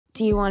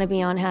do you want to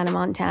be on Hannah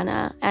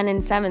Montana? And in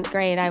 7th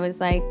grade, I was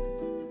like,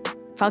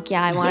 fuck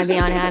yeah, I want to be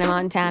on Hannah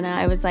Montana.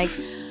 I was like,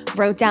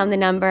 wrote down the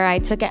number. I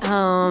took it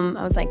home.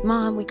 I was like,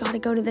 Mom, we got to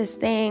go to this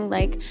thing.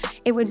 Like,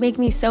 it would make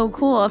me so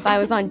cool if I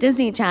was on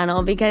Disney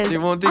Channel because they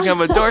won't think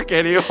I'm a dork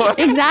anymore.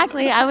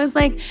 Exactly. I was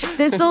like,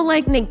 this will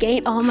like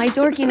negate all my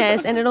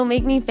dorkiness and it'll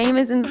make me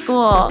famous in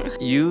school.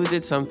 You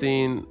did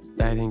something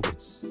that I think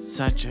it's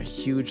such a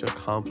huge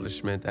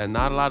accomplishment that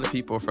not a lot of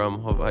people from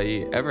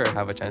Hawaii ever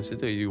have a chance to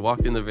do. You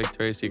walked in the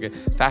Victoria's Secret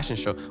fashion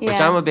show, which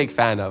I'm a big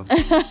fan of,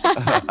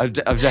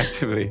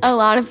 objectively. A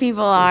lot of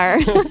people are.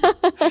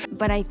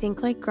 But I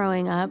think like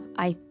growing up,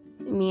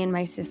 me and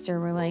my sister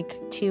were like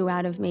 2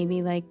 out of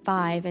maybe like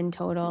 5 in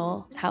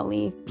total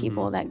Haole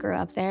people that grew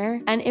up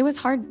there. And it was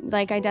hard.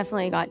 Like I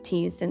definitely got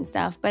teased and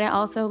stuff, but it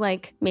also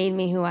like made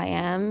me who I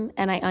am.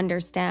 And I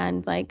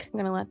understand like, I'm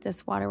gonna let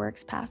this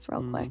waterworks pass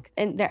real quick.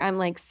 And I'm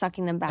like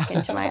sucking them back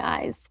into my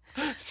eyes.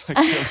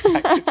 Sucking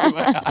them back into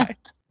my eyes.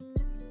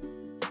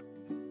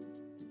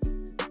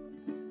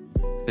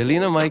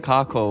 Belina mai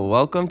kako,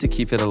 welcome to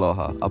Keep It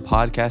Aloha, a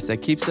podcast that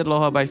keeps it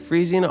aloha by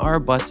freezing our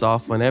butts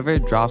off whenever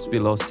it drops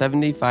below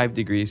 75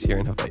 degrees here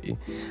in Hawaii.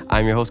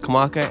 I'm your host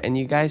Kamaka, and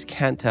you guys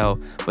can't tell,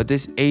 but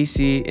this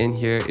AC in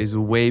here is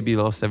way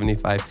below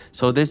 75,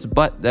 so this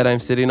butt that I'm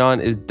sitting on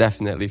is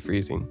definitely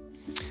freezing.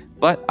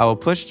 But I will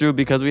push through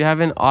because we have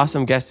an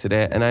awesome guest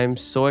today, and I'm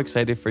so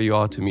excited for you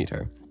all to meet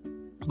her.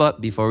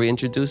 But before we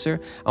introduce her,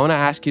 I want to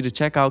ask you to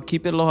check out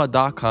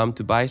keepitaloha.com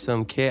to buy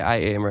some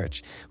KIA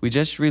merch. We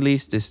just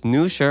released this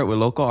new shirt with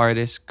local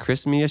artist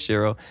Chris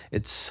Miyashiro.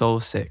 It's so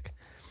sick.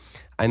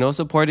 I know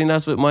supporting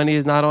us with money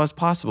is not always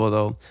possible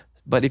though,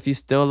 but if you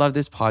still love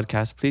this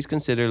podcast, please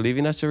consider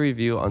leaving us a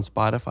review on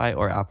Spotify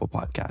or Apple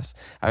Podcasts.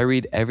 I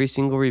read every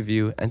single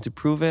review, and to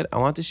prove it, I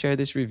want to share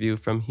this review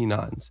from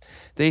Hinans.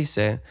 They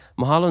say,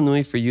 "Mahalo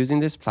nui for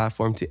using this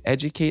platform to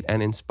educate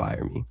and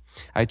inspire me.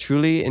 I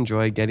truly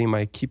enjoy getting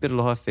my Keep It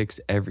Aloha fix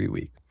every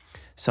week.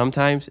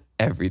 Sometimes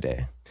every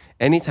day.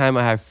 Anytime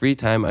I have free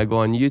time, I go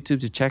on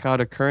YouTube to check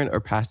out a current or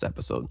past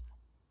episode.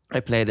 I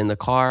play it in the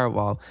car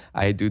while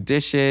I do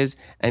dishes,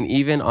 and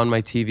even on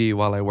my TV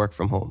while I work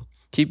from home.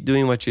 Keep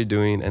doing what you're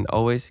doing and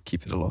always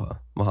keep it aloha.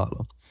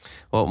 Mahalo."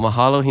 Well,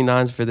 mahalo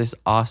Hinans for this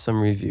awesome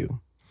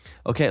review.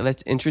 Okay,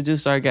 let's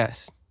introduce our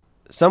guest.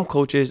 Some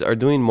coaches are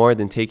doing more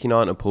than taking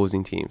on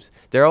opposing teams.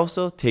 They're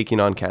also taking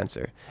on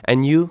cancer,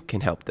 and you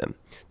can help them.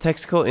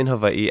 Texaco in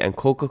Hawaii and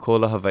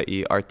Coca-Cola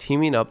Hawaii are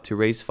teaming up to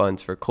raise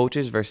funds for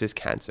Coaches vs.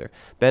 Cancer,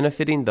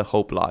 benefiting the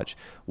Hope Lodge,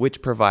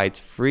 which provides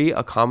free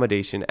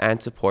accommodation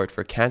and support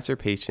for cancer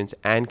patients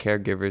and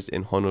caregivers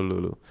in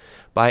Honolulu.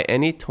 Buy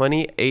any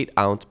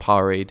 28-ounce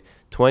Powerade,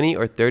 20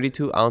 or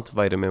 32-ounce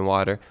vitamin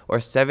water, or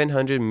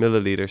 700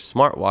 milliliter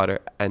smart water,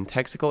 and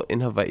Texaco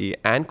in Hawaii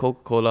and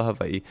Coca-Cola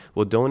Hawaii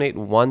will donate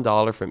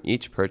 $1 from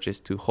each purchase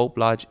to Hope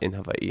Lodge in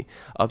Hawaii,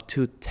 up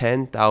to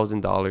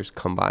 $10,000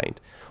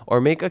 combined. Or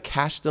make a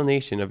cash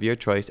donation of your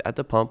choice at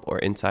the pump or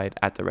inside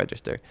at the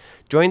register.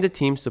 Join the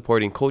team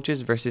supporting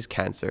Coaches vs.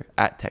 Cancer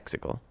at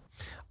Texaco.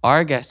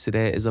 Our guest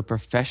today is a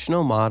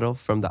professional model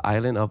from the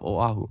island of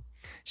Oʻahu.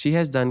 She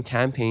has done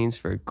campaigns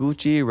for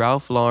Gucci,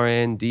 Ralph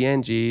Lauren,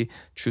 D&G,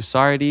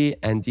 Trussardi,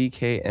 and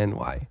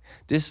DKNY.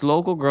 This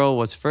local girl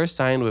was first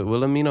signed with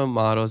Wilhelmina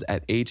Models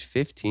at age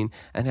 15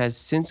 and has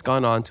since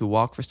gone on to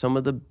walk for some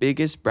of the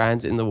biggest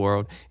brands in the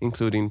world,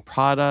 including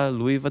Prada,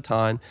 Louis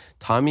Vuitton,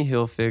 Tommy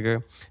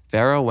Hilfiger,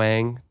 Vera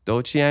Wang,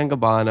 Dolce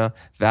Gabana,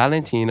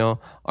 Valentino,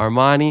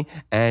 Armani,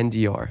 and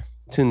Dior,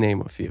 to name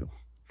a few.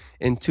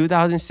 In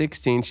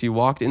 2016, she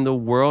walked in the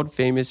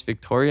world-famous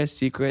Victoria's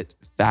Secret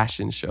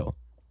fashion show.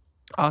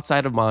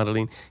 Outside of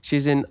modeling,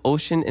 she's an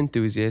ocean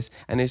enthusiast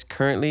and is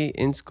currently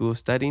in school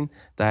studying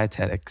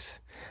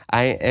dietetics.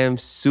 I am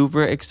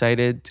super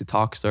excited to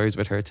talk stories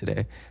with her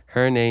today.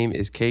 Her name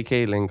is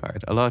Keke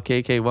Lindgard. Aloha,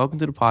 Keke. Welcome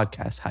to the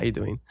podcast. How you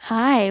doing?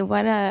 Hi.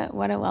 What a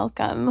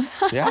welcome.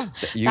 Yeah,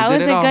 you that did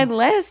was it a all. good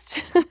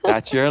list.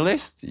 That's your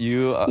list.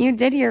 You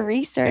did your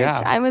research.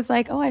 Yeah. I was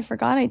like, oh, I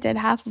forgot I did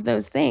half of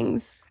those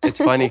things. It's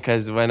funny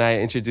because when I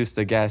introduce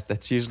the guest,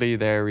 that's usually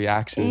their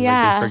reactions.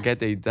 Yeah. Like they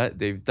forget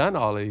they've done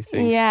all of these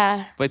things.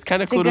 Yeah. But it's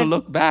kind of cool to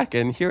look back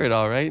and hear it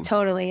all, right?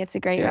 Totally. It's a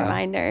great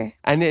reminder.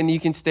 And then you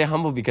can stay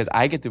humble because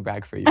I get to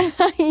brag for you.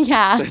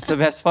 Yeah. So it's the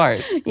best part.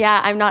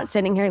 Yeah. I'm not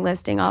sitting here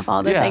listing off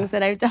all the things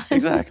that I've done.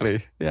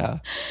 Exactly.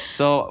 Yeah.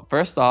 So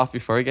first off,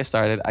 before we get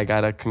started, I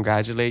got to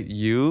congratulate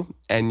you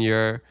and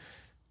your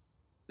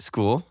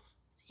school.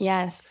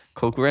 Yes.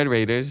 Cocoa Red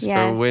Raiders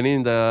for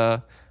winning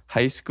the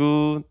high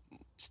school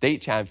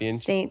state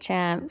championship. State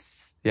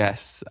champs.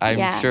 Yes.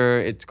 I'm sure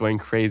it's going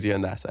crazy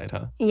on that side,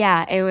 huh?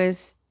 Yeah. It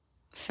was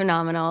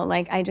phenomenal.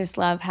 Like, I just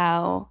love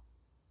how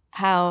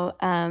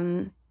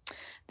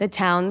the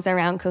towns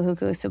around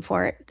Kahuku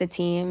support the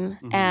team.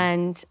 Mm-hmm.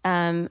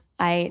 And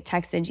I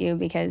texted you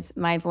because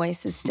my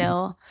voice is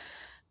still,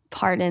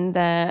 pardon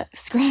the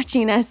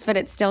scratchiness, but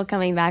it's still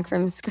coming back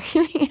from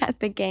screaming at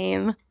the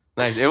game.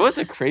 Nice. It was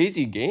a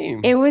crazy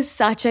game. It was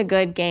such a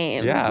good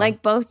game. Yeah.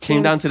 Like both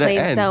teams down to the played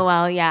end. so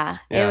well. Yeah.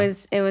 It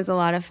was a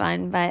lot of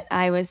fun, but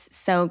I was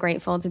so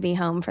grateful to be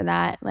home for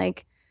that.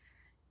 Like,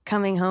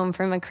 coming home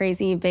from a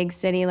crazy big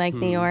city like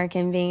New York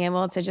and being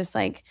able to just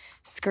like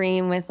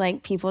scream with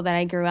like people that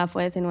I grew up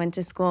with and went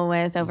to school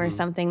with over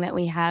something that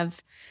we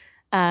have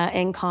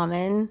in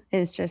common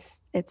is just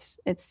it's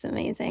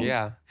amazing.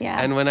 Yeah. Yeah.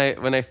 And when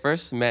I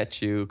first met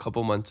you a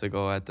couple months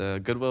ago at the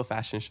Goodwill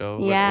fashion show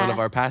with one of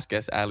our past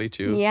guests, Ali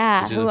Chu.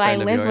 Yeah, who I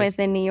live with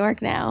in New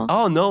York now.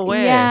 Oh, no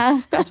way. Yeah.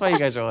 That's why you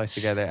guys are always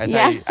together.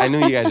 I knew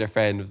you guys are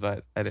friends,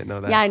 but I didn't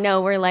know that. Yeah,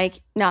 no, we're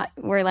like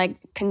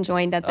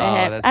conjoined at the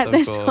hip that's at so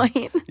this cool.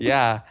 point.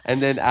 Yeah. And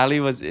then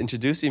Ali was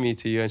introducing me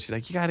to you and she's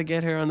like, you got to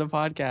get her on the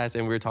podcast.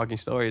 And we were talking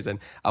stories and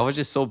I was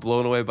just so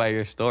blown away by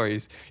your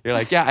stories. You're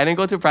like, yeah, I didn't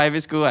go to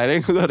private school. I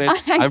didn't go to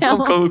this. I'm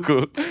from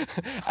Koku.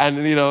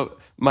 And, you know,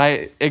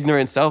 my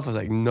ignorant self was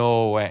like,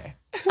 no way.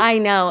 I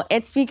know.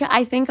 It's because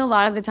I think a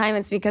lot of the time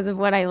it's because of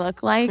what I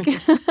look like,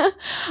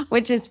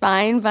 which is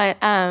fine. But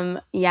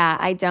yeah,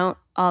 I don't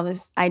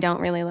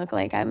really look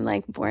like I'm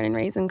like born and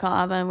raised in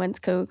Ka'ava and went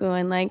to Koku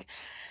and like,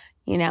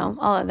 you know,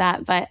 all of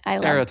that. But I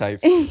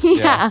stereotypes.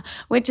 Yeah,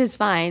 which is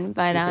fine.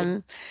 But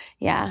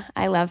yeah,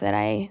 I love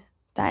that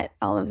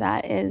all of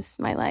that is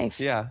my life.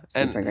 Yeah.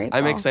 Super and grateful.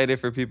 I'm excited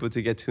for people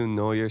to get to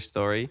know your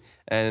story.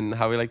 And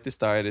how we like to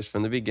start is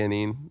from the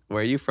beginning.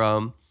 Where are you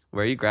from?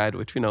 Where you grad,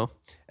 which we know.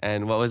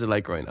 And what was it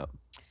like growing up?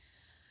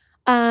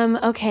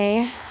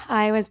 Okay.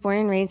 I was born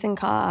and raised in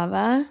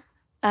Ka'ava.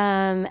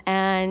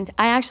 And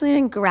I actually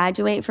didn't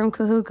graduate from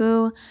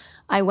Kahuku.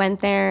 I went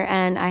there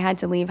and I had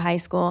to leave high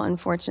school,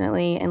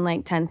 unfortunately, in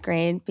like 10th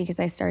grade because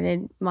I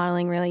started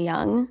modeling really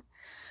young,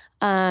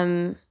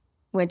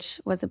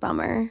 which was a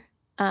bummer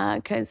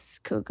because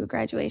Kahuku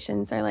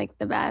graduations are like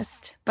the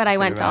best. But I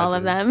went to all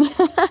of them.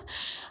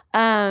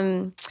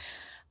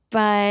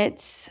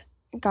 But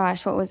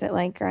gosh, what was it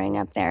like growing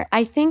up there?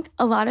 I think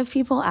a lot of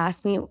people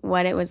ask me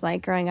what it was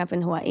like growing up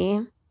in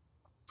Hawaii,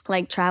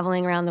 like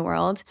traveling around the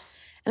world.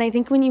 And I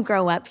think when you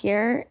grow up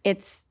here,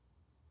 it's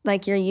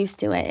like you're used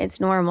to it. It's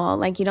normal.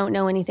 Like you don't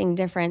know anything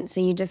different.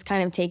 So you just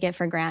kind of take it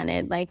for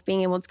granted. Like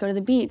being able to go to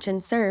the beach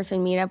and surf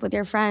and meet up with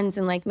your friends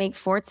and like make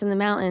forts in the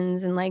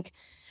mountains and like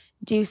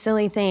do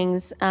silly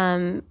things.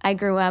 I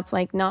grew up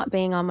like not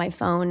being on my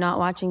phone, not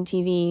watching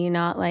TV,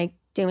 not like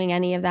doing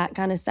any of that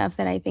kind of stuff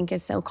that I think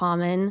is so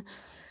common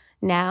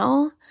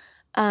now,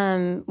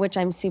 which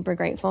I'm super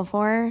grateful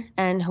for.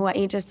 And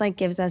Hawaii just like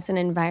gives us an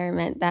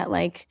environment that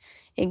like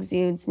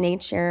exudes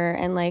nature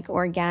and like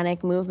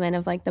organic movement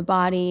of like the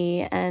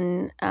body.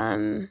 And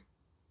I'm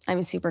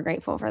super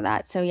grateful for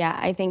that. So yeah,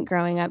 I think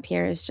growing up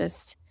here is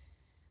just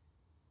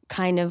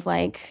kind of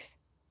like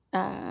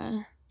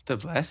It's a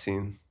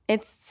blessing.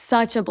 It's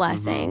such a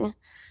blessing.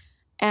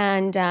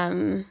 And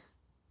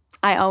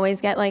I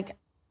always get like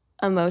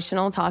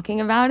emotional talking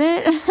about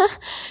it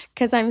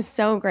because I'm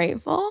so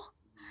grateful.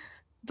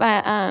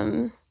 But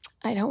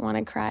I don't want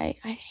to cry.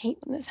 I hate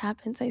when this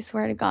happens. I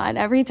swear to God,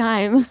 every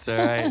time. It's all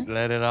right.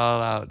 Let it all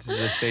out. This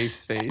is a safe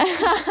space.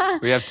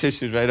 We have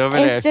tissues right over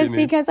there. It's just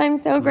because I'm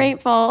so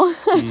grateful.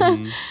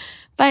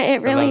 But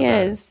it really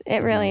is.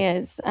 It really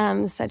is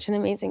such an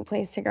amazing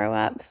place to grow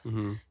up.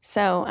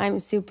 So I'm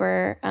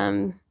super,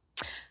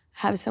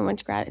 have so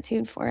much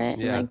gratitude for it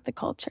and like the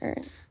culture.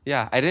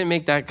 Yeah, I didn't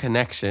make that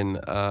connection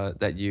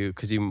that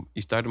because you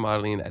started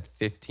modeling at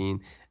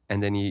 15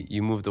 and then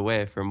you moved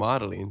away for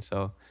modeling.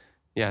 So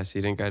yeah, so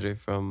you didn't graduate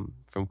from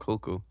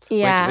Koku.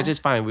 Yeah. Which is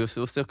fine. We'll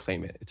still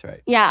claim it. It's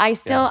right. Yeah, I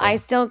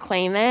still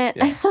claim it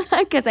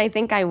because I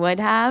think I would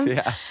have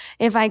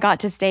if I got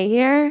to stay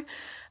here.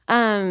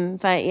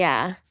 But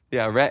yeah.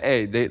 Yeah,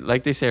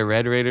 they say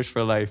Red Raiders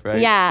for life, right?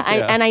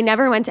 Yeah, and I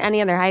never went to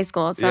any other high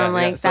school, so I'm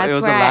like, so that's it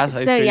was where the last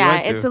high school you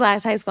went to. it's the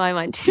last high school I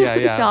went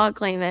to, so I'll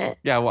claim it.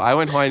 Yeah, well, I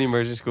went Hawaiian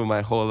immersion school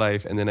my whole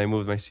life, and then I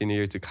moved my senior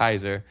year to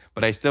Kaiser,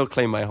 but I still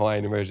claim my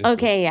Hawaiian immersion school.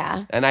 Okay,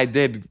 yeah. And I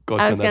did go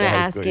to another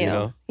high school, you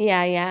know?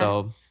 Yeah.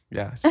 So,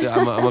 yeah, still,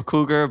 I'm a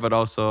cougar, but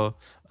also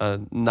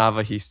a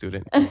Navajo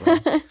student.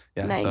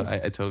 Yeah, Nice. So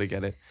I totally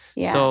get it.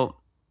 Yeah. So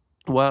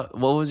what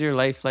was your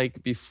life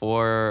like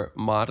before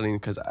modeling?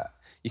 Because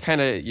you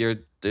kind of, your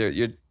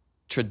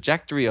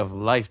trajectory of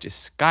life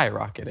just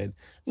skyrocketed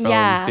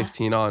from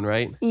 15 on,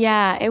 right?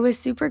 Yeah, it was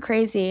super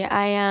crazy.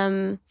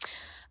 I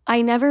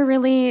never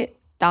really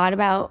thought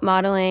about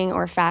modeling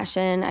or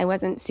fashion. I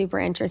wasn't super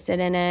interested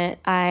in it.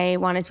 I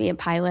wanted to be a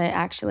pilot,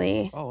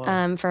 actually,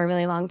 for a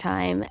really long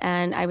time.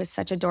 And I was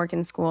such a dork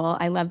in school.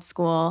 I loved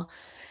school.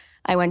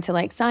 I went to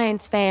like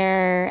science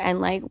fair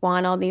and like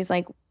won all these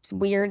like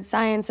weird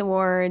science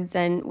awards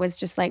and was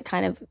just like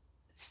kind of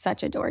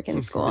such a dork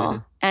in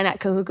school. And at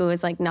Kahuku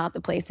was like not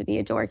the place to be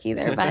a dork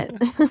either. But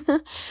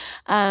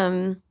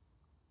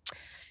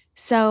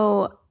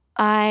so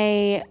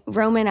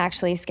Roman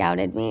actually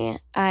scouted me.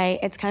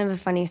 It's kind of a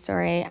funny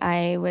story.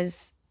 I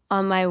was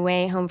on my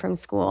way home from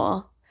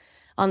school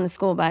on the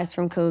school bus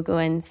from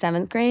Kahuku in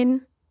 7th grade.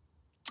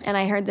 And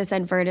I heard this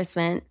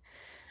advertisement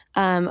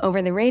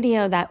over the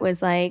radio that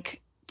was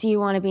like, do you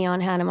want to be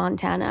on Hannah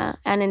Montana?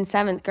 And in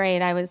 7th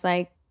grade, I was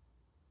like,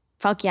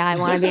 fuck yeah, I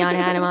want to be on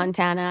Hannah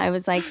Montana. I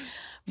was like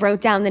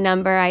wrote down the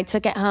number. I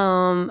took it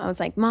home. I was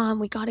like, Mom,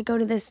 we got to go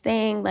to this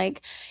thing.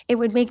 Like, it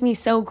would make me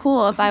so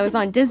cool if I was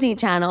on Disney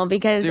Channel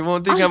because They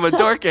won't think I'm a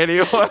dork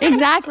anymore.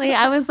 Exactly.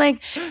 I was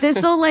like,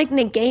 this will like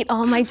negate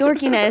all my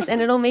dorkiness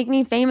and it'll make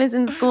me famous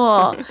in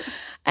school.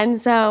 And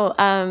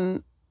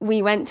so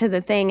we went to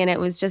the thing and it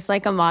was just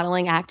like a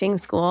modeling acting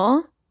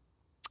school.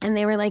 And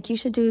they were like, you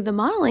should do the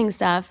modeling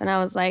stuff. And I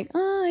was like,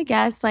 oh, I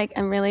guess. Like,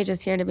 I'm really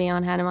just here to be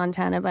on Hannah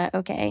Montana, but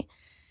okay.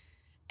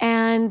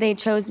 And they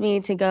chose me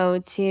to go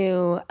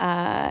to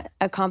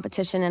a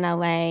competition in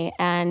LA,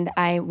 and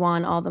I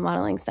won all the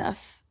modeling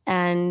stuff.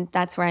 And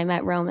that's where I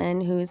met Roman,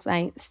 who's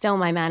still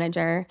my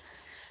manager.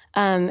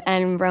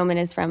 And Roman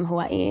is from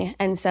Hawai'i.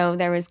 And so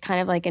there was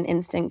kind of like an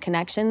instant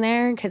connection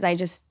there because I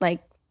just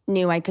like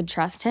knew I could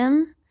trust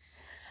him.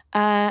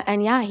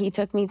 And yeah, he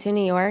took me to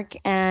New York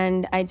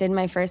and I did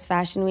my first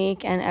fashion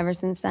week. And ever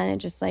since then, it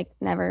just like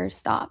never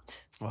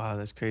stopped. Wow,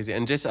 that's crazy.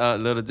 And just a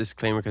little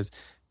disclaimer because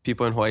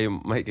people in Hawaii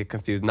might get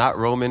confused. Not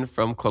Roman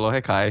from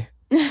Kolohe Kai.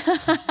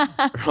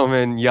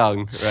 Roman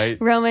Young, right?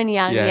 Roman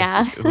Young, yes,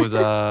 yeah. Who's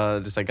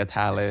just like a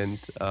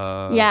talent.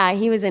 Yeah,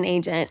 he was an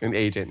agent. An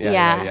agent,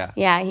 yeah.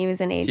 Yeah, he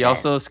was an agent. He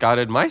also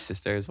scouted my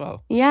sister as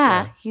well.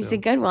 Yeah, he's a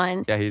good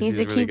one. Yeah, he's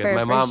a really keeper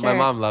good. for sure. My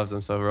mom loves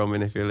him. So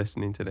Roman, if you're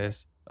listening to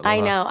this, I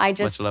know.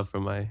 Much love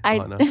from my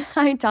Hana.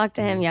 I talked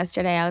to him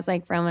yesterday. I was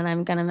like, Roman,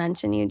 I'm gonna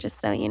mention you just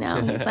so you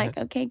know. He's like,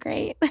 okay,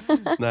 great.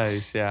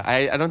 Nice. Yeah.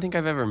 I don't think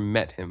I've ever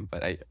met him,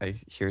 but I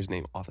hear his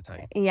name all the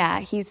time.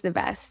 Yeah, he's the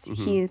best.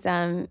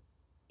 Mm-hmm.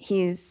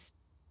 He's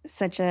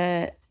such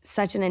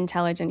an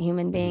intelligent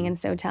human being and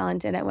so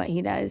talented at what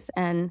he does.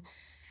 And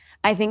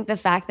I think the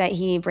fact that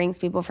he brings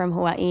people from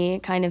Hawaii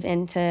kind of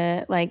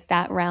into like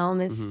that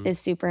realm is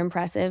super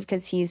impressive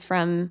because he's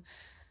from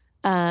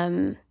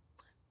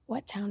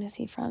what town is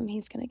he from?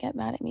 He's gonna get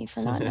mad at me for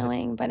not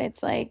knowing, but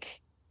it's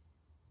like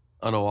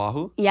on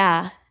Oʻahu?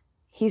 Yeah.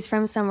 He's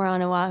from somewhere on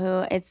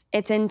Oʻahu.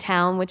 It's in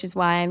town, which is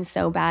why I'm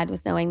so bad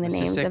with knowing the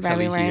names of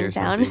everywhere in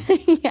town.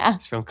 Yeah.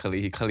 It's from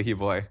Kalihi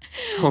boy.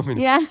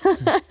 Yeah.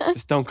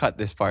 Just don't cut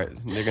this part.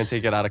 They're going to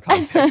take it out of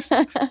context.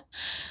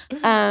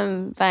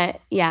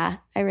 But yeah,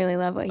 I really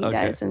love what he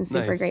does. I'm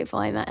super grateful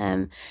I met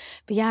him.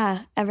 But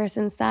yeah, ever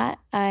since that,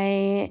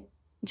 I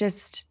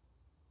just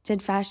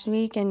did Fashion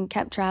Week and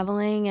kept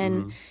traveling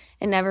and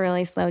it never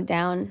really slowed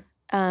down,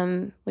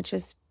 which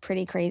was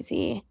pretty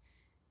crazy.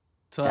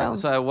 So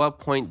at what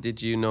point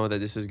did you know that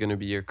this was going to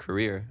be your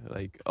career?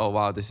 Like, oh,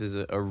 wow, this is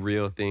a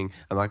real thing.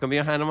 I'm not going to be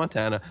a Hannah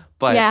Montana,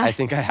 but I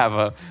think I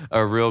have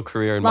a real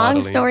career in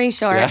modeling. Long story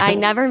short, I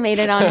never made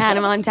it on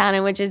Hannah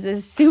Montana, which is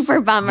a super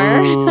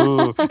bummer.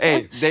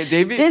 Hey,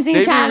 they be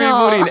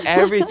Channel. rebooting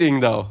everything,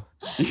 though.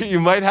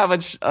 You might have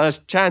a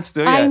chance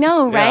to. I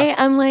know, right? Yeah.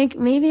 I'm like,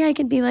 maybe I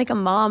could be like a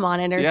mom on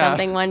it or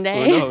something one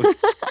day. Who knows?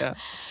 Yeah.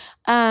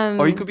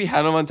 Or you could be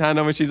Hannah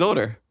Montana when she's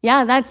older.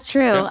 Yeah, that's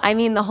true. Yeah. I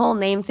mean, the whole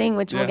name thing,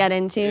 which we'll get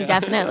into,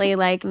 definitely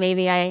like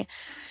maybe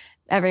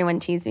everyone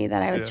teased me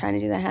that I was trying to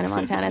do the Hannah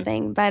Montana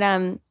thing. But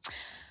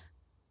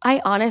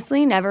I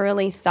honestly never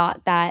really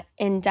thought that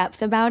in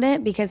depth about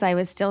it because I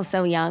was still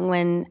so young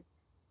when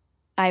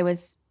I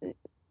was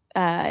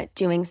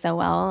doing so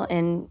well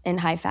in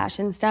high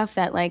fashion stuff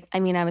that like, I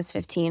mean, I was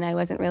 15. I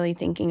wasn't really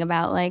thinking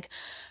about like,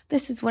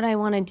 this is what I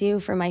want to do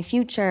for my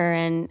future.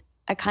 And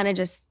I kind of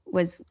just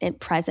was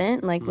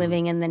present, like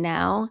living in the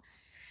now.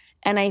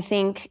 And I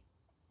think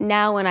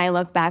now when I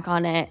look back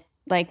on it,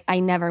 like I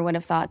never would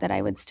have thought that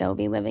I would still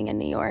be living in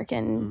New York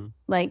and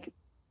like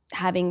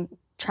having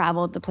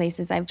traveled the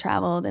places I've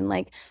traveled and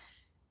like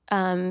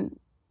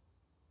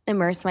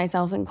immersed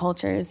myself in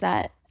cultures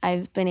that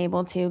I've been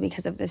able to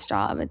because of this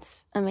job.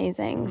 It's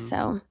amazing.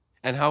 So.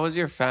 And how was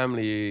your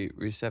family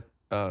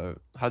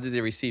how did they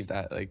receive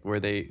that? Like,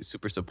 were they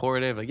super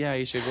supportive? Like, yeah,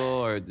 you should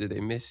go, or did they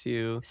miss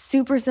you?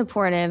 Super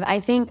supportive. I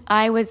think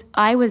I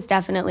was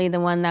definitely the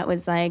one that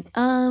was like,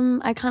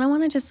 I kind of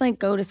want to just like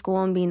go to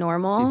school and be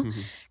normal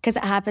because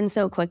it happened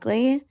so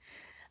quickly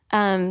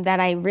that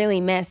I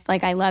really missed.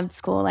 Like, I loved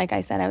school. Like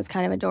I said, I was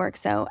kind of a dork,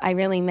 so I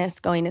really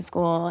missed going to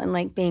school and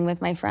like being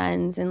with my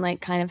friends and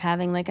like kind of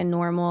having like a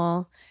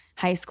normal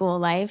high school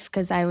life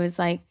because I was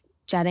like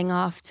jetting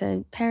off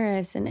to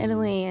Paris and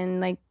Italy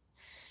and like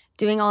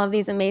doing all of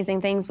these amazing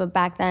things. But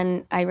back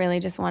then I really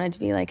just wanted to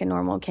be like a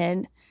normal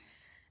kid.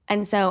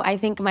 And so I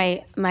think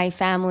my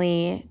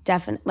family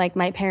like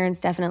my parents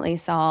definitely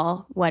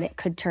saw what it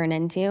could turn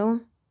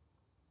into.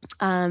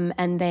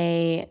 And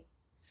they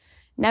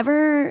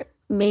never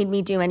made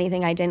me do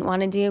anything I didn't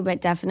want to do, but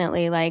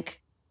definitely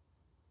like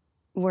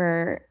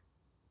were,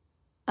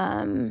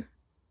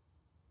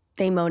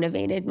 they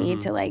motivated me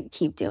to like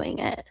keep doing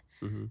it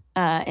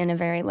in a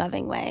very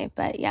loving way.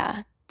 But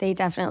yeah, they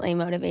definitely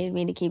motivated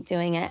me to keep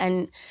doing it.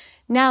 And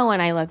now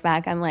when I look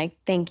back, I'm like,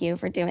 thank you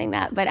for doing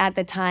that. But at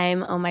the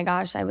time, oh my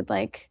gosh,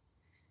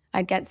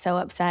 I'd get so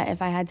upset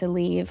if I had to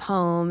leave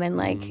home and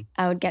like,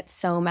 I would get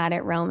so mad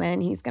at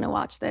Roman. He's going to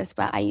watch this.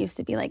 But I used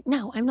to be like,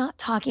 no, I'm not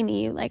talking to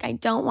you. Like, I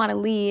don't want to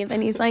leave.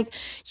 And he's like,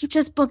 you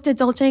just booked a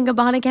Dolce &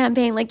 Gabbana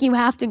campaign. Like, you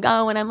have to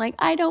go. And I'm like,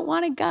 I don't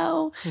want to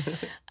go.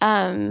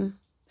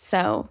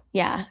 So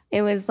yeah,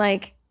 it was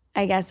like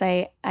I guess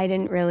I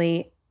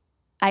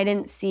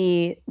didn't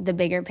see the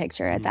bigger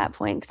picture at that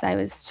point because I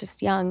was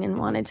just young and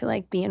wanted to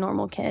like be a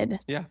normal kid.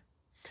 Yeah.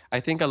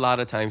 I think a lot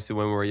of times too,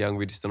 when we're young,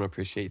 we just don't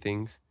appreciate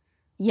things.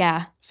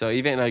 Yeah. So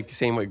even like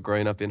same with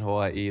growing up in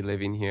Hawaii,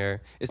 living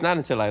here, it's not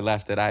until I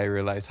left that I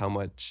realized how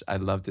much I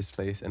love this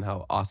place and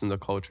how awesome the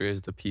culture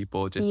is, the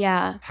people, just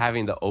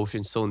having the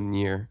ocean so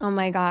near. Oh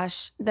my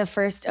gosh. The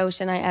first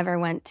ocean I ever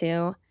went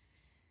to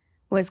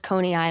was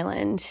Coney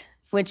Island,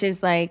 which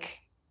is like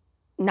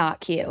not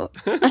cute.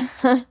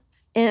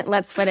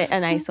 Let's put it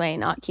a nice way,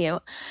 not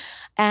cute.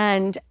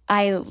 And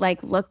I like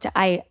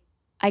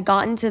I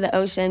got into the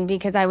ocean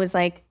because I was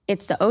like,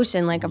 it's the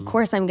ocean. Like, of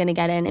course I'm going to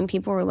get in. And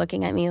people were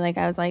looking at me like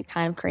I was like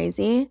kind of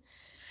crazy.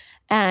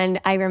 And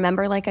I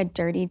remember like a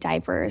dirty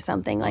diaper or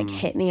something like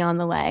hit me on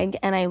the leg.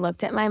 And I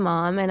looked at my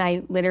mom and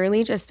I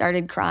literally just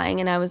started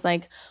crying. And I was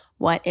like,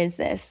 what is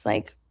this?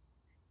 Like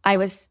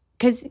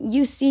because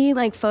you see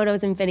like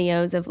photos and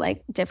videos of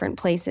like different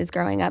places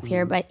growing up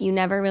here, but you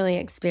never really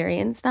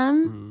experience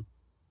them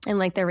and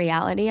like the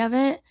reality of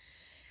it.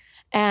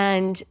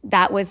 And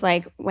that was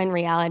like when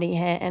reality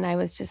hit and I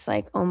was just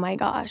like, oh my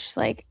gosh,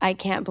 like I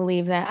can't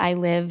believe that I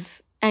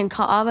live. And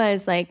Ka'ava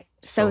is like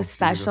so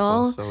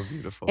special. So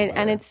beautiful.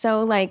 And it's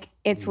so like,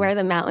 it's where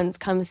the mountains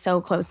come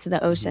so close to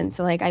the ocean.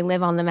 So like I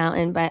live on the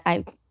mountain, but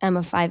I am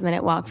a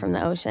 5-minute walk from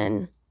the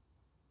ocean.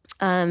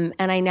 And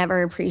I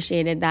never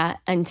appreciated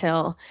that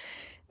until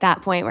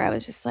that point where I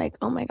was just like,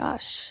 oh my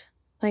gosh.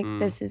 Like,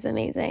 this is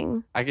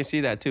amazing. I can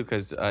see that, too,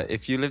 because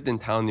if you lived in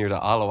town near the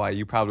Aloha,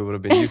 you probably would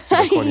have been used to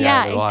the Coney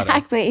Island water. Yeah,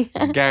 exactly.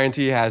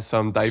 Guarantee has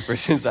some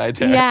diapers inside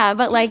there. Yeah,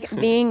 but, like,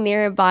 being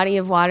near a body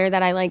of water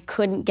that I, like,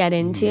 couldn't get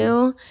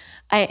into,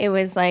 it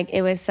was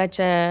such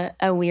a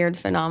weird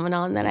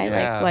phenomenon that I,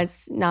 like,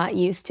 was not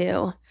used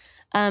to.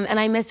 And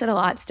I miss it a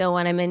lot still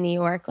when I'm in New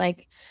York.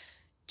 Like,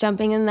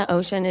 jumping in the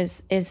ocean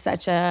is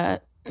such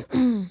a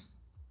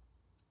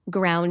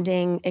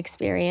grounding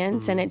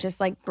experience and it just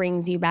like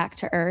brings you back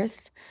to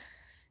earth.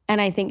 And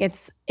I think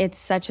it's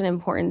such an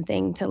important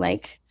thing to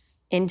like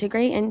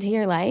integrate into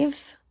your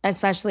life,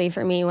 especially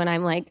for me when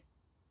I'm like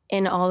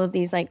in all of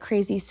these like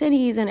crazy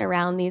cities and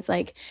around these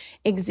like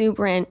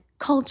exuberant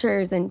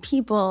cultures and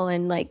people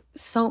and like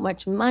so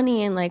much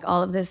money and like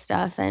all of this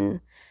stuff. And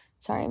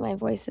sorry, my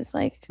voice is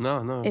like,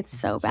 no, it's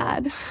so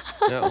bad.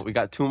 No, we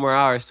got 2 more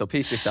hours, so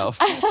pace yourself.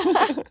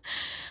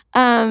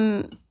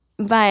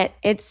 But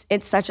it's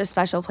such a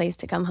special place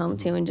to come home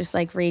to and just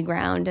like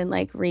reground and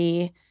like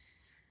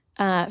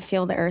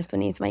feel the earth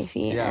beneath my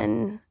feet. Yeah.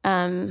 And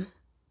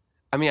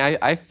I mean,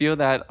 I feel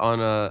that on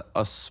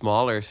a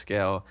smaller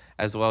scale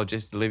as well,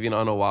 just living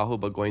on Oʻahu,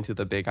 but going to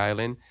the Big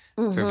Island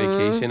for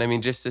vacation. I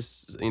mean, just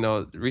this,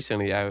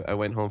 recently I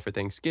went home for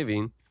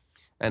Thanksgiving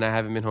and I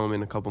haven't been home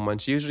in a couple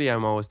months. Usually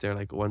I'm always there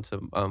like once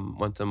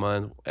a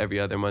month, every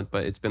other month,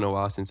 but it's been a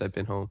while since I've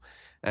been home.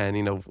 And,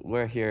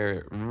 we're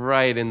here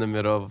right in the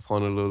middle of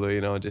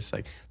Honolulu, just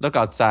like, look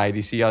outside.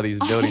 You see all these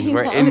buildings.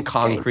 We're in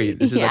concrete.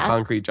 This is a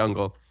concrete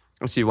jungle.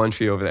 I see one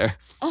tree over there.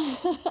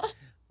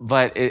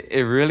 But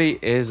it really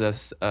is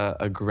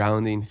a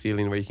grounding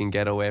feeling where you can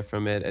get away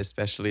from it,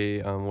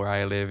 especially where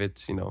I live.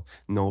 It's,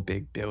 no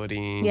big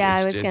buildings. Yeah,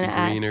 it's I was just going to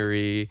ask.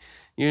 greenery.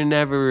 You're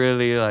never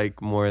really like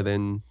more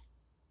than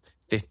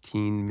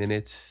 15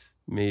 minutes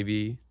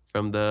maybe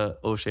from the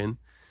ocean.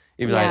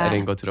 Even though I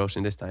didn't go to the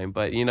ocean this time.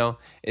 But,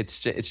 it's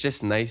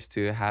just nice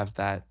to have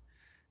that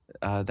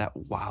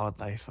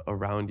wildlife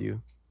around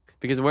you.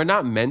 Because we're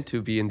not meant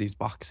to be in these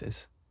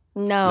boxes.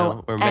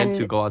 No. We're meant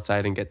to go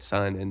outside and get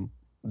sun and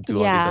do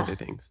all these other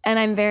things. And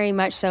I'm very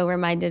much so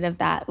reminded of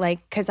that.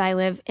 Like, because I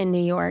live in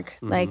New York.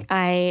 Like,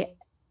 I,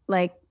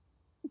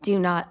 do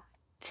not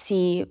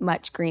see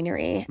much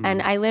greenery.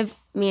 And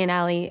me and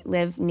Allie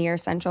live near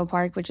Central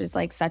Park, which is,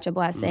 like, such a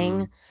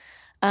blessing.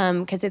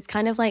 Because it's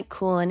kind of like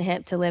cool and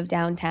hip to live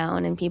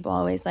downtown and people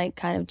always like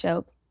kind of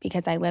joke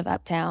because I live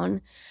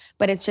uptown,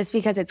 but it's just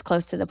because it's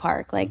close to the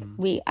park. Like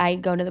I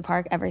go to the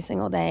park every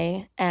single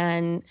day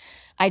and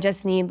I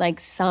just need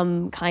like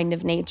some kind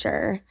of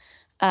nature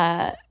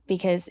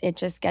because it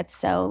just gets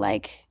so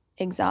like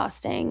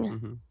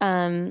exhausting.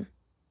 And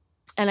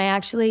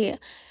I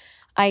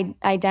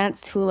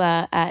danced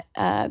hula at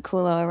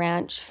Kualoa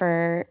Ranch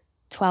for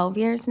 12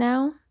 years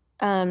now.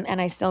 And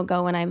I still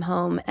go when I'm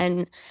home.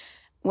 And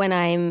when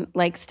I'm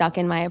like stuck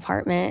in my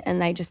apartment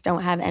and I just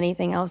don't have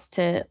anything else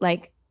to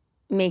like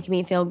make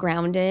me feel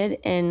grounded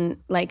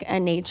in like a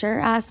nature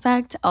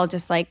aspect, I'll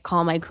just like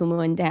call my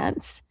kumu and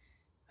dance.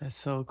 That's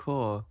so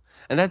cool.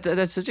 And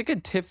that's such a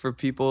good tip for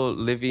people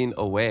living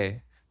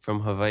away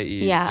from Hawaii.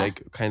 Yeah.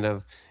 Like kind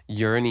of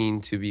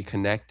yearning to be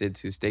connected,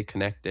 to stay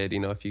connected.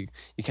 If you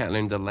can't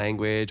learn the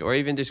language or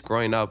even just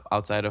growing up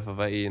outside of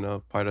Hawaii,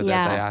 part of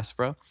that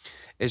diaspora,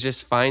 is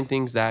just find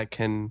things that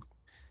can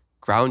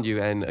ground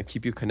you and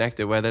keep you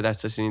connected, whether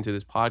that's listening to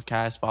this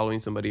podcast, following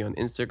somebody on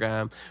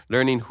Instagram,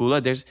 learning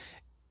hula.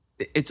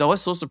 it's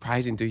always so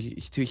surprising to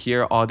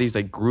hear all these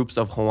like groups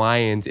of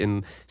Hawaiians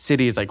in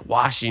cities like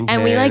Washington.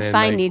 And we like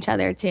find each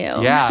other too.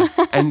 Yeah.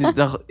 And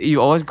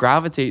you always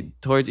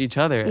gravitate towards each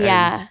other.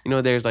 Yeah.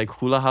 And, there's like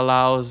hula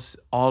halaus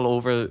all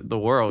over the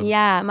world.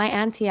 Yeah. My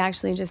auntie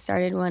actually just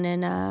started one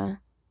in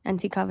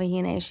Auntie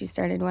Kawahine. She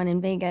started one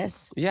in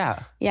Vegas.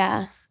 Yeah.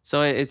 Yeah.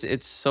 So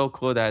it's so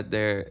cool that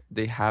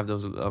they have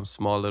those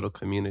small little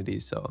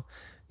communities. So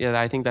yeah,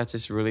 I think that's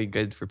just really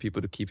good for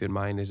people to keep in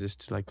mind, is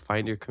just to like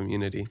find your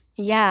community.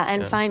 Yeah,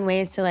 and find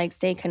ways to like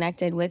stay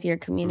connected with your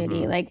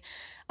community. Like,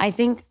 I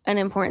think an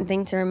important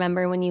thing to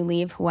remember when you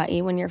leave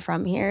Hawaii, when you're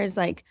from here, is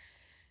like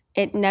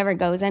it never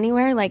goes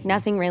anywhere. Like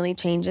nothing really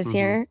changes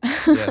here.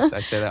 Yes, I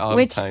say that all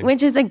the time.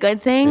 Which is a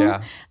good thing.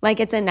 Yeah.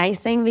 Like it's a nice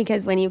thing,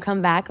 because when you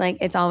come back, like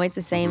it's always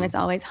the same. It's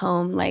always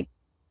home. Like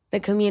the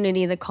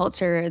community, the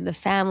culture, the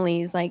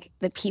families, like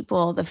the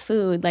people, the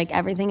food, like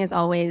everything is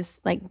always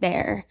like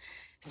there.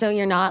 So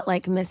you're not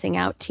like missing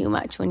out too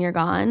much when you're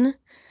gone.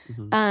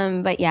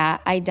 But yeah,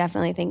 I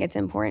definitely think it's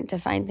important to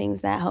find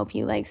things that help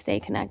you like stay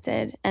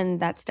connected. And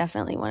that's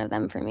definitely one of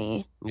them for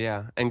me.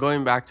 Yeah. And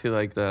going back to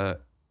like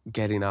the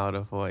getting out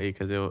of Hawaii,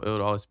 because it would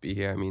always be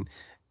here. I mean,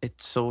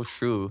 it's so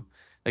true.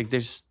 Like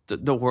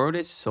the world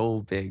is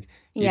so big.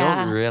 You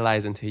don't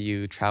realize until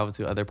you travel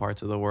to other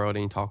parts of the world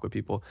and you talk with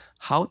people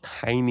how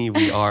tiny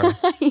we are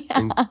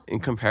in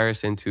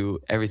comparison to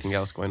everything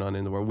else going on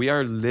in the world. We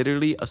are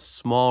literally a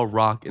small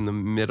rock in the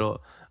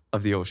middle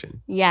of the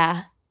ocean.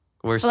 Yeah.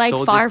 We're like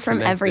so far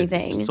from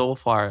everything. So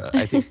far,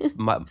 I think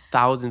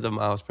thousands of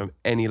miles from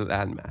any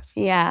landmass.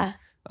 Yeah.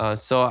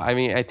 So, I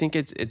mean, I think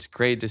it's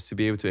great just to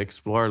be able to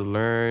explore,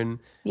 learn.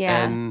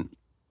 Yeah. And,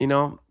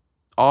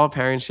 all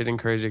parents should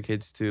encourage their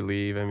kids to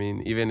leave. I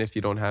mean, even if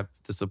you don't have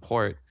the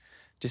support,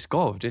 just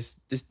go. Just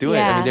do it.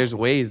 I mean, there's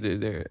ways.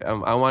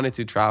 I wanted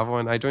to travel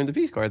and I joined the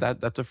Peace Corps.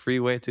 That's a free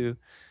way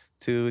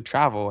to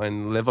travel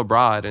and live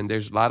abroad. And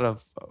there's a lot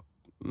of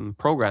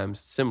programs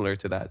similar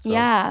to that.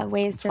 So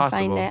ways to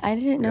find it. I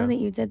didn't know that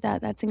you did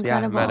that. That's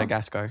incredible. Yeah,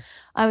 Madagascar.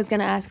 I was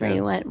going to ask where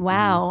you went.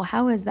 Wow.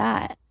 How was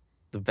that?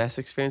 The best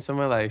experience of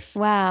my life.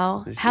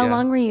 Wow. How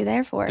long were you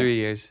there for? 3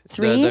 years.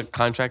 3? The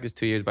contract is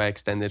 2 years, but I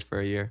extended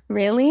for a year.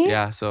 Really?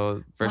 Yeah.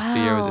 So first 2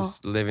 years was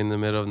just living in the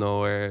middle of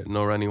nowhere,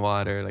 no running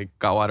water, like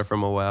got water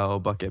from a well,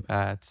 bucket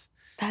baths.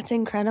 That's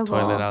incredible.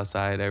 Toilet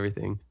outside,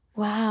 everything.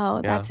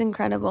 Wow. That's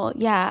incredible.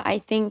 Yeah. I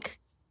think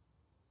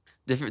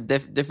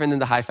different in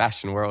the high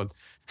fashion world.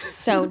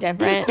 So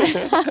different.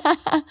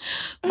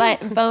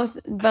 But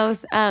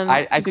both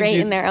I think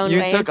great in their own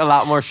ways. You took a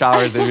lot more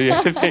showers than me,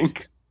 I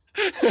think.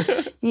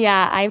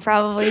 Yeah, I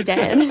probably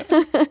did.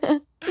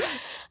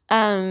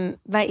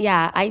 But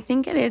yeah, I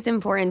think it is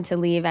important to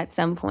leave at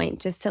some point,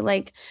 just to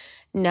like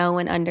know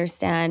and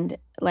understand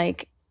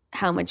like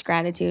how much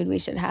gratitude we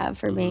should have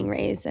for being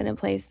raised in a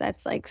place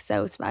that's like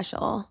so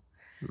special.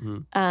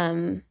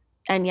 And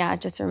yeah,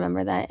 just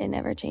remember that it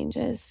never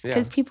changes,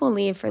 because people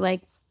leave for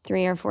like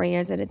 3 or 4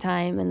 years at a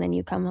time, and then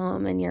you come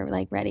home and you're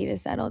like ready to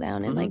settle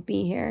down and like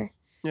be here.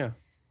 Yeah.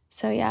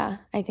 So yeah,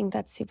 I think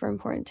that's super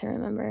important to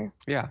remember.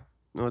 Yeah.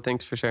 Well,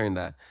 thanks for sharing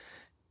that.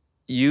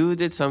 You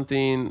did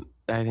something,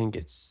 I think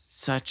it's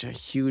such a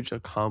huge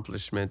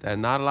accomplishment that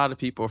not a lot of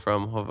people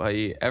from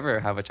Hawaii ever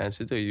have a chance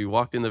to do. You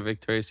walked in the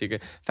Victoria's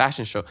Secret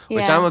fashion show,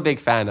 which I'm a big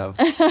fan of,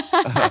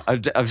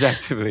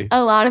 objectively.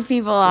 A lot of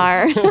people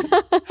are.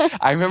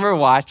 I remember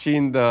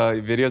watching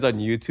the videos on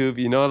YouTube,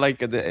 like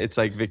it's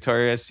like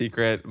Victoria's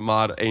Secret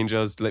model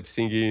angels lip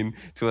singing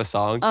to a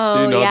song. Oh,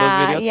 do you know those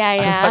videos?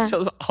 Yeah. I watch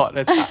those all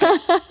the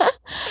time.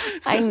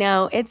 I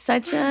know. It's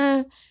such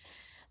a...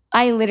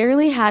 I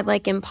literally had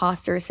like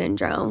imposter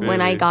syndrome when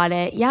I got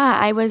it. Yeah,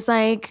 I was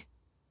like,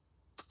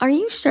 are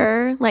you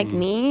sure? Like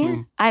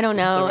me? I don't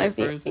know.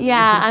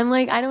 I'm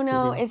like, I don't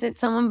know. Is it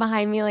someone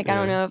behind me? Like, I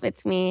don't know if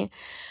it's me.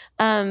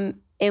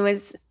 It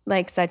was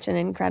like such an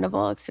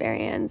incredible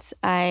experience.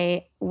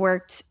 I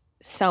worked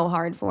so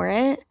hard for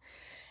it.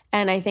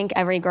 And I think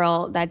every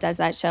girl that does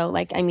that show,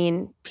 like, I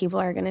mean, people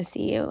are going to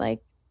see you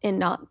like in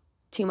not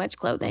too much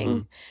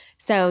clothing.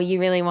 So you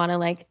really want to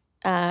like,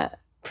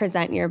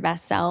 present your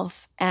best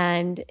self,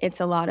 and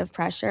it's a lot of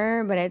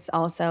pressure, but it's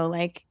also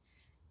like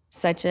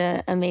such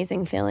an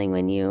amazing feeling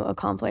when you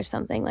accomplish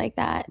something like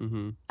that.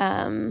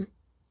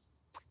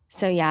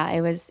 So yeah, it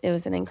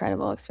was an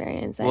incredible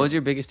experience. What was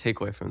your biggest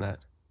takeaway from that?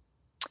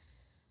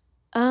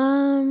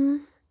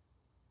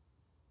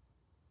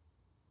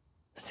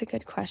 That's a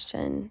good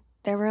question.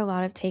 There were a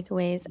lot of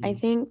takeaways. I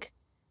think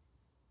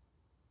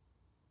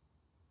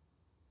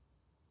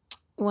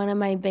one of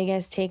my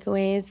biggest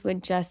takeaways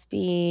would just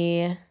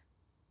be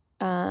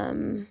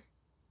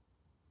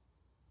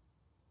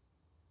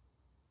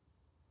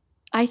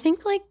I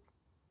think like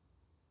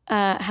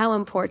how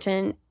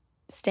important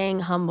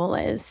staying humble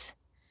is.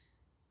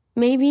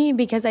 Maybe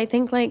because I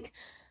think like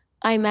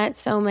I met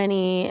so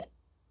many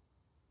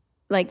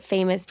like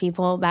famous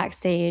people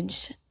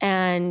backstage,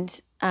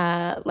 and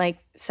like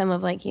some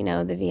of like,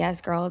 the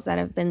VS girls that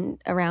have been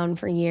around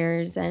for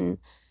years. And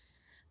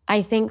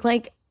I think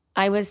like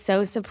I was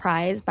so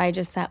surprised by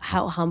just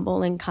how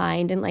humble and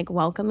kind and like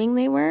welcoming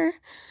they were.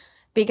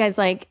 Because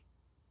like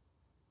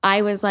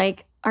I was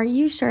like, are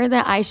you sure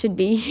that I should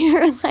be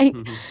here? Like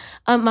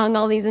among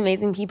all these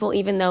amazing people,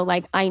 even though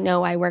like I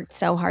know I worked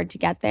so hard to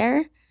get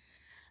there.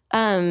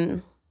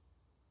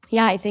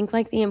 Yeah, I think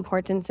like the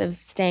importance of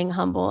staying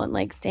humble and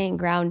like staying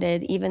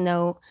grounded, even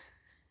though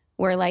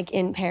we're like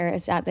in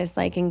Paris at this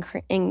like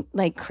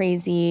like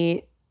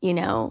crazy, you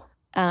know,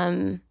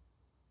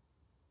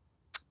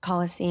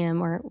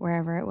 Coliseum or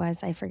wherever it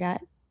was, I forget,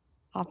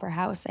 Opera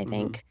House, I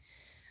think.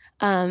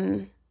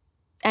 And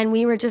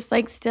we were just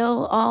like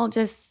still all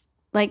just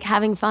like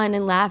having fun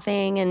and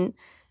laughing and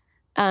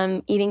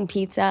eating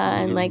pizza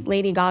and like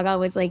Lady Gaga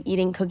was like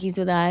eating cookies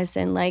with us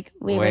and like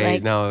we were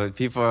like, no,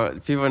 people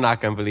are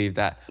not gonna believe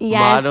that. Yes.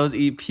 Models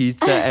eat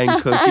pizza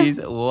and cookies.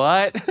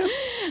 What?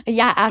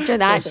 Yeah, after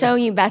that show,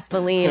 you best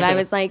believe I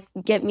was like,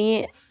 get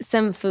me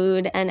some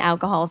food and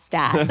alcohol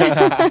stat.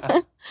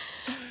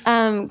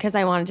 Because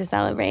I wanted to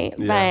celebrate.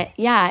 Yeah. But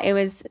yeah, it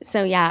was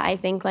so yeah, I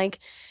think like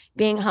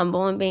being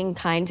humble and being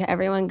kind to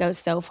everyone goes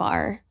so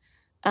far.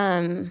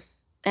 And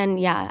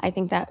yeah, I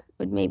think that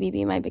would maybe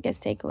be my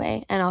biggest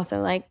takeaway. And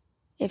also like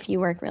if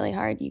you work really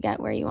hard, you get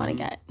where you want to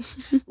get.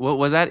 Well,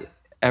 was that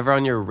ever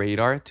on your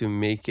radar to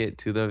make it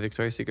to the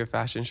Victoria's Secret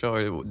fashion show,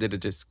 or did it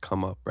just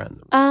come up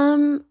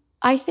randomly?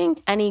 I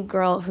think any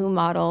girl who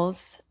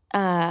models,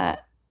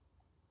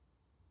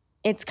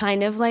 it's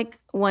kind of like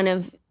one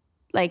of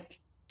like,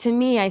 to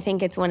me, I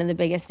think it's one of the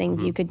biggest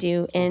things you could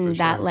do in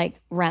that like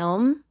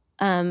realm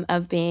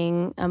of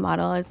being a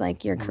model as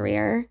like your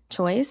career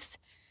choice.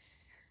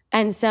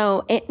 And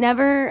so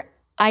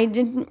I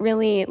didn't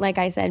really, like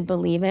I said,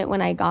 believe it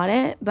when I got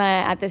it.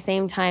 But at the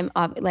same time,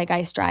 like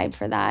I strived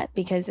for that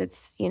because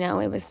it's, you know,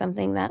 it was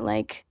something that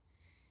like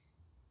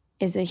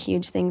is a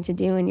huge thing to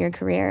do in your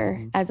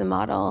career as a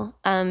model.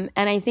 And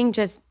I think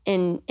just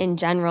in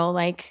general,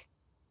 like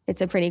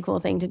it's a pretty cool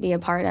thing to be a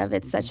part of.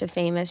 It's such a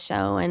famous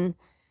show and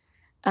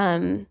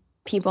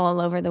people all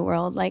over the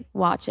world like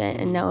watch it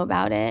and know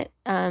about it.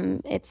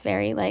 It's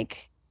very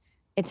like,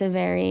 it's a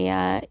very,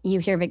 you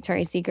hear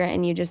Victoria's Secret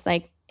and you just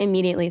like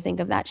immediately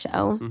think of that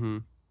show.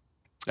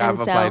 I've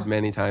applied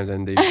many times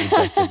and they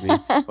rejected me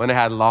when I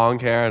had long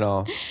hair and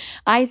all.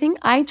 I think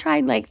I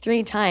tried like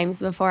 3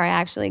 times before I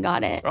actually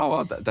got it. Oh,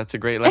 well, that's a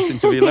great lesson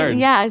to be learned.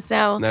 Yeah,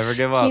 so never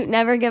give up.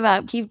 Never give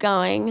up, keep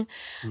going.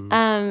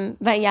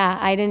 But yeah,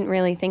 I didn't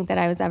really think that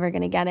I was ever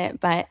going to get it,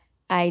 but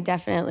I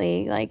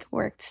definitely like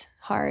worked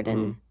hard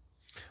and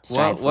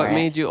strived for it. What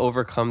made you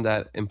overcome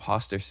that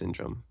imposter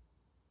syndrome?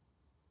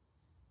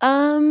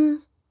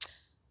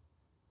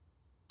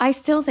 I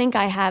still think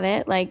I have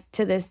it, like,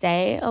 to this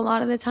day a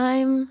lot of the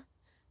time.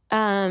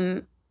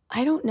 I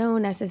don't know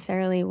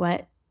necessarily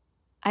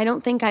I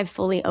don't think I've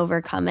fully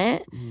overcome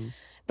it,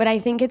 but I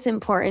think it's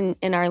important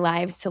in our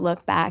lives to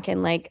look back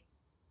and, like,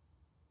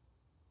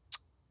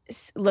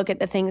 look at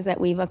the things that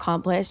we've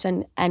accomplished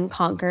and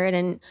conquered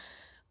and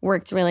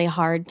worked really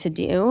hard to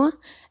do.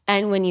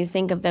 And when you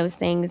think of those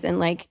things and,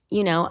 like,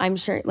 you know, I'm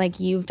sure, like,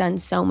 you've done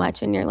so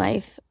much in your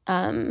life,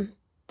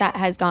 that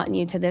has gotten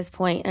you to this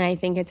point. And I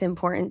think it's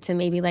important to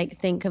maybe like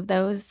think of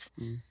those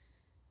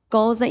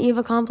goals that you've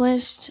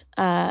accomplished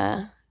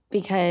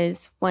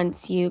because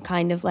once you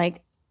kind of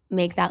like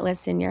make that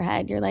list in your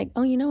head, you're like,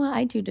 oh, you know what?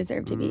 I do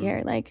deserve to be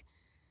here. Like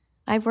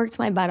I've worked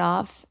my butt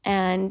off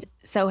and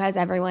so has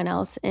everyone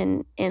else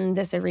in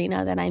this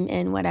arena that I'm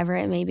in, whatever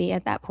it may be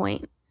at that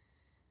point.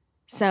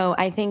 So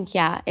I think,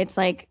 yeah, it's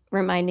like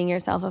reminding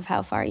yourself of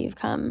how far you've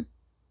come.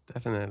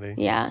 Definitely.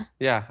 Yeah.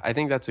 Yeah, I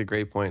think that's a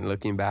great point,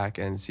 looking back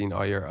and seeing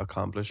all your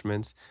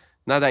accomplishments.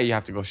 Not that you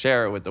have to go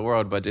share it with the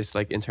world, but just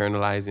like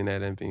internalizing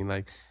it and being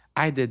like,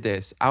 I did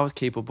this. I was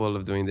capable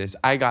of doing this.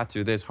 I got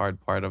through this hard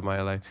part of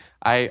my life.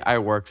 I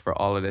worked for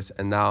all of this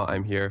and now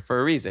I'm here for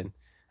a reason.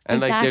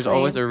 And like there's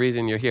always a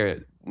reason you're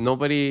here.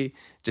 Nobody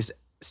just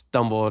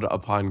stumbled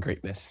upon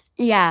greatness.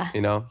 Yeah. You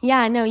know?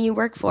 Yeah, no, you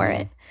work for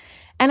it.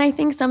 And I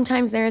think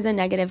sometimes there is a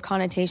negative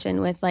connotation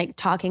with like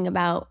talking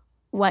about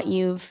what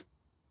you've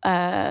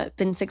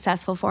been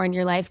successful for in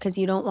your life because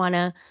you don't want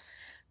to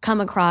come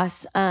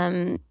across,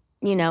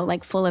 you know,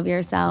 like full of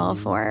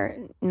yourself or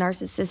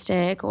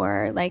narcissistic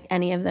or like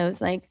any of those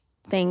like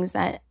things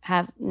that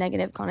have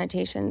negative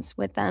connotations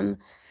with them.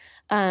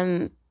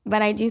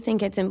 But I do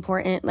think it's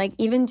important, like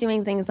even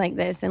doing things like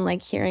this and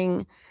like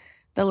hearing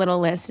the little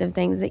list of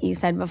things that you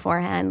said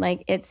beforehand,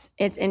 like it's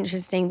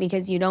interesting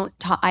because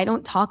I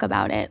don't talk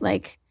about it.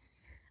 Like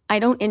I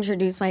don't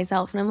introduce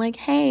myself and I'm like,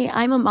 hey,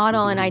 I'm a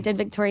model and I did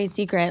Victoria's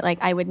Secret. Like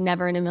I would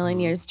never in a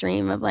million years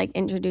dream of like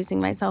introducing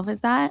myself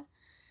as that.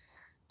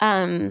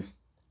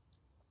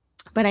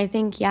 But I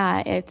think,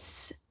 yeah,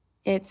 it's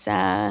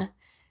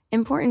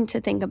important to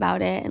think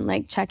about it and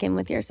like check in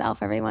with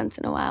yourself every once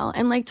in a while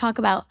and like talk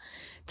about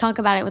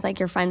it with like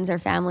your friends or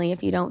family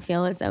if you don't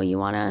feel as though you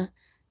want to,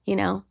 you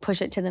know,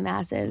 push it to the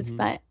masses.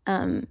 But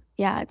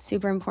yeah, it's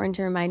super important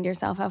to remind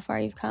yourself how far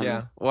you've come.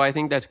 Yeah. Well, I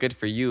think that's good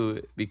for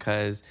you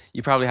because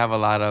you probably have a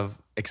lot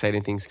of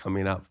exciting things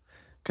coming up.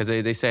 Because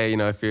they say,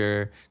 if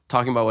you're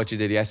talking about what you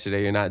did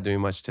yesterday, you're not doing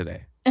much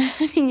today.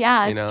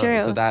 Yeah, it's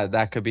true. So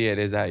that could be it,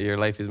 is that your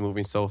life is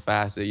moving so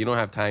fast that you don't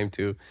have time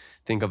to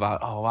think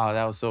about, oh, wow,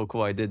 that was so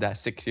cool. I did that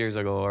 6 years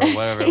ago or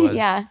whatever it was.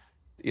 Yeah.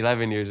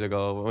 11 years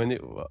ago.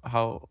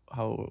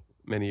 How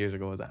many years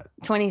ago was that?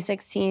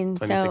 2016.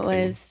 So it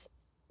was,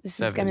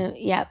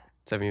 yep.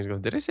 7 years ago.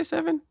 Did I say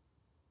 7?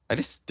 I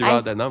just threw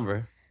out that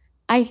number.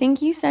 I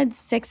think you said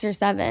 6 or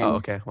 7. Oh,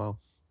 okay. Well,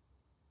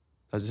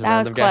 that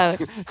was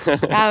close.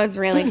 That was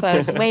really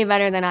close. Way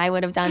better than I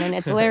would have done. And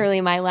it's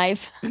literally my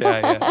life.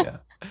 Yeah.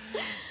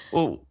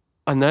 Well,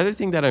 another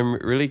thing that I'm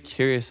really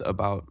curious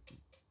about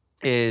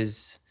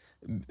is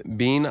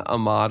being a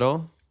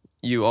model.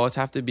 You always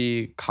have to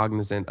be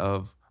cognizant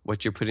of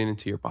what you're putting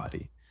into your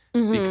body,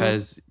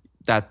 because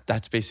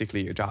that's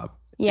basically your job.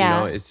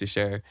 Yeah. Is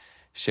to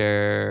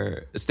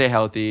stay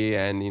healthy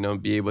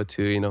and, be able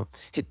to,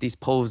 hit these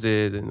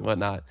poses and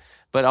whatnot,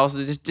 but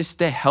also just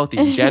stay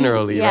healthy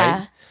generally,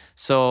 right?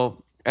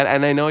 So,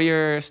 and I know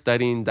you're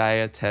studying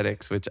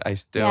dietetics, which I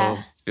still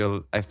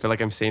feel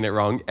like I'm saying it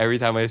wrong every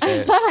time I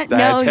say it.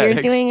 No, you're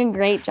doing a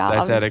great job.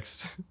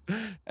 Dietetics.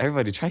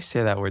 Everybody try to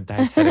say that word,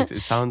 dietetics.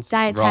 It sounds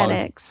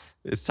dietetics.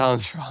 Wrong. It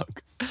sounds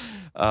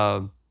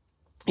wrong.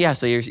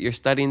 So you're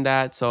studying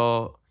that.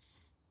 So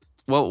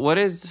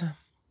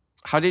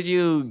how did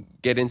you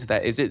get into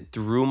that? Is it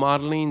through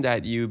modeling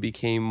that you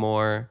became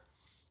more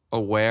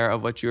aware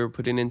of what you were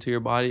putting into your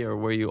body, or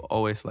were you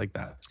always like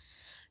that?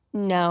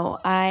 No,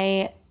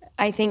 I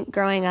think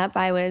growing up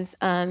I was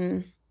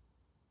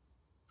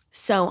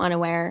so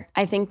unaware.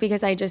 I think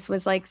because I just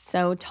was like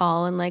so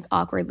tall and like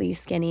awkwardly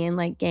skinny and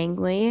like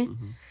gangly.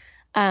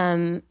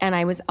 And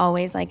I was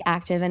always like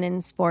active and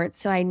in sports.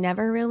 So I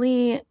never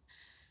really,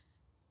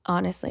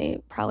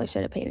 honestly, probably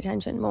should have paid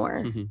attention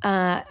more.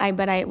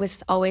 But I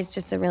was always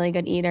just a really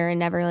good eater and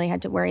never really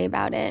had to worry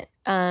about it.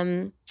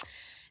 And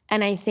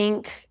I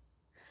think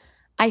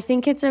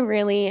it's a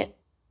really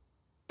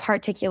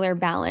particular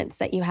balance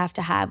that you have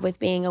to have with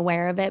being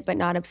aware of it but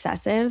not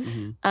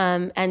obsessive.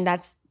 And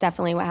that's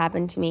definitely what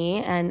happened to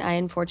me. And I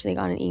unfortunately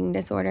got an eating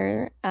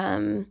disorder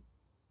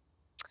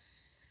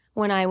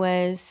when I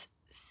was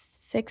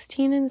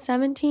 16 and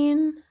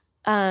 17.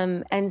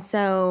 And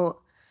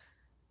so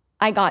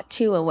I got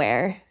too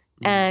aware.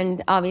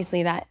 And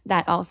obviously that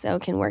also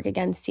can work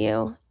against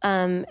you.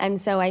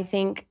 And so I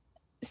think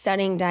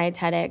studying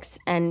dietetics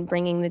and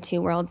bringing the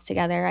two worlds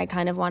together, I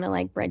kind of want to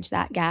like bridge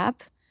that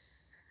gap.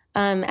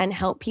 And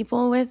help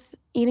people with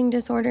eating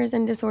disorders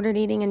and disordered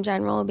eating in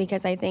general,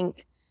 because I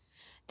think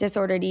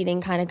disordered eating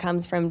kind of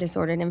comes from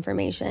disordered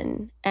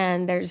information.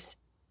 And there's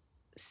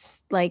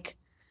like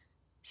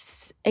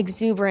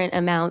exuberant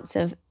amounts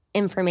of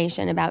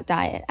information about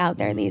diet out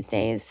there these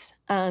days.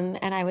 And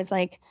I was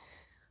like,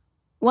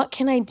 what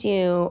can I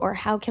do, or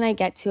how can I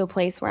get to a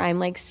place where I'm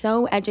like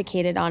so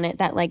educated on it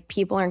that like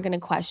people aren't going to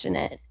question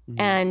it?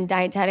 And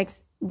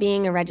dietetics,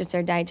 being a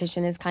registered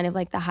dietitian, is kind of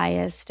like the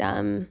highest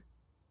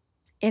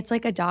it's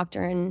like a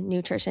doctor in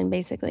nutrition,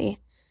 basically.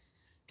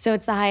 So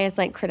it's the highest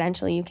like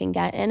credential you can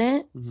get in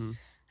it.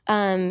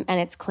 And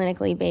it's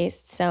clinically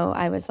based. So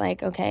I was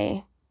like,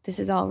 okay, this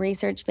is all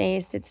research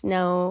based. It's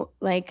not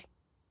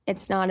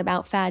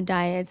about fad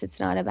diets. It's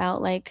not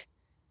about like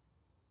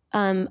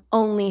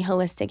only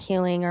holistic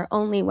healing or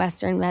only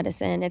Western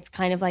medicine. It's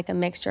kind of like a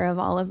mixture of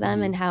all of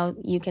them and how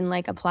you can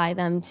like apply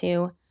them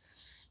to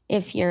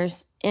if you're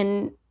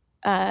in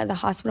the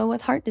hospital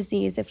with heart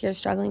disease, if you're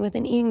struggling with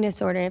an eating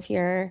disorder, if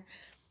you're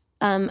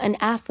an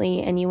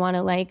athlete and you want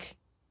to like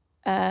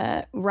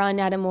run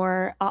at a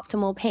more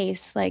optimal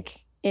pace,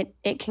 like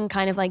it can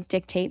kind of like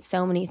dictate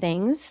so many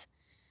things.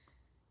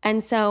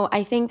 And so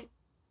I think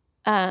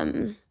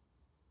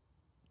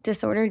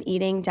disordered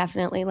eating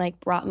definitely like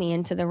brought me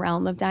into the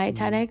realm of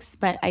dietetics,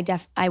 but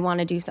I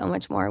want to do so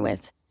much more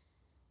with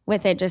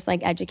it, just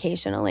like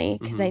educationally,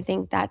 because I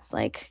think that's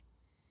like,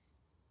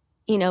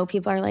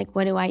 people are like,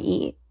 what do I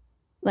eat?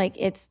 Like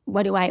it's,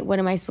 what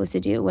am I supposed to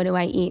do? What do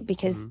I eat?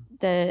 Because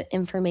the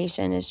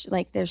information is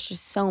like, there's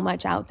just so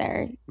much out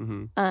there.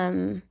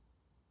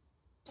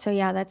 So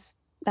yeah,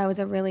 that was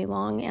a really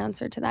long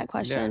answer to that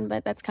question,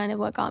 but that's kind of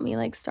what got me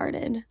like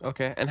started.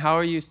 Okay. And how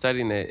are you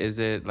studying it? Is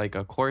it like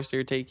a course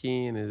you're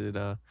taking? Is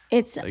it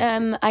It's like,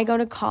 I go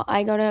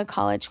to a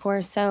college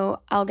course,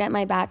 so I'll get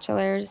my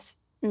bachelor's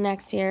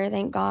next year,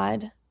 thank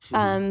God.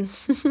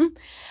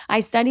 I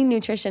studied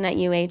nutrition at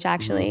UH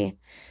actually,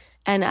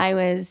 and I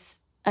was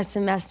a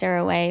semester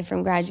away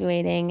from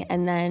graduating,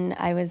 and then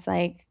I was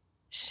like,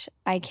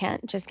 I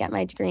can't just get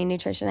my degree in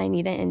nutrition. I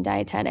need it in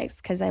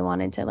dietetics, because I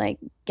wanted to like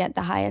get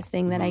the highest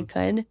thing that I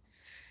could,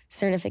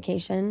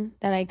 certification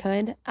that I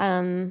could.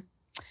 And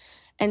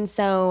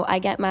so I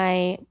get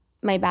my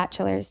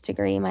bachelor's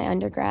degree, my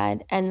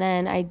undergrad, and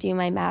then I do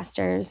my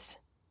master's,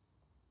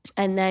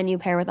 and then you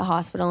pair with a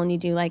hospital and you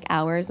do like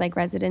hours, like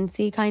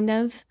residency kind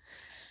of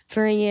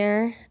for a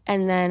year.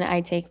 And then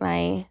I take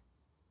my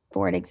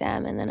board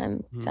exam, and then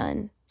I'm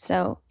done.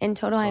 So in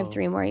total, I have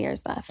 3 more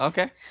years left.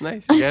 Okay,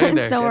 nice. Getting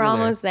there. So we're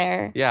almost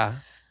there. Yeah.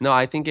 No,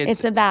 I think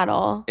it's a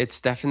battle. It's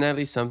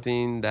definitely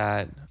something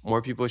that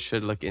more people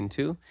should look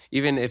into,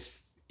 even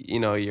if, you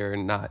know, you're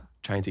not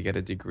trying to get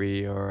a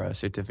degree or a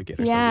certificate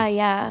or something.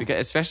 Yeah. Because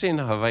especially in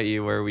Hawaii,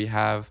 where we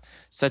have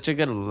such a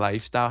good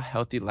lifestyle,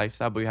 healthy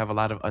lifestyle, but we have a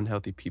lot of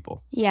unhealthy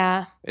people.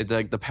 Yeah. It's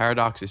like the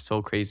paradox is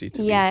so crazy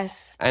to me.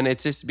 Yes. And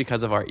it's just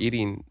because of our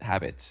eating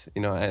habits,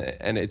 you know,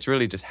 and it's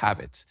really just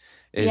habits.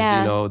 Is,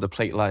 Yeah. you know, the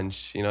plate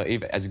lunch, you know,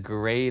 even as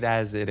great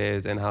as it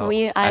is and how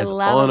I as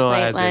love ono a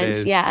plate as lunch. it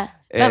is, Yeah.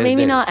 But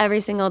maybe not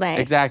every single day.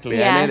 Exactly.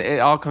 Yeah. And it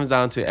all comes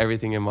down to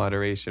everything in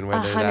moderation,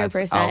 whether 100%.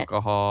 that's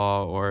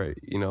alcohol or,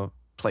 you know,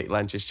 plate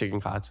lunches,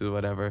 chicken katsu,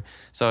 whatever.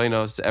 So, you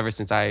know, ever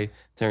since I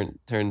turned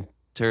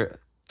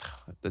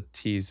the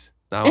T's,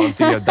 now I'm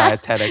thinking of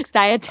dietetics.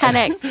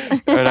 Dietetics.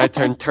 When I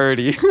turned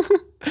 30,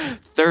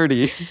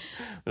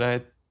 when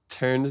I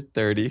turned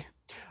 30,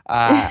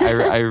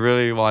 I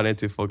really wanted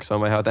to focus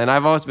on my health. And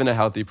I've always been a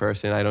healthy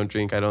person. I don't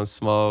drink, I don't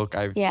smoke.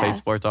 I've played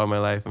sports all my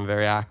life. I'm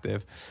very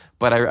active.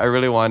 But I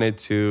really wanted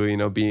to, you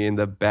know, be in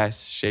the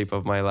best shape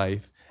of my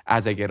life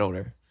as I get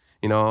older.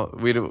 You know,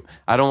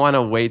 I don't want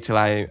to wait till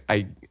I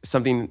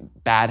something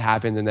bad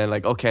happens and then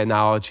like, okay,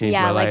 now I'll change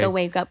my life. Yeah, like a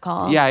wake up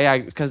call. Yeah,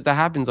 because that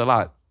happens a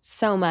lot.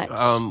 So much.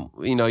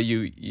 You know,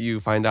 you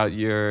find out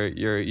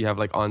you have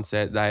like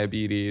onset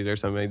diabetes or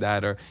something like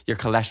that, or your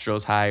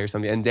cholesterol's high or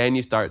something, and then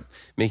you start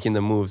making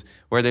the moves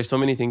where there's so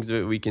many things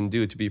that we can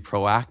do to be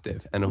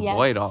proactive and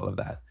avoid all of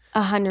that.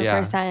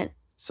 100%.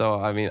 So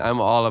I mean,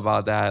 I'm all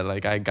about that.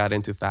 Like I got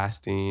into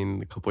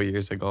fasting a couple of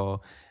years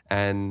ago,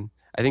 and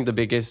I think the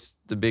biggest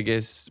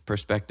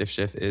perspective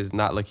shift is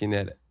not looking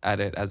at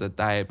it as a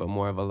diet, but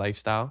more of a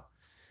lifestyle.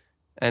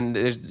 And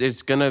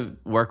it's going to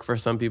work for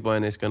some people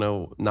and it's going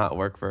to not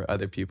work for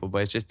other people.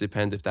 But it just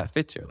depends if that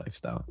fits your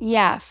lifestyle.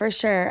 Yeah, for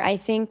sure. I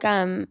think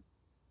I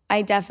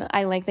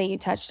like that you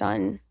touched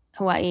on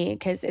Hawaii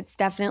because it's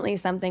definitely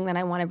something that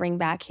I want to bring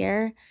back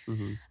here.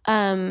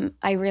 Mm-hmm.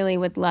 I really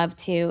would love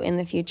to in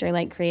the future,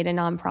 like create a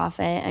nonprofit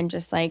and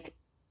just like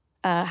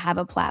have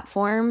a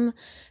platform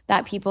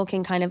that people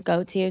can kind of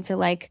go to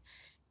like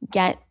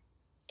get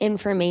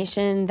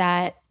information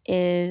that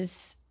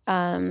is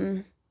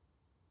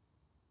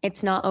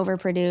it's not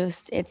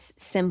overproduced, it's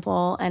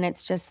simple, and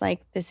it's just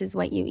like this is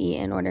what you eat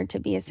in order to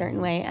be a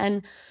certain way.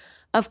 And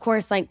of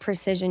course, like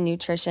precision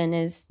nutrition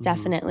is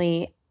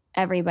definitely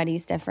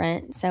everybody's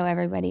different, so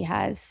everybody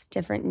has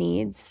different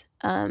needs.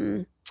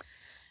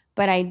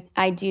 But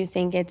I do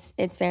think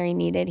it's very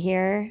needed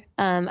here.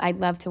 I'd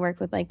love to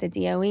work with like the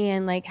DOE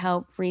and like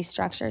help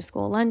restructure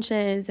school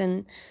lunches.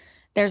 And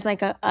there's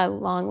like a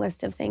long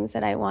list of things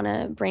that I want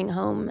to bring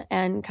home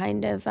and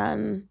kind of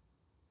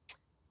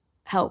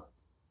help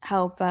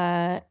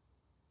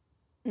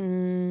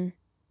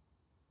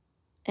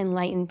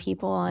enlighten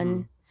people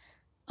on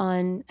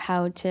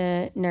how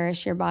to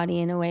nourish your body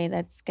in a way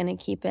that's going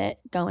to keep it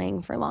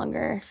going for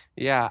longer.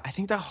 Yeah, I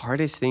think the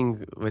hardest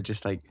thing with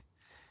just like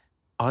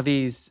all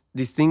these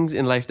things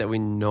in life that we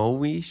know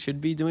we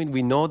should be doing,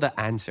 we know the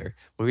answer,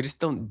 but we just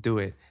don't do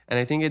it. And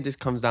I think it just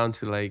comes down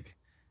to like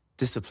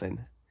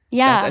discipline.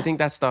 Yeah. I think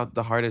that's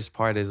the hardest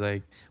part is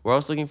like, we're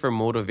always looking for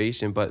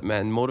motivation, but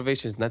man,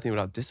 motivation is nothing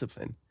without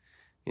discipline,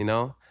 you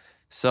know?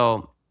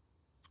 So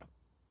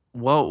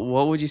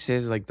what would you say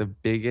is like the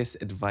biggest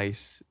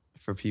advice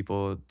for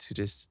people to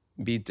just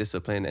be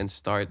disciplined and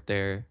start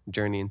their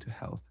journey into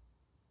health?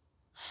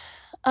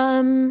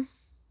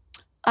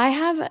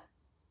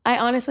 I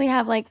honestly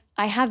have I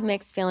have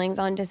mixed feelings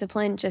on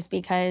discipline just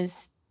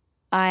because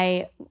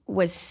I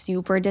was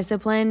super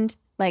disciplined,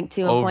 like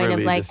to a point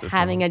of like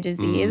having a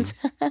disease.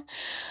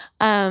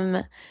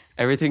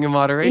 Everything in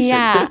moderation.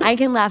 Yeah, I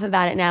can laugh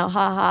about it now,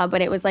 haha,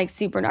 but it was like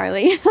super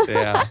gnarly.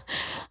 Yeah.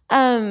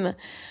 But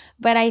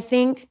I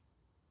think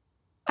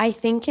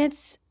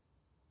it's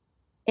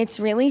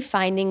really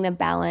finding the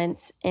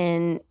balance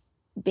in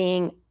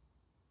being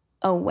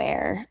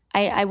aware.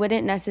 I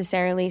wouldn't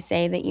necessarily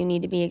say that you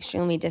need to be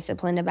extremely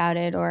disciplined about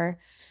it or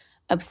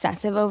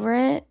obsessive over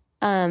it.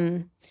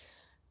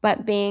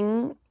 But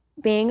being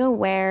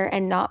aware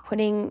and not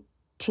putting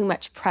too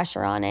much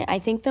pressure on it. I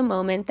think the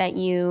moment that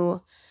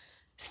you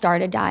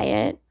start a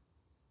diet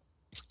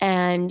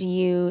and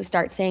you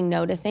start saying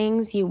no to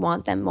things, you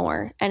want them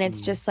more. And it's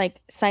just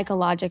like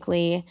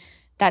psychologically,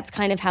 that's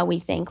kind of how we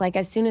think. Like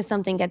as soon as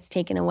something gets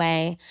taken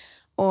away,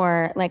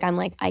 or like I'm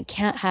like, I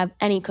can't have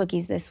any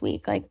cookies this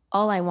week. Like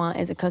all I want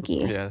is a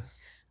cookie. Yeah.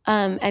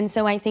 And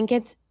so I think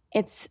it's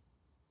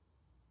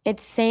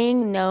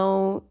saying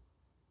no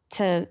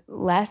to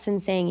less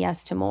and saying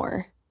yes to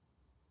more,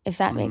 if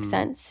that makes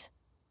sense.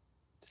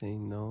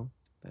 Saying no.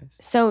 Nice.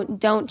 So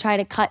don't try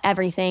to cut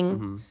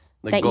everything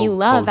like that you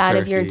love out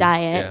of your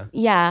diet.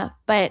 Yeah.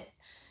 But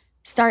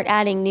start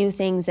adding new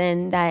things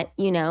in that,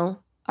 you know,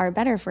 are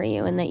better for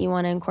you and that you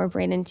want to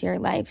incorporate into your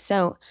life.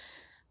 So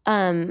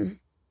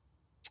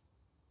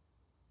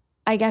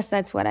I guess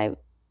that's my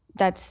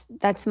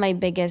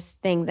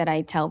biggest thing that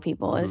I tell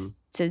people is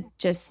to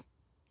just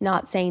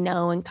not say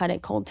no and cut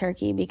it cold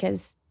turkey,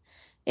 because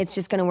it's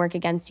just going to work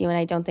against you. And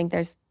I don't think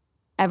there's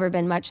ever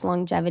been much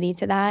longevity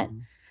to that.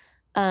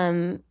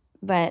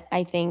 But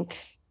I think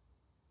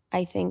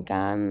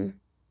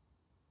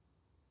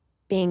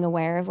being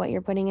aware of what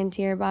you're putting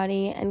into your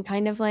body and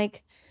kind of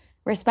like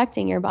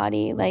respecting your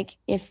body. Like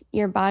if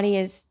your body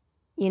is,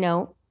 you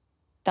know,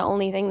 the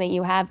only thing that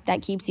you have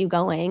that keeps you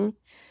going,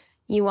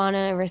 you want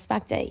to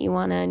respect it. You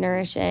want to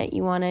nourish it.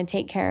 You want to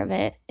take care of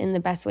it in the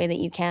best way that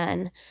you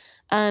can.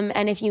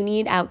 And if you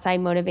need outside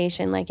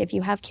motivation, like if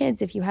you have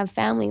kids, if you have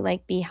family,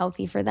 like be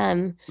healthy for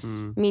them. I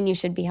mean, you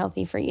should be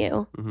healthy for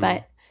you.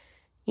 But,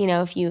 you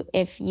know,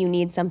 if you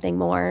need something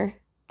more,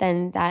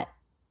 then that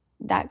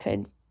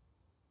could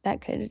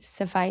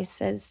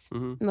suffice as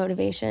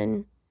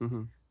motivation.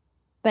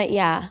 But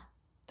yeah,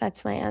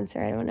 that's my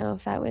answer. I don't know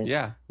if that was,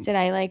 did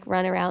I like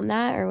run around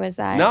that or was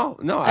that? No,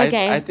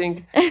 okay. I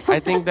think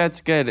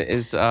that's good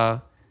is,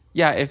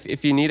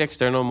 if you need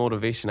external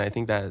motivation, I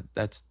think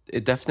that's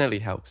it definitely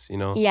helps, you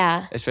know?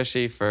 Yeah.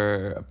 Especially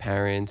for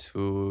parents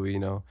who, you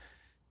know,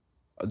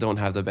 don't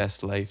have the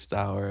best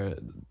lifestyle or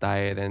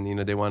diet and, you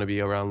know, they want to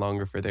be around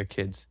longer for their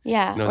kids.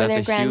 Yeah. You know, or that's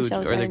their a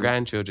grandchildren. huge, or their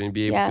grandchildren,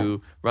 be able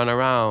to run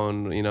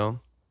around, you know?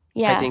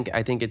 Yeah.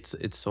 I think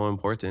it's so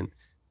important.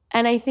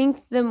 And I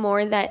think the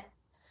more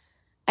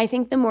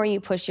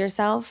you push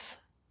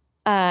yourself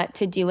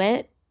to do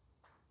it,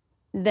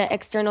 the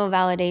external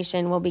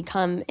validation will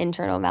become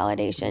internal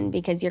validation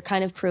because you're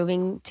kind of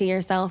proving to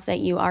yourself that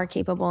you are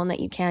capable and that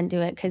you can do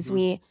it because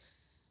we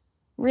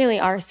really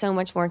are so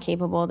much more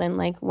capable than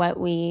like what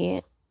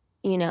we,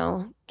 you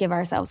know, give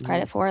ourselves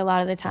credit for a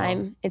lot of the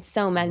time. It's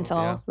so mental.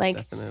 Yeah, like,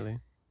 definitely.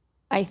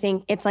 I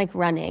think it's like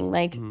running.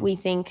 Like we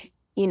think,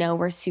 you know,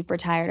 we're super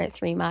tired at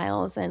 3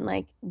 miles and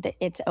like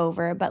it's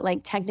over. But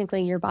like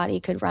technically your body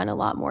could run a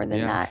lot more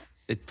than that.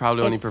 It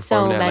probably only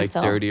performed at like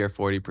 30 or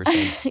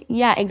 40%.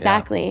 Yeah,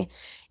 exactly. Yeah.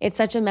 It's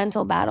such a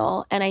mental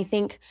battle. And I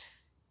think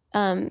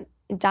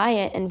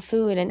diet and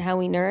food and how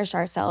we nourish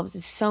ourselves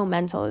is so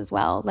mental as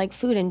well. Like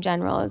food in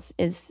general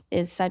is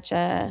such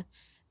a,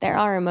 there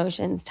are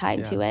emotions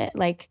tied to it.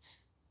 Like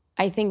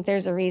I think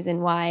there's a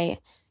reason why,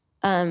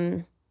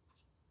 you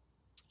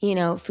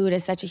know, food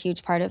is such a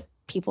huge part of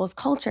people's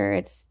culture.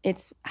 It's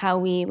how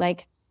we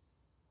like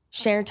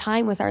share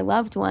time with our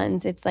loved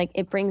ones. It's like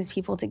it brings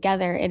people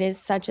together. It is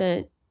such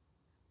an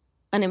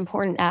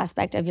important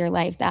aspect of your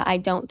life that I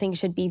don't think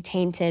should be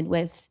tainted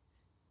with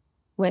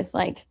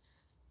like,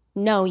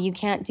 no, you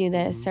can't do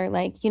this or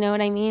like, you know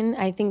what I mean?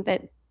 I think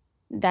that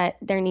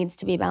there needs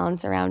to be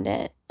balance around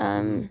it.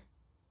 And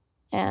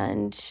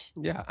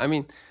yeah, I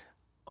mean,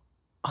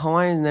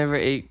 Hawaiians never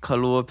ate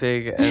kalua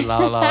pig and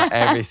laula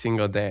every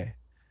single day.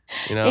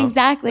 You know?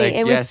 Exactly. Like,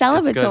 it was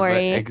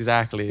celebratory. Good,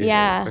 exactly.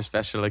 Yeah. For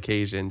special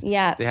occasions.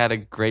 Yeah. They had a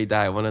great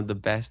diet, one of the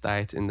best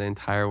diets in the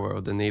entire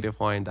world. The native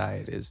Hawaiian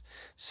diet is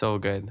so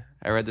good.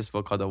 I read this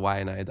book called The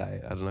Waianae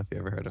Diet. I don't know if you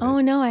ever heard of it.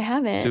 Oh, no, I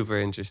haven't. Super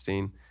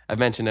interesting. I've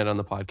mentioned it on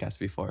the podcast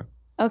before.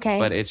 Okay.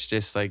 But it's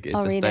just like,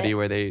 it's a study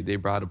where they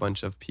brought a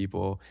bunch of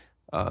people,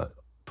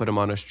 put them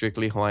on a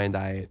strictly Hawaiian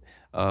diet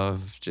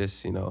of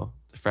just, you know,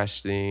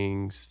 fresh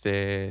things,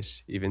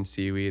 fish, even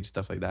seaweed,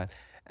 stuff like that.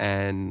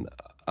 And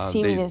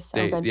seaweed is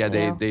so good for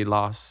you. They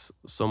lost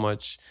so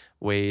much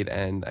weight,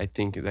 and I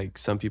think like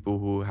some people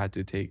who had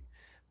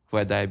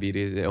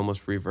diabetes, they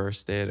almost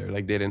reversed it, or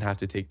like they didn't have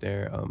to take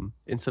their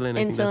insulin.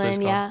 I think that's what it's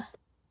called.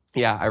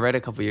 Yeah, I read it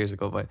a couple years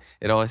ago, but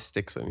it always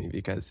sticks with me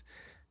because,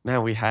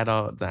 man, we had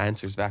all the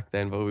answers back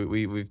then, but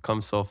we've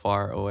come so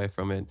far away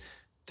from it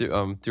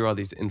through all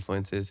these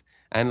influences,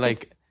 and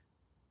like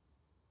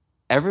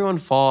everyone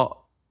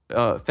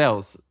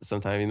fails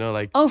sometimes, you know,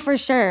 like, oh, for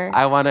sure.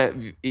 I want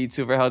to eat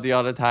super healthy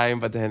all the time,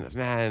 but then,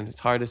 man, it's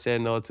hard to say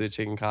no to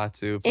chicken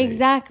katsu.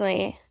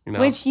 Exactly. You know?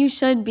 Which you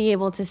should be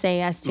able to say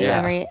yes to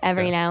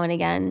every now and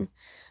again.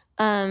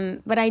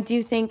 But I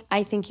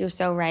think you're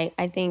so right.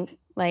 I think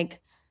like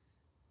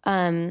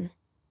Westernized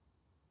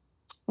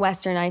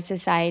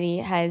society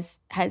has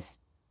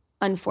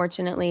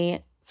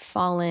unfortunately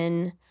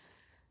fallen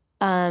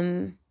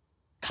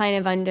kind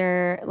of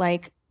under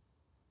like,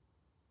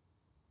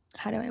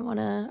 how do I want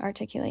to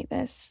articulate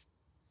this?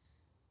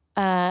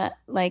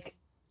 Like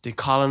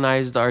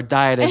decolonized our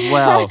diet as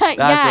well. That's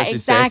what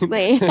she's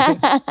exactly.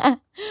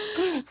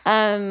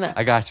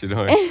 I got you,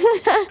 don't worry.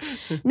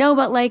 No,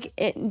 but like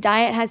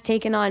diet has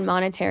taken on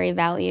monetary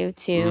value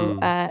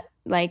to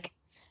like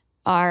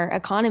our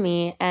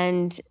economy,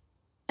 and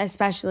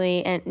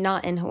especially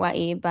not in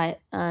Hawaii, but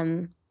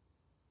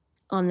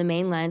on the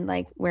mainland,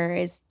 like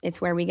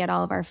it's where we get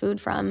all of our food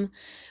from,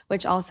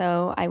 which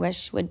also I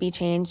wish would be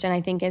changed, and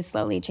I think is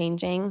slowly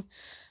changing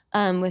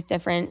with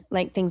different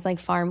like things like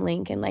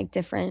FarmLink and like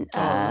different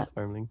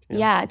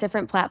FarmLink,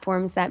 different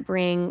platforms that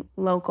bring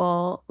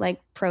local like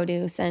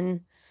produce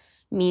and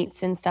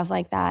meats and stuff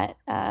like that.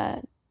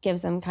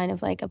 Gives them kind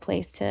of like a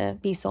place to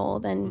be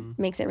sold and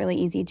makes it really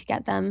easy to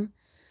get them.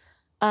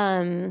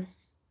 I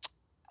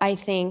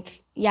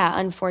think,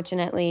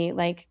 unfortunately,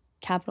 like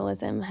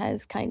capitalism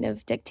has kind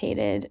of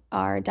dictated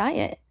our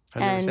diet.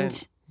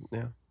 100%.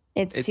 And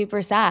it's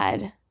super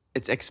sad.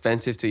 It's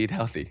expensive to eat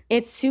healthy.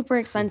 It's super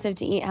expensive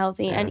to eat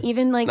healthy. And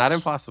even like... Not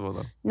impossible,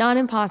 though. Not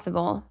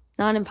impossible.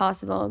 Not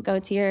impossible. Go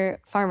to your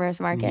farmers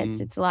markets.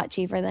 It's a lot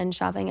cheaper than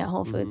shopping at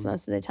Whole Foods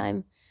most of the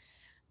time.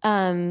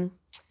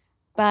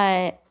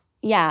 But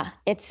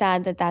it's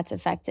sad that that's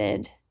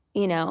affected,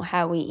 you know,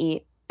 how we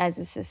eat as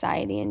a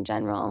society in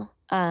general.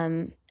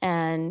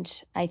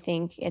 And I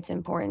think it's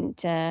important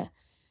to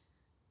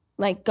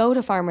like go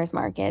to farmers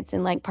markets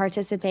and like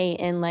participate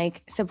in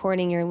like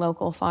supporting your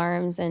local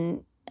farms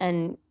and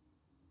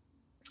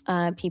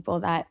people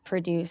that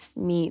produce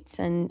meats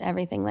and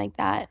everything like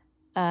that,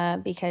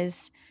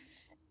 because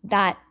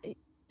that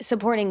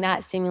supporting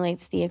that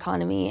stimulates the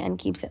economy and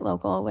keeps it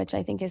local, which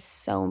I think is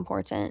so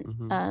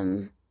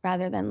important.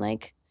 Rather than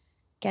like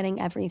getting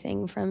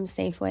everything from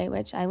Safeway,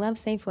 which I love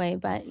Safeway,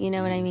 but you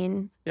know what I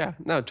mean? Yeah,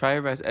 no, try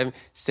your best. And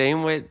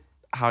same with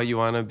how you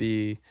want to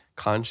be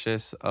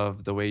conscious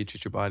of the way you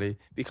treat your body.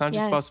 Be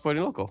conscious about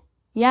supporting local.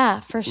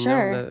 Yeah, for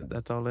sure. You know,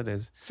 that's all it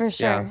is. For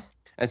sure. Yeah.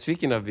 And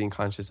speaking of being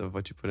conscious of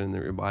what you put in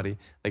your body,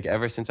 like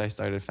ever since I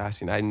started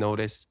fasting, I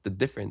noticed the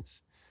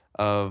difference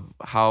of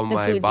how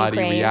my body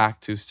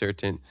react to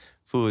certain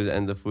foods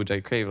and the foods I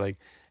crave. Like,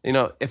 you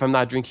know, if I'm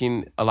not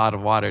drinking a lot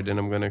of water, then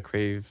I'm going to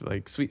crave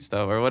like sweet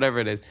stuff or whatever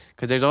it is.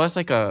 Because there's always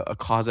like a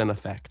cause and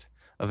effect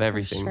of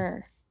everything. For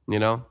sure. You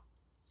know?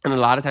 And a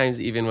lot of times,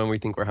 even when we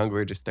think we're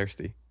hungry, we're just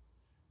thirsty.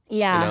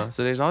 Yeah. You know?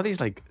 So there's all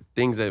these like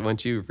things that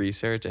once you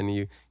research and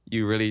you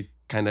really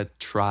kind of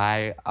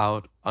try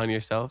out on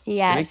yourself,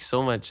 it makes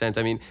so much sense.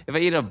 I mean, if I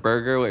eat a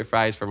burger with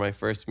fries for my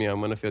first meal, I'm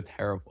going to feel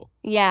terrible.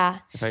 Yeah.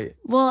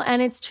 Well,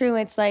 and it's true.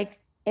 It's like,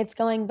 it's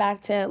going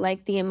back to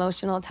like the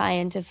emotional tie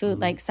into food.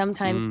 Like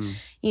sometimes,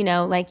 you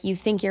know, like you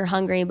think you're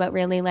hungry, but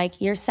really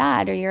like you're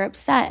sad or you're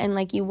upset and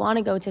like you want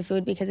to go to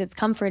food because it's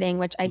comforting,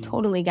 which I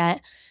totally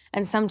get.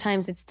 And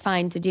sometimes it's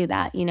fine to do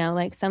that, you know,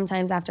 like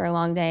sometimes after a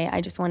long day,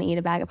 I just want to eat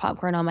a bag of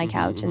popcorn on my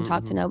couch and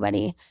talk to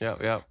nobody.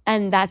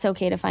 And that's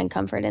okay to find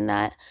comfort in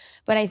that.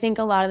 But I think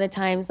a lot of the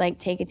times, like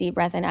take a deep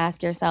breath and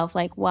ask yourself,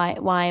 like, why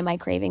am I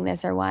craving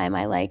this? Or why am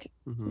I like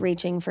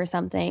reaching for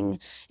something?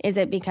 Is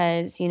it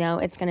because, you know,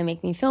 it's going to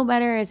make me feel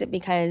better? Is it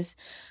because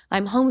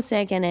I'm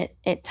homesick and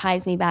it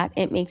ties me back?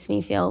 It makes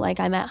me feel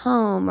like I'm at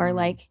home, or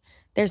like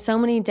there's so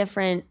many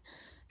different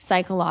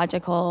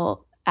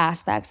psychological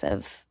aspects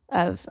of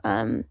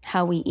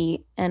how we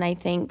eat. And I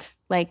think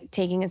like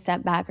taking a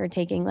step back or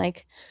taking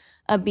like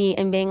a beat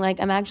and being like,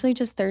 I'm actually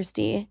just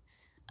thirsty.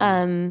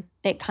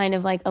 It kind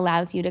of like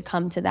allows you to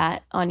come to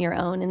that on your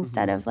own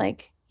instead of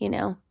like, you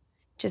know,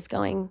 just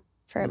going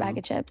for a bag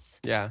of chips.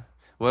 Yeah.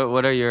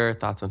 What are your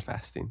thoughts on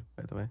fasting,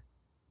 by the way?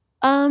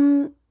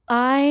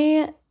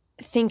 I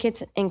think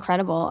it's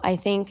incredible. I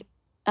think,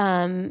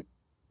 you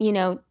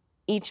know,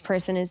 each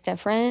person is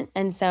different.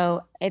 And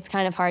so it's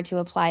kind of hard to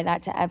apply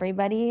that to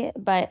everybody.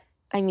 But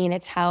I mean,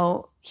 it's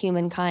how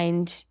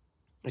humankind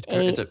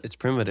ate. It's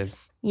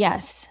primitive.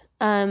 Yes.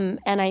 And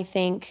I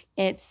think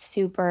it's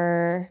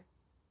super,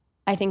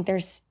 I think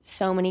there's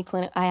so many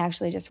I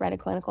actually just read a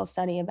clinical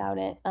study about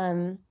it,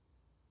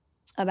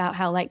 about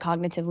how like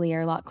cognitively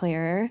you're a lot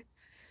clearer.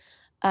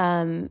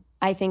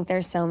 I think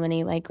there's so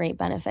many like great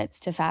benefits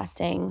to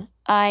fasting.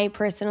 I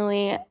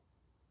personally,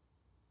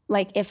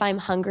 like if I'm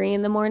hungry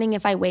in the morning,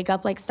 if I wake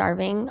up like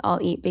starving, I'll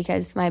eat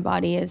because my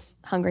body is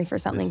hungry for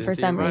something for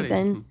some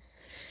reason.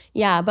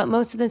 Yeah, but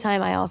most of the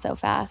time I also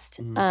fast.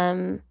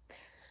 But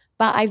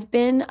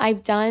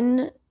I've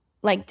done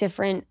like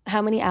different,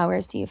 how many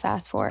hours do you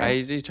fast for? I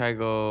usually try to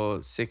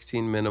go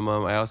 16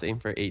 minimum. I also aim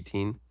for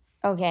 18.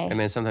 Okay. And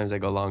then sometimes I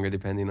go longer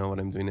depending on what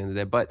I'm doing in the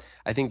day. But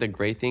I think the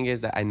great thing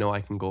is that I know I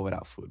can go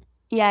without food.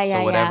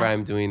 So whatever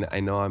I'm doing,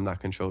 I know I'm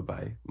not controlled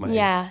by my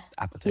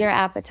appetite. Your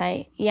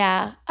appetite.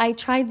 Yeah. I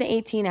tried the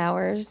 18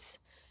 hours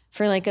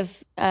for like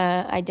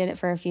I did it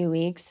for a few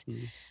weeks.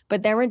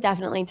 But there were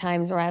definitely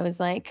times where I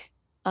was like,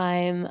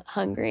 I'm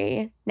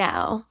hungry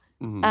now.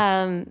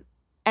 And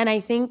I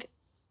think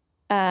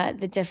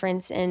the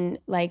difference in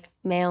like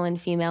male and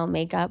female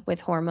makeup with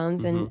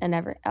hormones and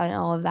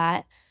all of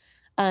that,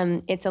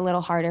 it's a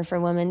little harder for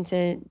women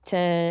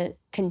to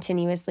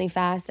continuously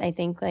fast. I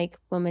think like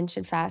women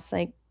should fast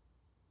like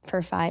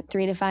for 3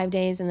 to 5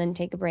 days and then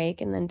take a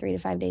break and then 3 to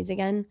 5 days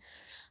again.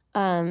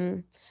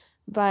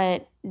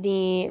 But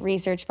the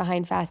research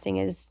behind fasting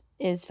is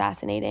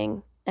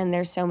fascinating, and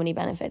there's so many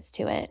benefits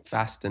to it.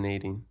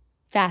 Fascinating.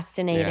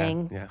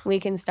 Yeah. We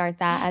can start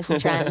that as a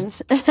trend.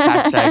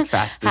 Hashtag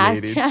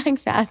fascinating. Hashtag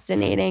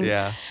fascinating.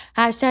 Yeah.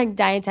 Hashtag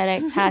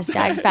dietetics.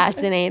 Hashtag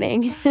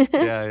fascinating.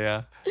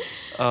 Yeah.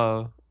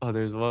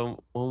 There's one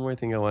more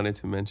thing I wanted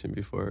to mention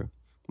before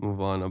we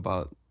move on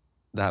about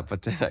that,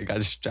 but then I got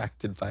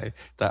distracted by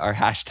our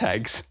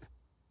hashtags.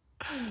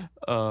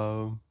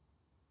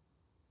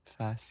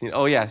 Fasting.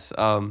 Oh yes.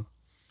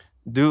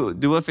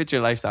 Do what fits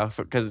your lifestyle,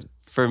 because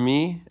for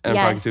me, and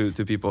I'm talking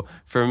to people,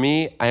 for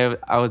me, I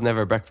was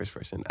never a breakfast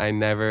person. I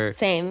never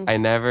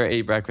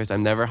ate breakfast.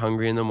 I'm never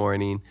hungry in the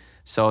morning.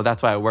 So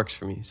that's why it works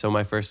for me. So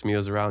my first meal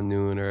is around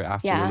noon or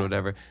afternoon,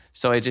 whatever.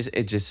 So it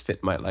just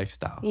fit my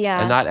lifestyle. Yeah.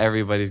 And not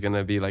everybody's going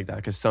to be like that,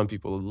 because some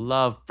people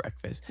love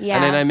breakfast. Yeah.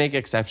 And then I make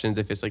exceptions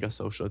if it's like a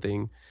social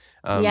thing.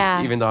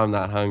 Even though I'm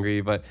not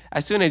hungry, but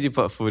as soon as you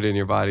put food in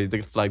your body,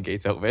 the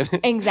floodgates open.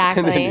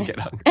 Exactly. And then you get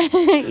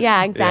hungry.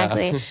 Yeah,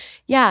 exactly.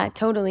 Yeah,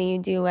 totally. You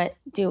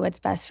do what's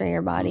best for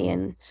your body.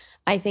 And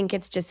I think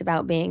it's just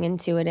about being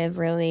intuitive,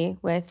 really,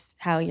 with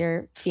how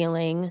you're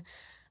feeling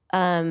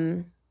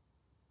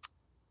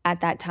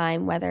at that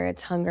time, whether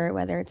it's hunger,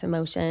 whether it's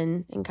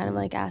emotion, and kind of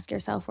like ask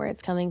yourself where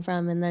it's coming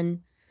from, and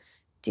then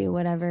do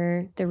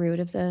whatever the root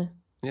of it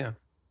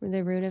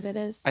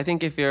is. I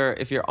think if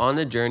you're on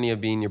the journey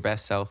of being your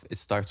best self, it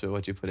starts with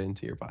what you put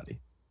into your body.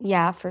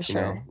 Yeah, for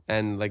sure. You know?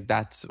 And like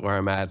that's where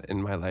I'm at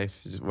in my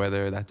life,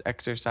 whether that's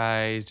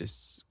exercise,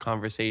 just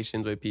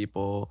conversations with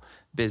people,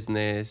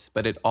 business,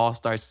 but it all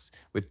starts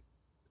with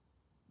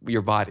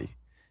your body.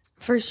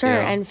 For sure, you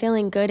know? And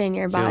feeling good in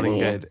your body. Feeling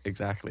good,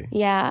 exactly.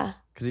 Yeah.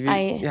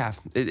 Because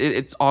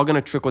it's all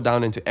gonna trickle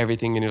down into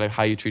everything in your life: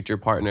 how you treat your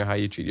partner, how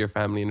you treat your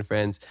family and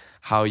friends,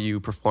 how you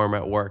perform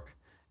at work.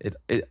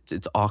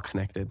 It's all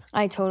connected.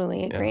 I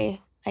totally agree. Yeah.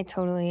 I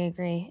totally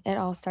agree. It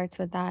all starts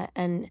with that,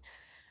 and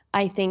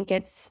I think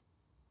it's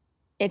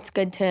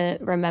good to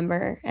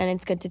remember, and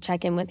it's good to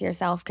check in with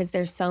yourself, because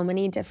there's so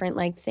many different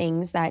like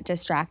things that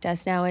distract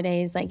us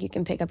nowadays. Like you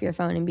can pick up your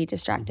phone and be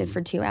distracted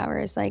for 2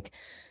 hours, like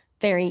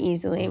very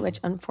easily, which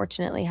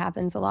unfortunately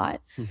happens a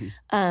lot.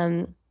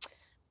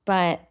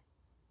 But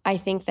I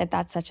think that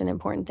that's such an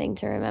important thing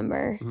to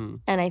remember.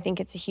 And I think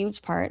it's a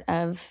huge part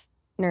of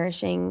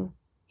nourishing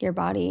your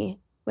body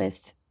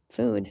with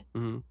food.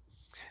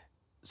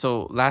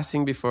 So last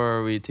thing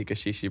before we take a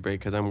shishi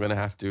break, because I'm going to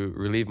have to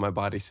relieve my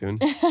body soon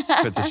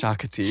with the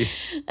shaka tea.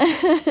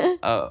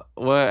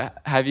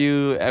 Have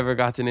you ever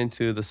gotten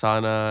into the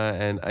sauna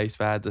and ice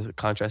bath, the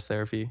contrast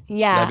therapy?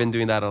 Yeah. I've been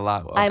doing that a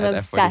lot. I'm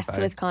obsessed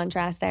with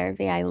contrast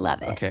therapy. I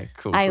love it. Okay,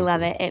 cool. I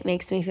love it. It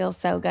makes me feel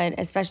so good,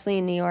 especially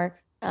in New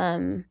York.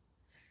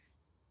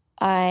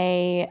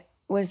 I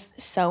was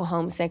so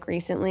homesick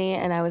recently,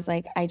 and I was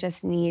like, I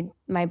just need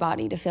my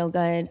body to feel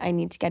good. I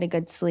need to get a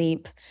good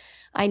sleep.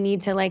 I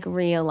need to like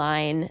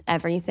realign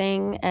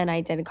everything. And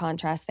I did a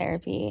contrast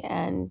therapy,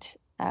 and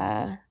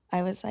I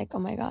was like, oh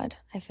my God,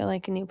 I feel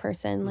like a new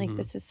person. Like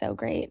this is so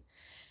great.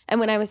 And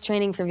when I was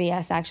training for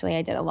VS, actually,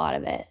 I did a lot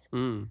of it.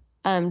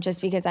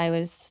 Just because I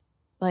was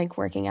like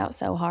working out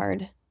so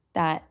hard.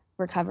 That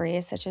recovery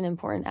is such an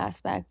important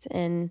aspect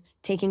in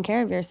taking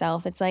care of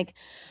yourself. It's like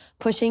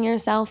pushing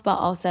yourself, but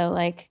also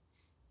like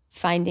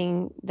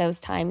finding those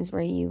times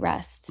where you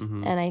rest.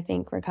 And I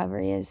think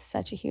recovery is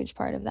such a huge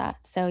part of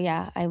that. So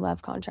yeah, I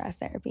love contrast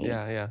therapy.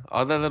 Yeah.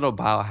 All the little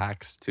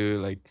biohacks to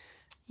like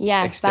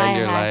extend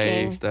your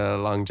life, the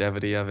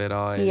longevity of it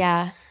all.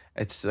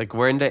 It's like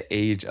we're in the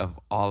age of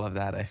all of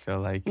that, I feel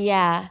like.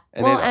 Yeah.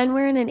 And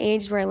we're in an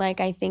age where like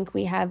I think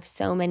we have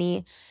so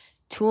many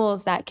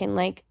tools that can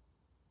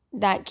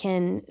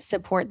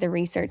support the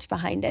research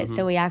behind it.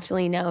 So we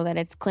actually know that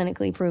it's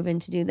clinically proven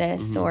to do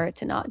this or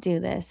to not do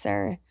this,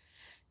 or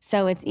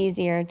so it's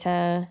easier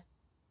to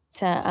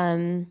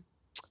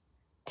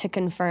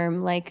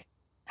confirm like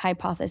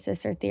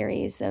hypothesis or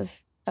theories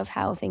of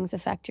how things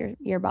affect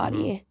your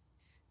body.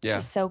 Which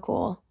is so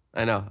cool.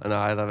 I know.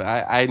 I love it.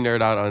 I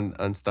nerd out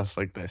on stuff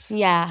like this.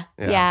 Yeah.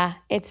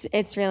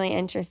 It's really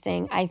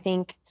interesting. I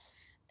think,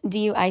 do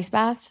you ice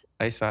bath?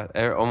 Ice bath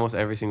almost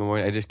every single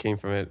morning. I just came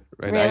from it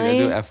right now.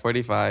 Really? I do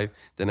F45,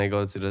 then I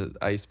go to the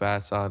ice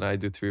bath sauna. I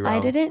do 3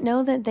 rounds. I didn't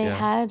know that they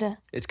had.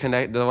 It's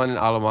the one in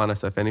Aloha.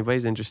 So if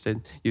anybody's interested,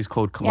 use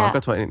code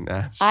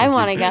Kamaka20. I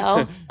want to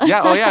go.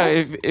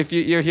 If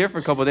you're here for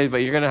a couple of days,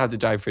 but you're gonna have to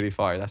drive pretty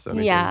far. That's the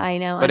only thing. I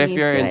know. But if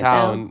you're in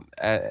town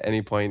at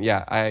any point, so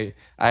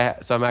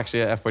I'm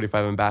actually an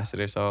F45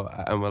 ambassador, so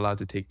I'm allowed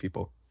to take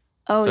people.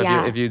 Oh, so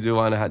if you do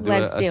want to do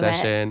a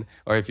session,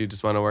 or if you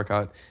just want to work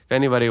out, if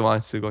anybody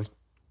wants to go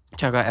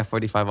check out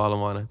F45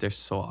 Aloha, they're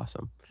so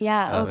awesome.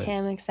 Yeah, okay,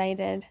 I'm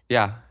excited.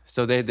 Yeah,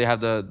 so they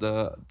have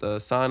the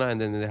sauna,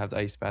 and then they have the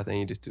ice bath, and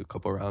you just do a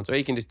couple rounds, or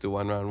you can just do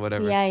 1 round,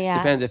 whatever. Yeah.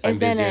 Depends if I'm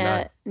busy or not.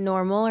 Is it a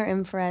normal or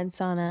infrared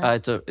sauna?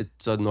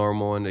 It's a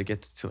normal, and it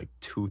gets to like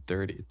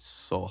 230. It's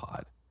so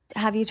hot.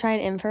 Have you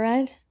tried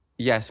infrared?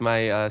 Yes,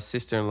 my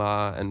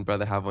sister-in-law and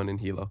brother have one in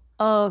Hilo.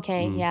 Oh,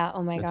 okay. Yeah.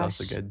 Oh my gosh.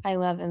 That's also good. I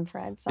love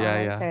infrared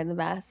saunas. Yeah. They're the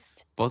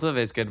best. Both of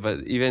it's good, but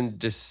even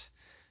just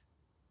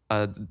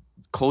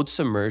cold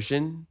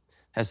submersion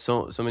has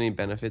so many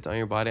benefits on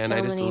your body, and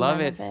I just love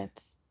it.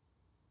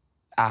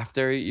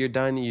 After you're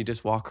done, you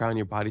just walk around,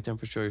 your body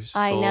temperature is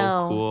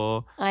so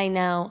cool. I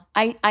know.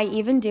 I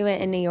even do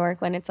it in New York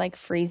when it's like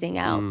freezing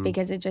out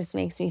because it just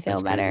makes me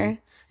feel better.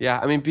 Yeah,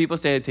 I mean, people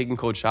say that taking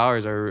cold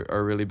showers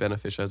are really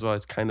beneficial as well.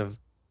 It's kind of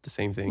the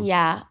same thing.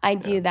 Yeah, I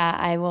do that.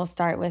 I will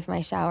start with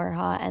my shower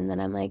hot, and then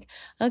I'm like,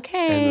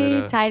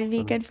 okay, time to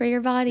be good for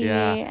your body.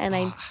 And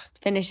I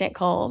finish it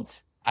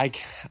cold.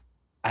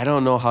 I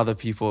don't know how the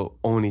people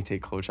only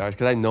take cold showers,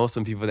 because I know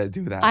some people that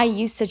do that. I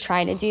used to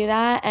try to do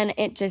that, and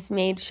it just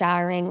made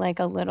showering like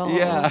a little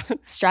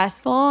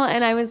stressful.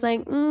 And I was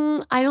like,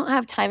 I don't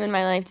have time in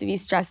my life to be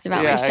stressed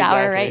about my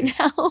shower right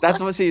now.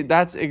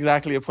 That's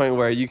exactly a point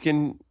where you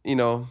can,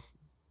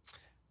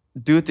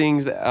 do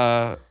things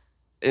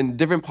in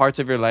different parts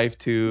of your life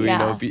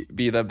to,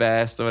 be the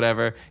best or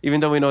whatever. Even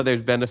though we know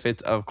there's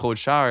benefits of cold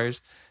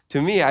showers,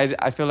 to me,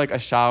 I feel like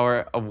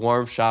a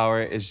warm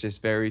shower is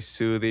just very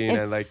soothing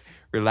and like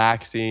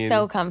relaxing.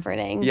 So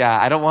comforting. Yeah,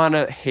 I don't want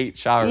to hate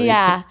showering.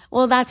 Yeah.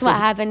 Well, that's what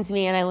happened to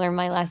me, and I learned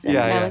my lesson.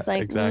 Yeah, and I yeah, was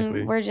like,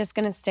 exactly. We're just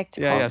going to stick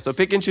to Yeah. So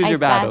pick and choose your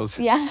battles.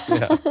 Yeah.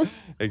 Yeah,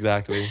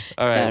 exactly.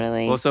 All right.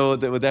 Totally. Well, so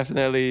we'll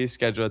definitely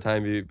schedule a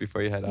time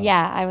before you head out.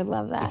 Yeah, I would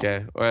love that.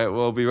 Okay. All right.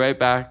 We'll be right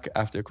back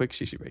after a quick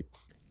shishi break.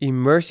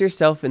 Immerse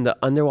yourself in the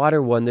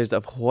underwater wonders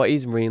of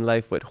Hawaii's marine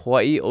life with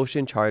Hawaii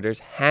Ocean Charter's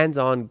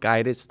hands-on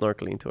guided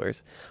snorkeling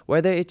tours.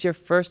 Whether it's your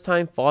first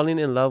time falling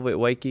in love with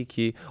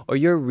Waikiki or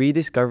you're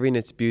rediscovering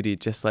its beauty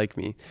just like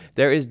me,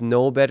 there is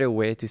no better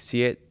way to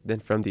see it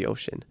than from the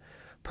ocean.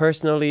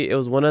 Personally, it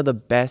was one of the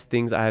best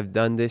things I have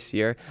done this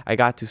year. I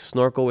got to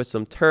snorkel with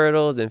some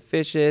turtles and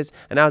fishes,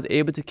 and I was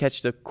able to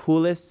catch the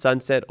coolest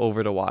sunset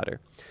over the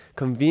water.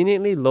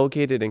 Conveniently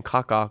located in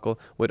Kaka'ako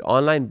with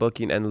online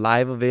booking and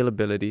live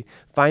availability,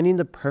 finding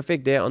the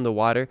perfect day on the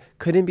water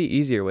couldn't be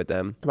easier with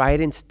them. Ride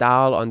in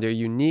style on their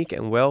unique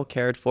and well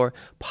cared for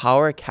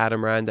power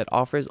catamaran that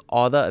offers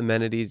all the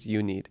amenities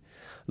you need.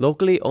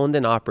 Locally owned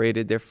and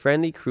operated, their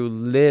friendly crew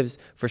lives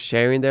for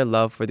sharing their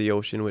love for the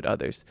ocean with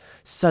others.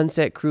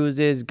 Sunset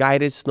cruises,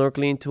 guided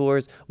snorkeling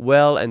tours,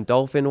 whale and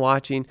dolphin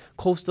watching,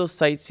 coastal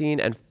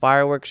sightseeing, and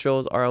fireworks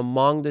shows are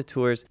among the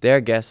tours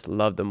their guests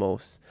love the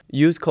most.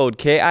 Use code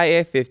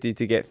KIA50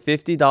 to get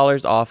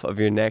 $50 off of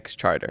your next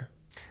charter.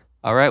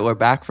 All right, we're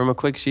back from a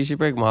quick shishi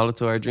break. Mahalo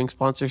to our drink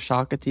sponsor,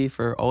 Shaka Tea,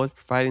 for always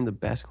providing the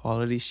best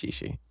quality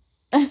shishi.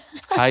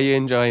 How you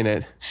enjoying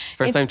it?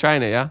 First time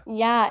trying it, yeah?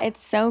 Yeah,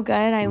 it's so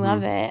good. I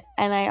love it.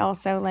 And I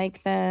also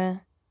like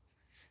the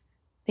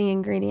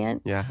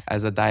ingredients. Yeah,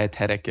 as a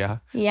dietetic, yeah.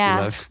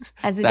 Yeah,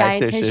 as a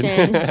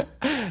dietitian.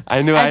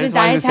 I knew I just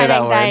wanted to say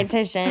that word.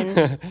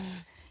 Dietitian.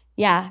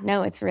 Yeah,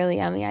 no, it's really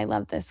yummy. I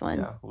love this one.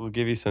 Yeah, we'll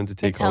give you some to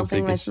take it's home. It's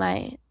helping with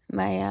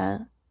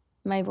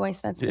my voice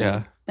that's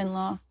been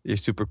lost. Your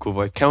super cool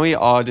voice. Can we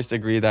all just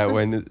agree that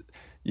when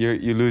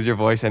you lose your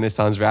voice and it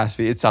sounds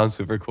raspy, it sounds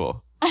super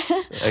cool?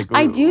 Like,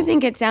 I do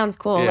think it sounds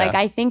cool. Yeah. Like,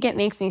 I think it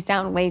makes me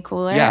sound way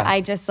cooler. Yeah.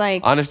 I just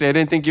like... Honestly, I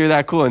didn't think you were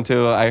that cool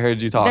until I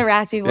heard you talk. The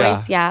raspy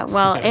voice, yeah.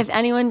 Well, if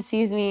anyone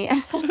sees me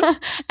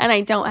and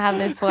I don't have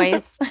this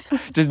voice...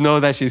 just know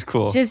that she's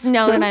cool. Just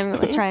know that I'm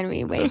trying to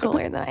be way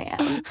cooler than I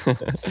am.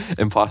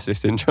 Imposter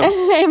syndrome.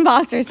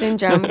 Imposter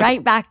syndrome.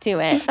 Right back to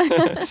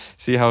it.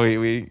 See how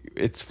we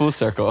it's full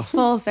circle.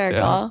 Full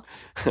circle.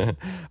 Yeah.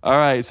 All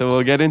right, so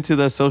we'll get into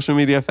the social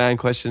media fan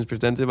questions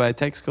presented by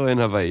Texco in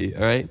Hawaii.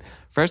 All right.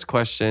 First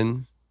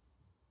question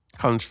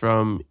comes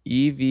from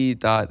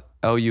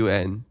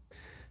ev.lun.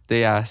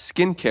 They ask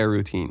skincare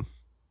routine.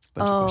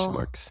 Bunch of question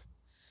marks.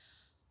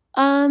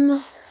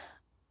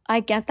 I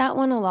get that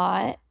one a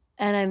lot,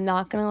 and I'm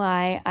not gonna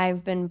lie,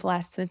 I've been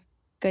blessed with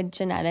good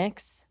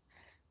genetics.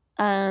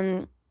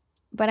 But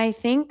I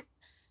think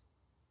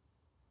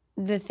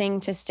the thing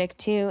to stick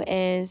to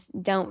is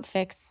don't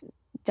fix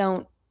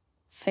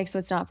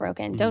what's not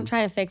broken. Don't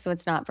try to fix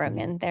what's not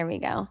broken. There we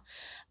go.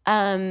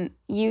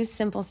 Use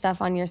simple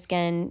stuff on your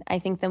skin. I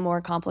think the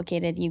more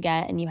complicated you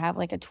get and you have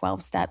like a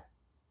 12-step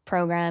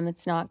program,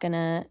 it's not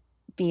gonna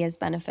be as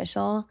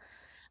beneficial.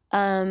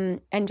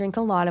 And drink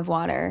a lot of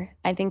water.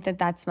 I think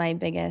that's my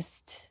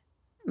biggest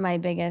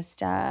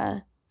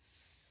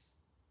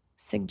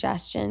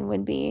suggestion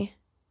would be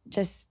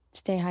just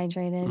stay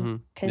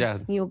hydrated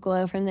because you'll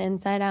glow from the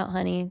inside out,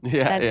 honey.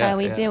 That's how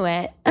we do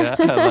it. Yeah,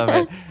 I love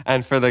it.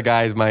 And for the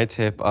guys, my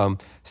tip,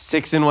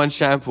 6-in-1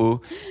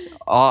 shampoo.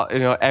 All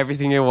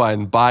everything in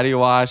one: body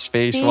wash,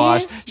 face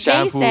wash,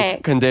 shampoo,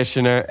 basic.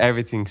 Conditioner,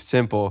 everything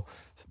simple.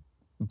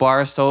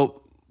 Bar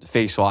soap,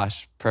 face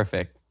wash,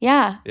 perfect.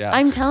 Yeah.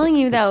 I'm telling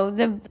you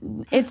though,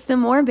 it's the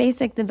more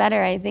basic the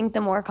better. I think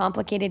the more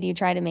complicated you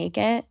try to make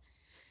it,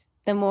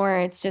 the more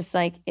it's just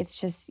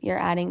you're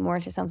adding more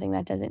to something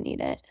that doesn't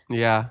need it.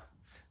 Yeah.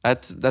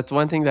 That's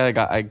one thing that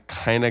I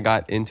kind of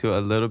got into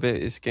a little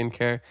bit is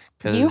skincare.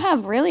 You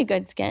have really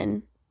good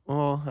skin.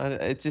 Well,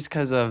 it's just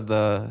because of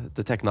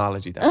the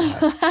technology that I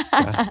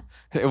have.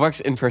 It works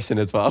in person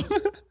as well.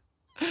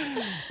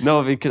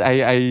 No, because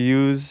I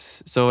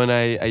use... So when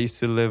I used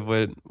to live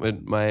with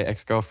my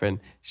ex-girlfriend,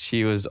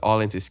 she was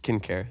all into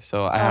skincare.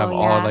 So I have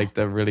all like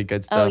the really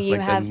good stuff,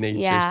 the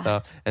nature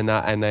stuff. And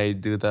I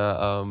do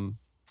the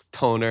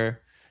toner.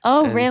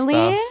 Oh, really?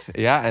 Stuff.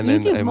 Yeah. And you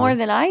do more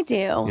than I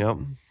do. Yep.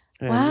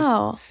 Yeah,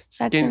 wow.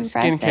 That's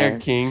impressive.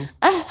 Skincare king.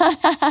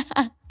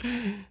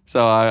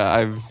 So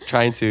I'm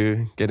trying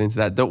to get into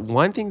that. The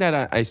one thing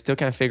that I still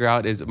can't figure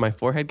out is my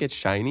forehead gets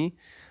shiny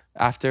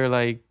after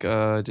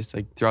just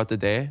throughout the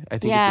day. I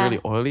think it's really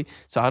oily.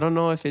 So I don't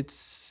know if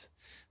it's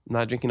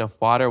not drinking enough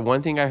water.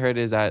 One thing I heard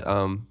is that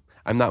I'm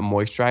not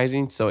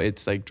moisturizing, so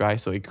it's like dry,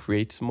 so it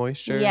creates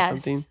moisture or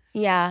something.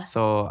 Yeah.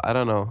 So I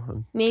don't know.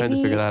 I'm trying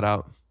to figure that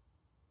out.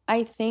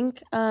 I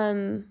think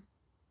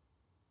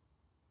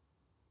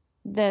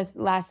the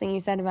last thing you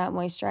said about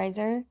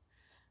moisturizer,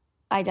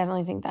 I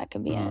definitely think that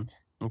could be it.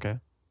 Okay.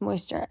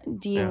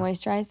 Do you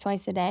moisturize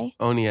twice a day?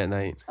 Only at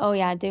night. Oh,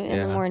 yeah. Do it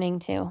in the morning,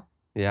 too.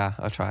 Yeah,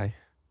 I'll try.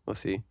 We'll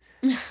see.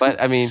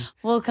 But I mean,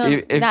 we'll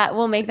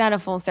make that a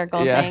full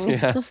circle thing.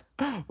 Yeah.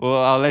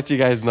 Well, I'll let you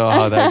guys know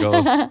how that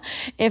goes.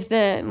 If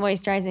the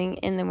moisturizing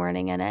in the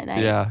morning and at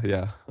night.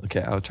 Yeah.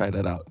 Okay, I'll try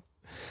that out.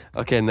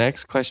 Okay,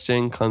 next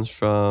question comes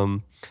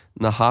from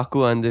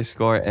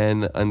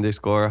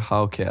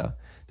Nahaku_N_Haukea.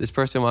 This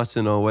person wants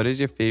to know, what is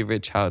your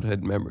favorite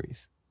childhood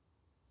memories?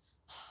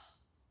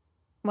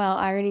 Well,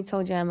 I already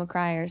told you I'm a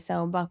crier,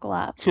 so buckle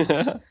up.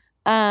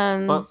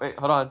 Oh, wait,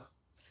 hold on.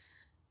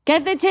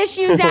 Get the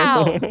tissues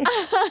out. Hold it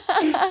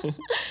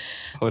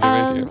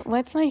right here.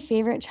 What's my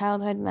favorite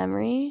childhood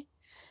memory?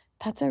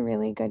 That's a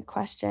really good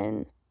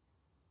question.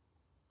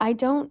 I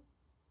don't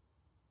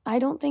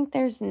think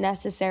there's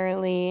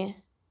necessarily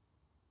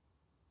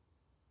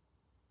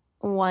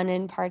one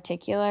in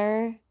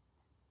particular.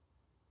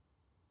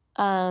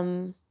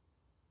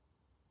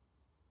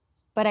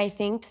 But I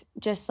think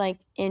just like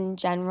in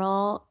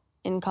general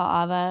in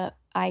Ka'ava,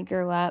 I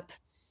grew up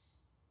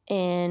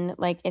in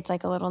it's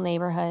like a little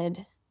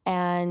neighborhood,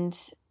 and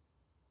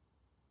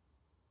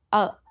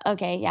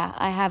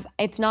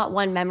it's not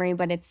one memory,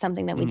 but it's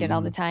something that we did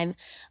all the time.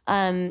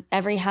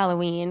 Every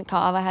Halloween,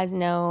 Ka'ava has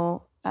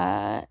no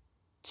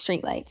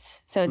street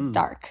lights, so it's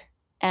dark,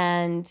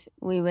 and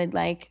we would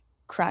like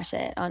crush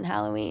it on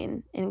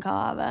Halloween in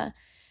Ka'ava.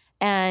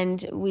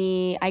 And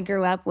I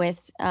grew up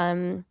with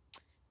my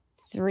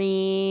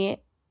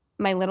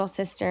little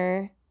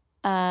sister,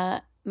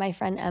 my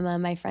friend Emma,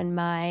 my friend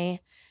Mai,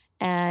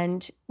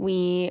 and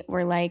we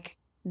were like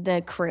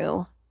the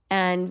crew,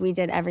 and we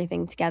did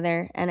everything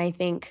together. And I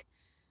think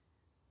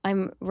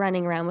I'm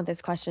running around with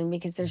this question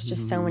because there's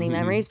just so many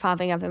memories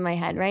popping up in my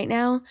head right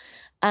now.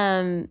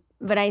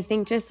 But I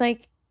think just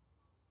like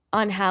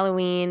on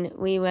Halloween,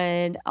 we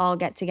would all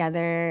get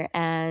together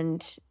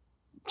and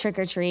trick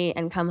or treat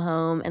and come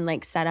home and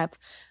like set up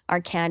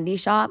our candy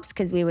shops,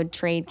 because we would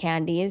trade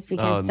candies,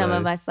 because some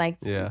of us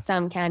liked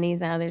some candies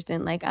and others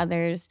didn't like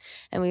others,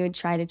 and we would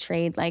try to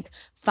trade like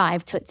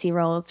 5 Tootsie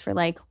Rolls for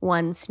like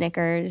 1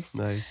 Snickers.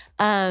 Nice.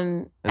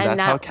 And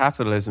that's how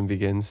capitalism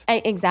begins.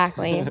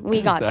 Exactly.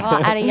 We got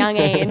taught at a young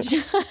age.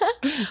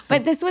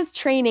 But this was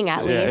training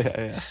at least.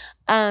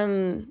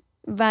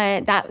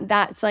 But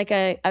that's like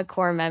a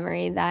core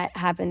memory that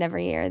happened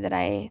every year that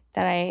I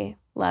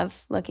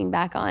love looking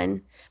back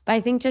on. But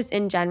I think just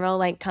in general,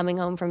 like coming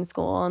home from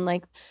school and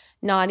like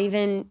not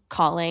even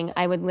calling,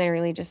 I would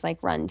literally just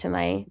like run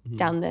to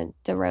down the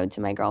road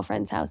to my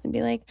girlfriend's house and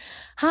be like,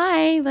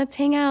 hi, let's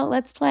hang out,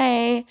 let's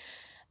play.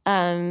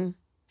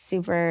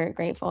 Super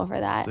grateful for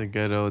that. The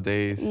good old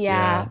days.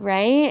 Yeah.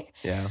 Right?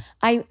 Yeah.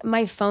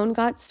 My phone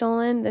got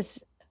stolen.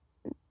 This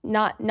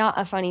not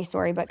a funny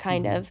story, but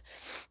kind of.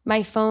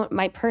 My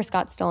purse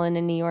got stolen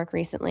in New York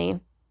recently,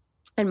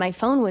 and my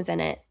phone was in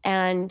it,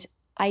 and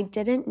I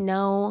didn't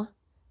know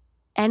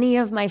any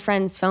of my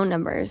friends' phone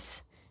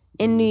numbers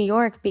in New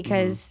York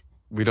because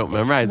we don't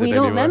memorize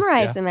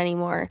them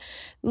anymore.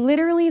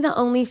 Literally the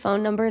only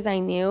phone numbers I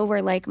knew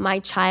were like my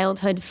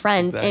childhood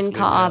friends in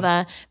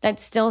Ka'ava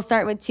that still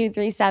start with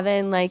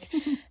 237. Like,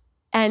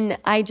 and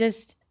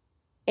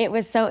it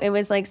was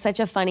like such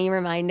a funny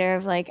reminder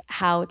of like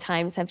how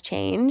times have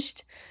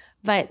changed.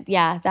 But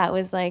yeah, that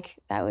was a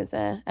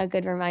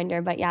good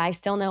reminder. But yeah, I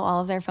still know all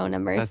of their phone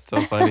numbers. That's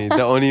so funny.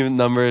 The only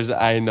numbers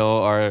I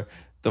know are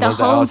the ones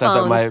that I home also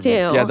have phones too.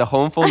 Yeah, the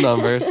home phone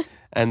numbers,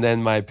 and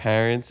then my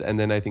parents, and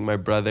then I think my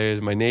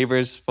brother's, my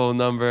neighbor's phone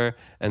number,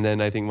 and then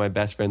I think my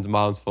best friend's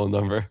mom's phone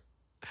number.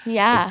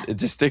 Yeah. It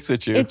just sticks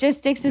with you. It just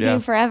sticks with you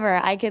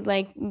forever. I could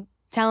like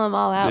tell them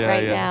all out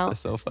now. That's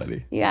so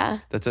funny. Yeah.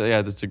 That's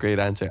a great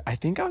answer. I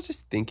think I was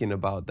just thinking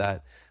about that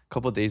a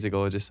couple of days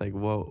ago, just like,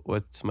 whoa,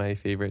 what's my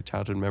favorite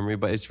childhood memory?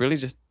 But it's really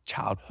just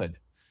childhood.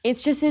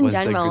 It's just in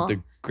general.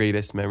 The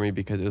greatest memory,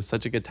 because it was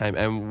such a good time,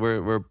 and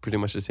we're pretty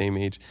much the same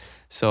age.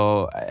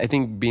 So I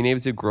think being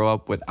able to grow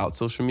up without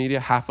social media,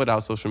 half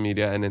without social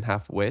media and then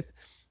half with,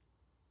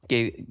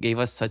 gave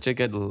us such a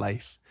good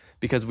life,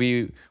 because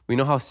we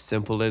know how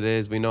simple it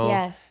is. We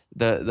know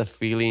the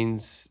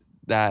feelings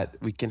that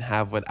we can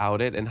have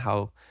without it, and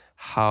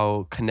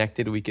how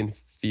connected we can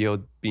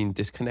feel being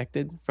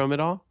disconnected from it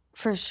all.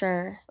 For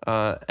sure.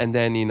 And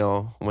then,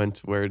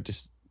 once we're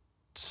just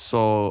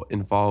so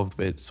involved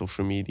with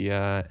social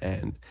media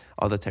and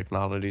all the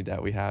technology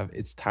that we have,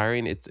 it's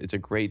tiring. It's a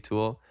great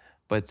tool,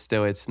 but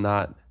still it's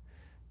not,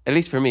 at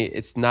least for me,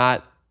 it's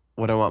not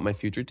what I want my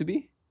future to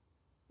be.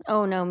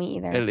 Oh no, me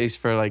either. At least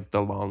for like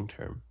the long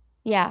term.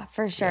 Yeah,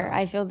 for sure. Yeah.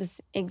 I feel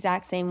this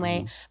exact same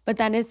way. But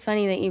that is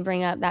funny that you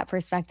bring up that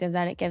perspective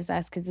that it gives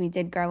us, because we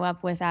did grow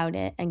up without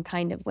it and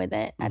kind of with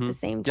it at the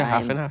same time. Yeah,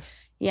 half and half.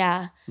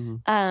 Yeah.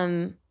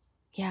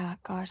 Yeah,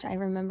 gosh, I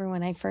remember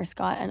when I first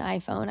got an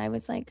iPhone, I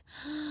was like,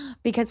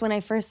 because when I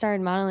first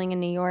started modeling in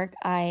New York,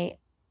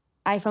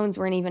 iPhones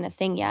weren't even a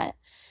thing yet.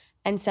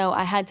 And so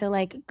I had to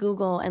like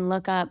Google and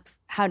look up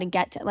how to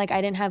get to, like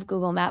I didn't have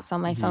Google Maps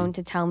on my phone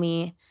to tell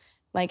me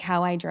like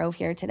how I drove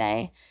here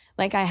today.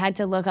 Like I had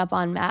to look up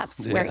on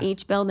maps where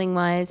each building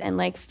was and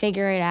like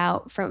figure it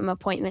out from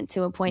appointment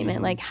to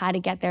appointment, like how to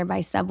get there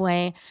by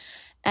subway.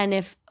 And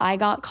if I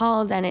got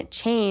called and it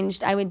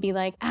changed, I would be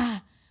like,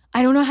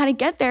 I don't know how to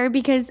get there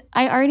because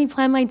I already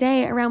planned my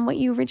day around what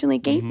you originally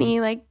gave me.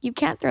 Like, you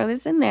can't throw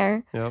this in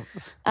there. Yep.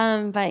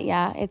 But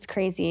yeah, it's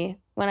crazy.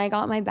 When I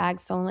got my bag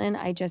stolen,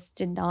 I just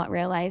did not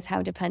realize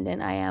how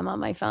dependent I am on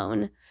my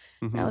phone.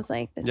 And I was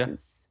like,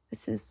 this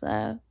is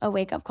a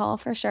wake up call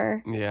for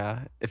sure.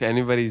 Yeah. If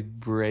anybody's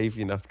brave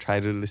enough, try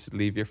to just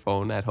leave your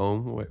phone at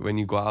home when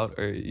you go out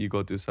or you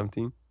go do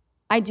something.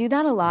 I do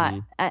that a lot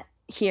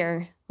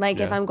here. Like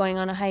if I'm going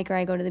on a hike or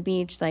I go to the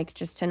beach, like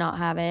just to not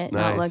have it,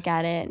 not look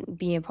at it,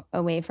 be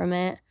away from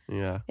it.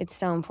 Yeah. It's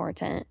so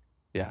important.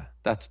 Yeah.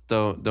 That's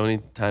the only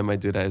time I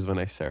do that is when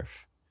I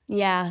surf.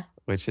 Yeah.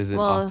 Which isn't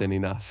often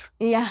enough.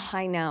 Yeah,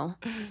 I know.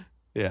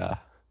 Yeah.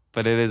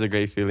 But it is a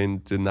great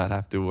feeling to not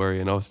have to worry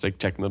and also like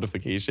check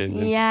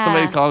notifications. Yeah.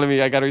 Somebody's calling me,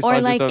 I got to respond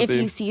to something. Or like if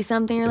you see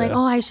something, you're like,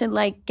 oh, I should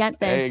like get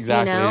this,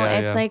 exactly, you know?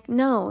 yeah, It's like,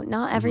 no,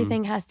 not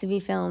everything has to be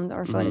filmed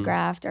or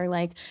photographed or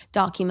like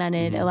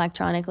documented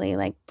electronically.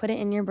 Like put it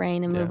in your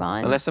brain and move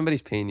on. Unless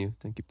somebody's paying you,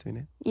 then keep doing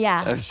it.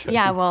 Yeah.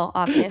 Yeah, well,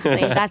 obviously.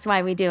 That's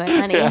why we do it,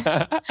 honey.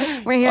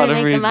 We're here to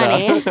make the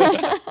money.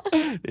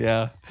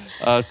 Yeah.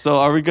 So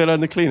are we good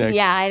on the Kleenex?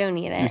 Yeah, I don't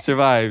need it. You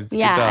survived.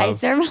 Yeah, I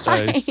survived.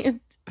 Nice.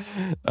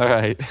 All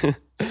right.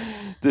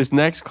 This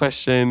next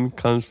question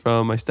comes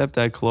from my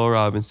stepdad, Chloe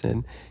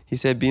Robinson. He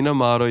said, being a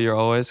model, you're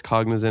always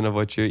cognizant of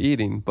what you're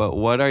eating, but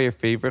what are your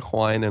favorite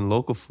Hawaiian and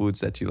local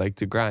foods that you like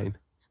to grind?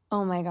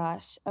 Oh my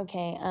gosh.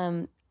 Okay.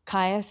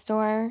 Kaya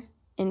store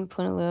in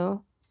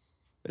Punaluu.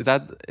 Is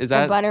that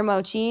the butter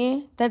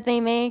mochi that they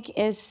make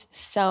is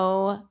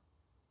so,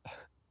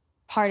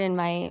 pardon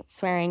my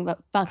swearing, but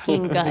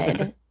fucking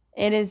good.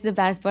 It is the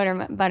best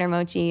butter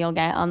mochi you'll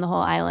get on the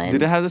whole island. Do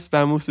they have the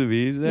spam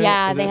musubis there?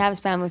 Yeah, they have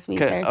spam musubis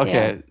there too.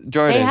 Okay,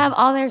 Jordan. They have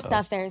all their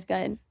stuff there is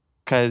good.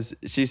 Because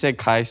she said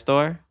Kai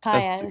store.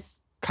 Kaya's.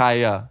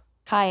 Kaya.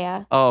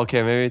 Oh,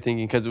 okay. Maybe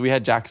thinking because we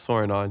had Jack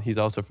Soren on. He's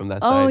also from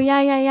that side. Oh,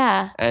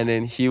 yeah. And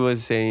then he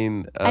was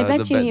saying I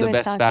bet he the was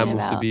best spam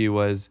musubi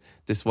was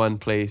this one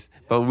place.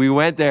 But we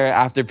went there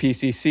after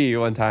PCC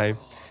one time,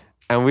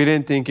 and we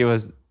didn't think it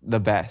was the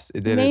best.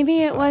 It didn't.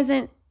 Maybe it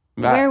wasn't.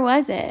 Where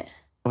was it?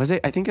 Was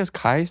it? I think it was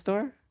Kai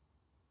store.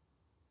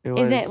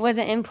 Was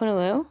it in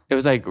Punaluu? It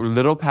was like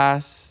little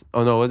past.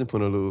 Oh no, it wasn't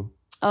Punaluu.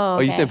 Oh,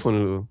 okay. You said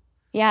Punaluu.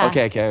 Yeah.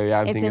 Okay, yeah,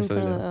 I'm thinking of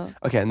something else.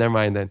 Okay, never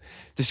mind then.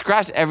 To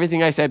scratch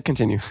everything I said,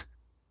 continue.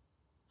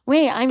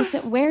 Wait,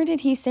 where did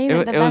he say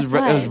that the best was?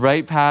 It was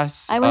right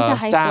past. I went to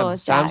high school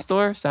with Jack. Sam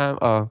store. Sam.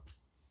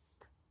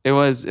 It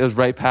was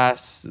right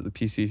past the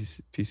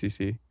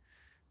PCC.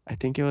 I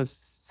think it was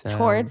Sam.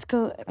 Towards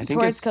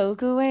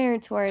Koku way or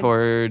towards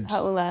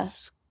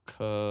Hauula?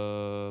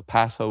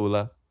 Past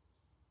Hauula.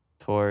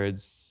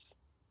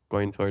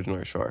 Going towards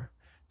North Shore.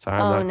 So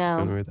I'm not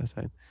familiar with that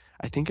side.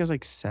 I think it was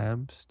like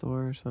Sam's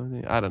store or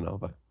something. I don't know,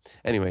 but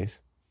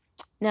anyways.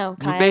 No,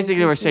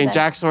 basically we're saying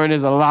Jack Soren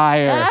is a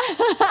liar.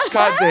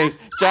 Cut this.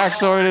 Jack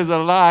Soren is a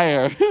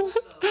liar.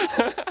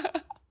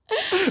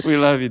 We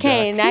love you, Jack.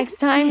 Okay, next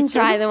time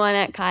try the one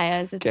at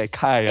Kaya's. Okay,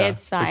 Kaya.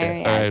 It's fire.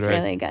 Okay. Yeah, it's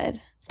really good.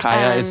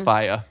 Kaya is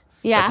fire.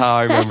 Yeah. That's how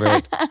I remember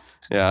it.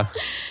 Yeah.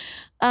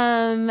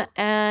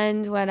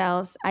 And what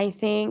else? I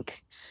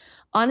think,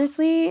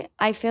 honestly,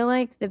 I feel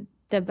like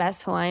the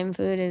best Hawaiian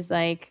food is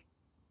like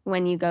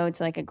when you go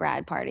to like a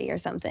grad party or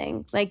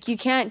something. Like you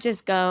can't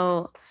just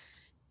go,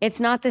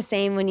 it's not the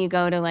same when you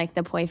go to like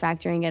the Poi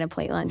Factory and get a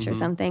plate lunch or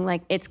something.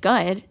 Like it's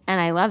good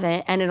and I love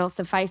it and it'll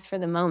suffice for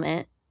the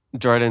moment.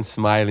 Jordan's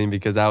smiling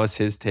because that was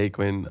his take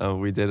when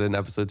we did an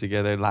episode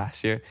together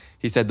last year.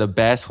 He said the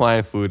best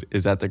Hawaiian food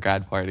is at the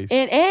grad parties.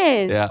 It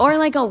is. Yeah. Or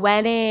like a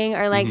wedding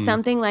or like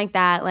something like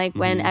that. Like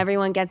when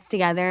everyone gets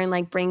together and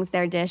like brings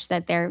their dish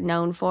that they're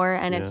known for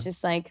and it's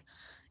just like,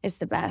 it's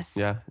the best.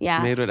 Yeah.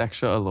 It's made with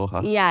extra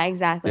aloha. Yeah,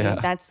 exactly. Yeah.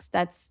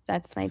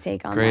 That's my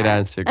take on Great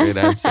that. Great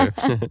answer.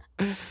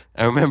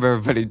 I remember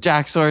everybody,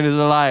 Jack Soren is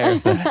a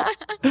liar.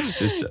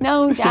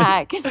 No,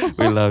 Jack.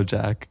 We love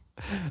Jack.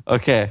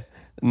 Okay.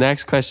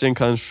 Next question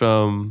comes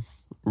from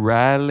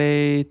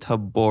Raleigh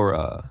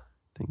Tabora. I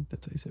think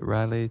that's how you say it.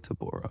 Raleigh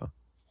Tabora.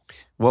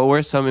 What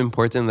were some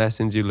important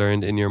lessons you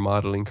learned in your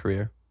modeling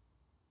career?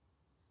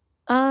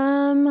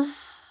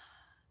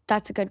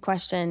 That's a good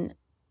question.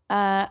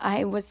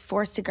 I was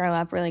forced to grow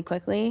up really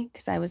quickly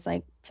because I was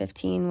like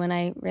 15 when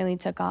I really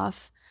took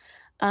off.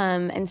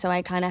 And so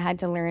I kind of had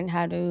to learn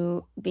how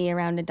to be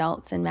around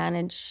adults and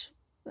manage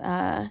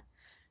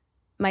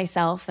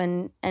myself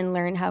and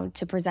learn how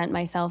to present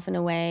myself in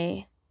a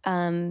way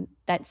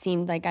that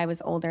seemed like I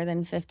was older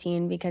than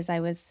 15 because I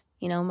was,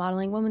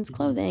 modeling women's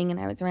clothing and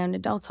I was around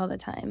adults all the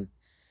time.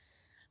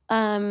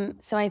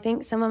 So I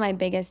think some of my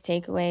biggest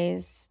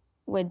takeaways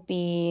would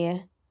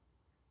be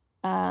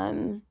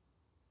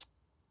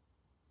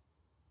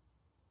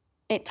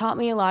it taught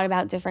me a lot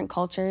about different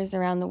cultures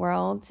around the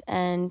world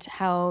and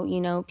how,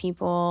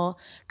 people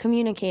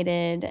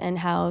communicated and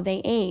how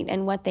they ate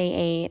and what they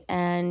ate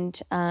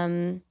and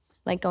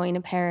like going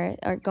to Paris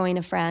or going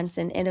to France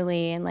and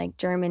Italy and like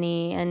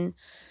Germany and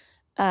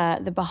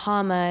the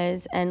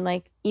Bahamas and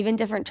like even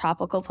different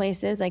tropical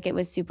places. Like it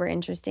was super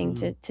interesting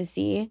to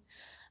see.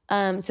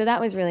 So that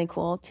was really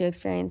cool to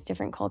experience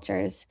different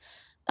cultures.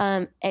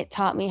 It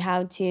taught me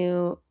how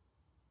to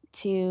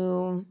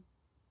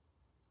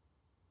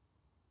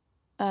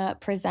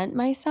present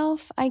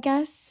myself, I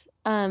guess,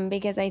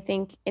 because I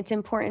think it's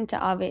important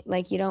to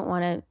you don't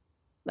want to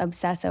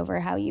obsess over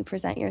how you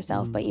present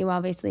yourself, but you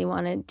obviously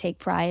want to take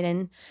pride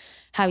in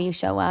how you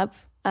show up,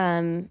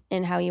 and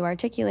how you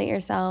articulate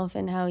yourself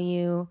and how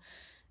you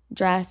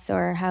dress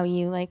or how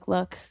you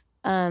look.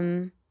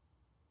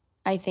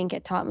 I think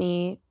it taught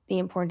me the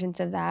importance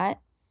of that.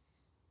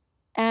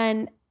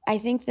 And I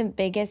think the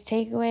biggest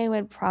takeaway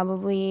would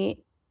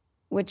probably,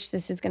 which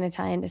this is going to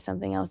tie into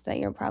something else that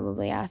you'll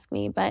probably ask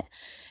me, but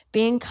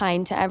being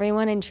kind to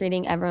everyone and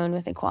treating everyone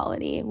with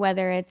equality,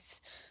 whether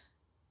it's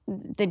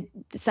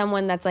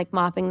someone that's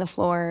mopping the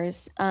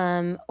floors,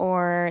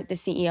 or the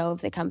CEO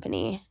of the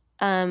company.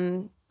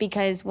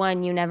 Because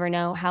one, you never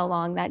know how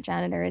long that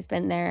janitor has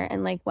been there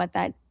and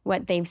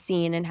what they've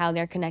seen and how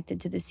they're connected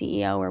to the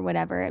CEO or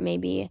whatever it may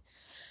be.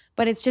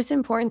 But it's just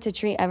important to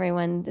treat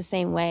everyone the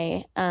same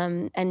way,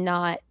 and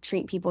not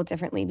treat people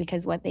differently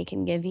because what they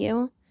can give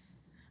you.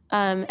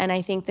 And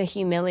I think the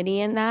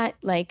humility in that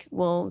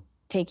will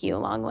take you a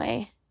long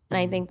way. And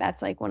I think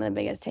that's one of the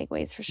biggest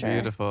takeaways for sure.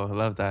 Beautiful. I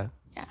love that.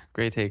 Yeah.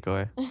 Great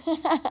takeaway.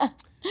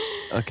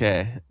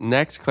 Okay.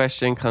 Next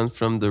question comes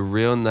from the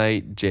Real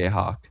Night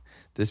Jayhawk.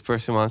 This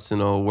person wants to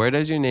know, where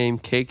does your name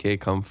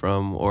Keke come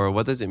from, or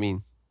what does it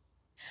mean?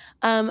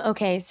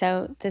 Okay,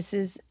 so this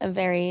is a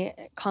very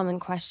common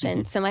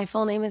question. So my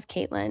full name is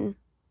Caitlin.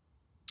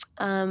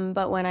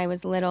 But when I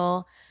was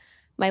little,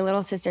 my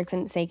little sister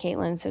couldn't say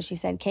Caitlin, so she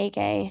said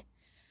Keke.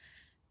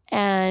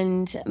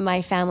 And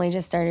my family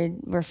just started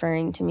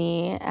referring to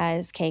me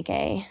as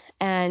Keke.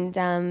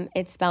 And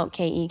it's spelled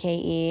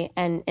Keke.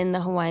 And in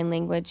the Hawaiian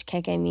language,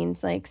 Keke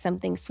means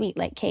something sweet,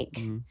 like cake.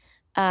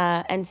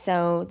 And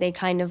so they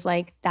kind of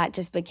that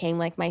just became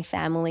my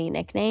family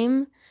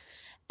nickname.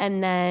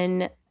 And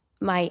then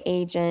my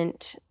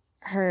agent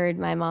heard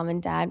my mom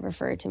and dad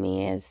refer to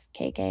me as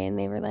Keke, and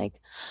they were like,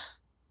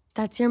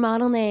 that's your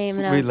model name.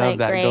 And I was like,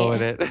 great. Go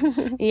with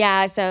it.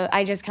 Yeah, so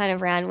I just kind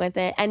of ran with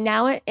it. And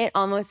now it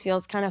almost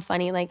feels kind of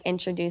funny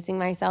introducing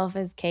myself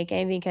as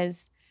Keke,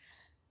 because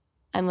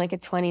I'm a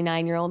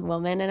 29-year-old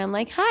woman and I'm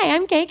like, hi,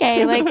 I'm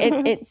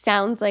Keke. It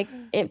sounds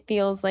it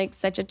feels like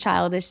such a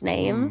childish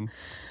name.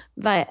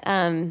 But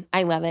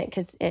I love it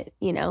because it,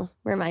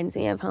 reminds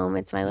me of home.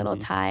 It's my little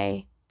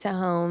tie to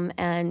home.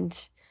 And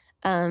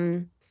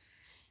I'm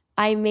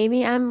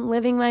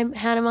living my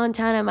Hannah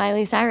Montana,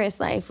 Miley Cyrus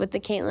life with the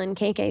Caitlin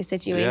Keke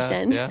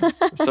situation. Yeah.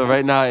 So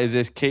right now, is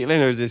this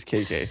Caitlin or is this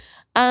Keke?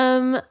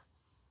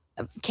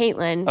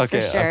 Caitlin,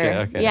 for sure.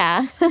 Okay.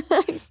 Yeah.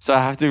 So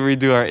I have to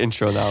redo our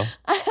intro now.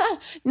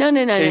 No.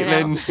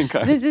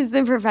 Caitlin. This is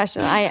the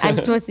professional. I'm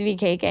supposed to be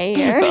Keke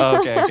here.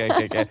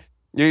 Okay.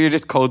 You're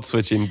just code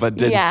switching, but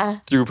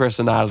through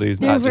personalities,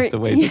 not just the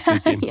ways of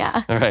speaking.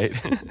 Yeah. All right.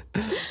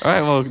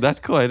 Well, that's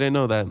cool. I didn't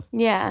know that.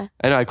 Yeah.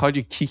 I know. I called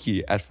you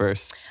Kiki at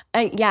first.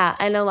 Yeah.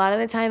 And a lot of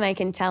the time I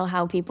can tell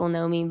how people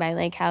know me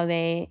by how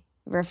they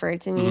refer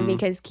to me,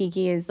 because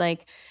Kiki is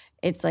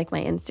it's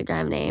my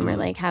Instagram name,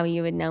 or how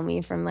you would know me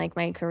from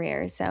my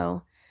career.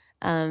 So,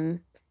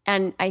 and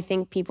I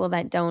think people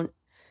that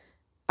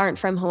aren't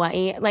from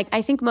Hawaii.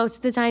 I think most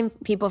of the time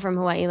people from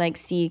Hawaii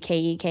see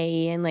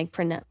Keke and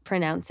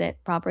pronounce it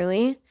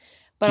properly.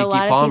 But Kiki a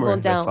lot Palmer, of people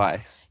don't. That's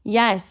why.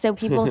 Yes, so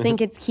people think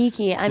it's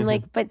Kiki. I'm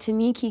but to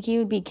me Kiki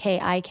would be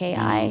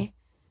Kiki.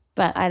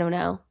 But I don't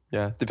know.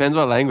 Yeah, depends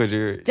what language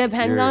you're.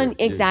 Depends on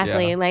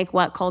exactly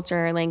what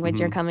culture or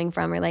language you're coming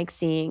from, or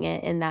seeing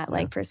it in that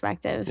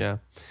perspective. Yeah,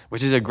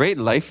 which is a great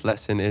life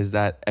lesson, is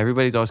that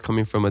everybody's always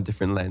coming from a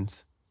different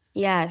lens.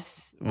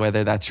 Yes.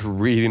 Whether that's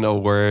reading a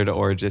word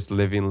or just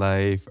living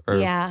life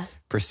or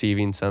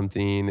perceiving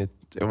something,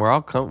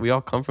 we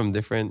all come from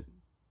different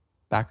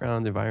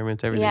backgrounds,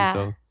 environments, everything. Yeah.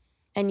 So.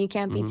 And you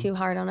can't be too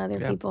hard on other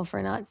people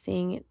for not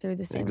seeing it through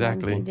the same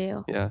lens you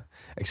do. Yeah.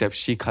 Except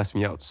she cussed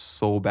me out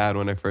so bad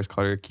when I first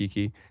called her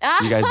Kiki.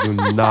 You guys do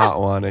not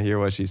want to hear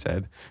what she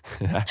said.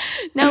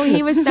 No,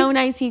 he was so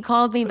nice. He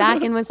called me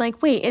back and was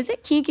like, wait, is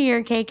it Kiki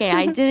or Keke?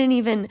 I didn't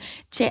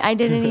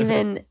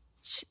even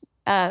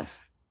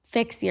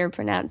fix your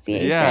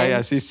pronunciation.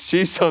 Yeah.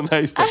 She's so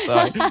nice. That's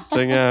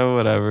why.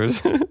 Whatever.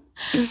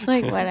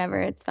 Whatever.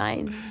 It's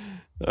fine.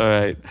 All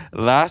right.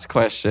 Last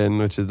question,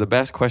 which is the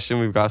best question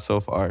we've got so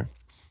far,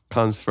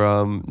 comes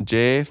from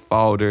Jay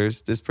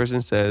Fowders. This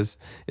person says,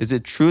 is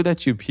it true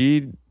that you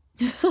peed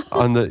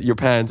on your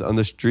pants on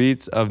the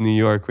streets of New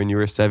York when you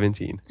were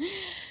 17?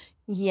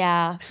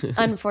 Yeah.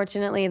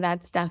 Unfortunately,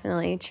 that's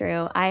definitely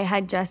true. I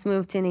had just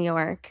moved to New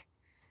York.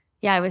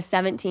 Yeah, I was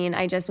 17.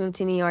 I just moved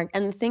to New York.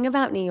 And the thing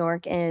about New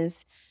York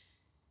is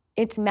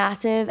it's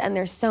massive and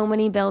there's so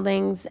many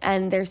buildings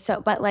and there's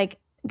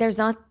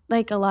not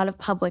a lot of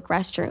public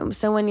restrooms.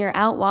 So when you're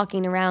out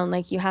walking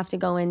around, you have to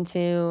go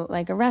into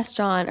a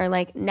restaurant, or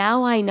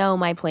now I know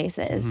my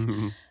places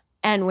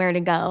and where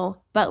to go.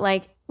 But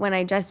when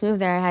I just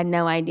moved there, I had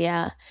no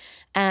idea.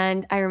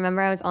 And I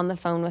remember I was on the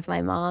phone with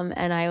my mom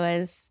and I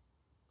was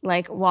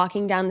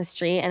walking down the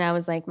street and I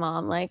was like,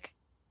 Mom,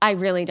 I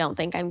really don't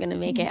think I'm going to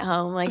make it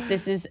home. Like,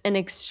 this is an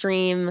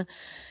extreme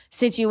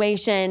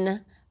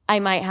situation. I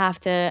might have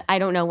to, I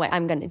don't know what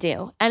I'm going to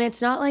do. And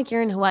it's not like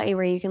you're in Hawaii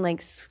where you can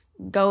like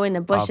go in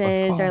the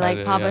bushes or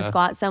like pop a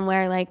squat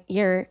somewhere. Like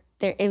you're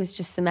there. It was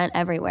just cement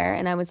everywhere.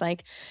 And I was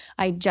like,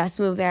 I just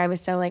moved there. I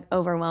was so like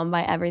overwhelmed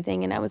by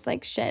everything. And I was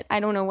like, shit, I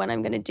don't know what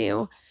I'm going to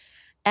do.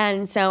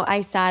 And so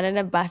I sat at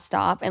a bus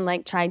stop and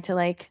like tried to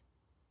like,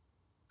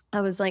 I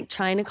was like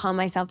trying to calm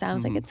myself down. I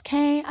was like, it's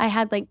okay. I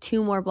had like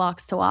 2 more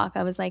blocks to walk.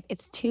 I was like,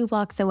 it's 2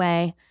 blocks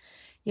away.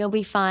 You'll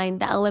be fine.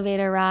 The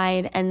elevator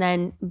ride, and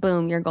then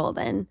boom, you're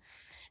golden.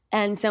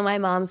 And so my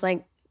mom's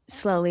like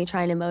slowly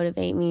trying to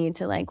motivate me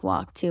to like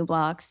walk 2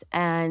 blocks.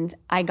 And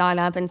I got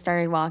up and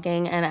started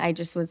walking, and I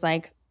just was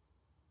like,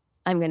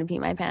 I'm going to pee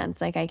my pants.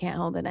 Like, I can't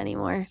hold it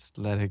anymore. Just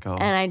let it go.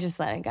 And I just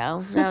let it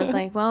go. And I was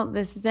like, well,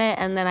 this is it.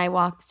 And then I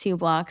walked 2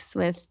 blocks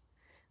with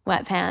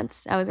wet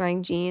pants. I was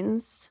wearing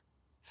jeans.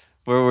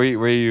 Where were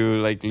you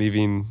like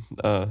leaving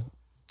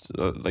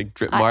like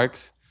drip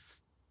marks?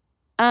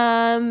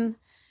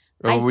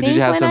 Or did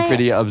you have some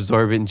pretty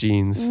absorbent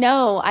jeans?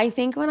 No, I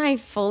think when I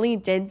fully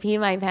did pee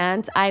my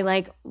pants, I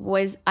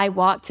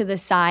walked to the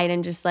side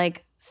and just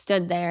like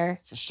stood there.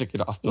 So shook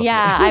it off.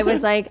 Yeah, I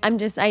was like, I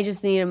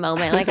just need a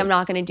moment. Like, I'm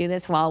not going to do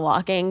this while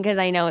walking because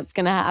I know it's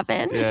going to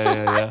happen.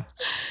 Yeah.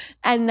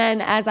 And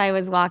then as I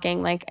was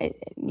walking, like,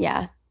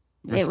 yeah.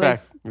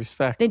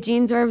 Respect. The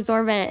jeans were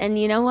absorbent. And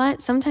you know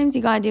what? Sometimes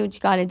you got to do what you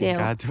got to do. You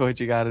got to do what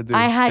you got to do.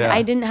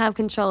 I didn't have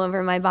control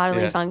over my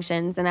bodily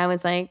functions. And I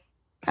was like,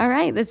 all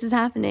right, this is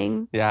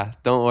happening. Yeah,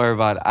 don't worry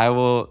about it. I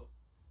will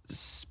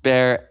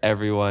spare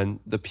everyone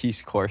the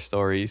Peace Corps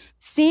stories.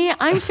 See,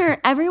 I'm sure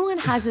everyone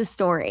has a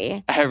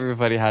story.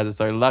 Everybody has a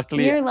story.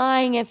 Luckily, you're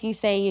lying if you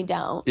say you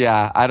don't.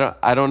 Yeah,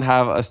 I don't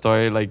have a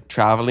story like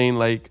traveling.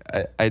 Like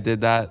I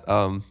did that.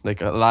 Like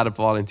a lot of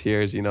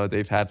volunteers, you know,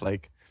 they've had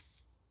like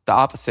the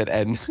opposite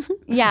end.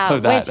 Yeah,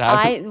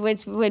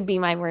 which would be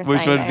my worst.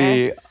 Which would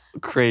be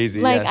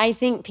crazy. Like, I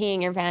think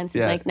peeing your pants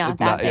is like not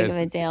that big of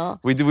a deal.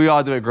 We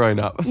all do it growing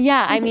up.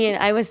 Yeah, I mean,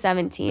 I was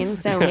 17,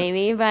 so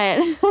maybe, but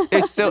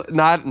it's still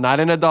not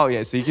an adult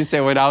yet. So you can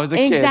say when I was a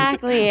kid.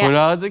 Exactly. When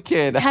I was a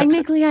kid.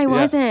 Technically, I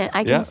wasn't.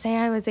 I can say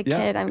I was a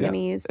kid. I'm going to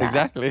use that.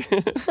 Exactly.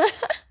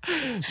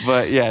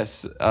 But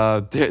yes,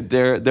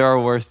 there are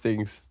worse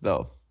things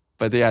though.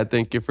 But yeah,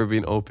 thank you for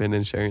being open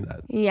and sharing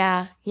that.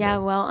 Yeah.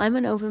 Well, I'm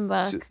an open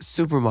book.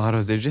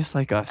 Supermodels, they're just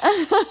like us.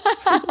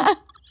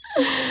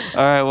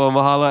 All right, well,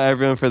 mahalo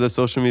everyone for the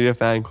social media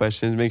fan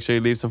questions. Make sure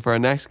you leave some for our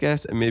next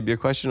guest, and maybe your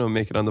question will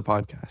make it on the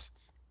podcast.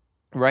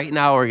 Right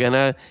now, we're going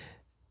to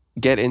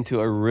get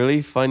into a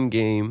really fun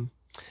game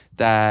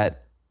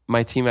that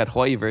my team at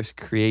Hawaiiverse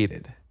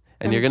created.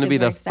 And you're going to be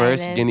the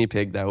first guinea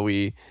pig that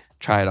we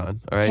tried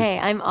on, all right? Okay,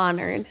 I'm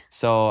honored.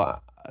 So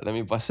let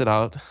me bust it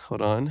out.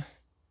 Hold on.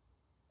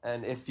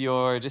 And if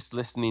you're just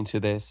listening to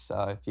this,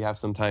 if you have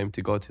some time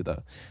to go to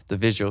the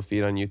visual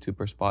feed on YouTube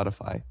or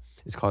Spotify,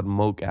 it's called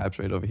Mo Gabs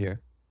right over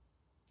here.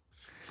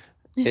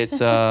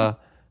 It's a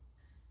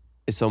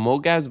Mo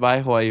Gabs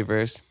by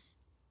Hawaiiverse.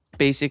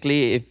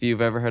 Basically, if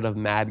you've ever heard of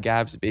Mad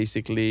Gabs,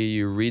 basically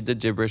you read the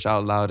gibberish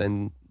out loud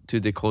and to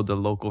decode the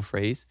local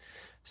phrase.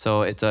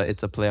 So it's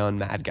a play on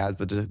Mad Gabs,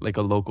 but just like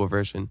a local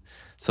version.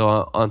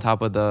 So on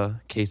top of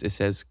the case, it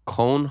says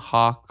Kon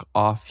Hawk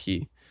Off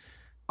He.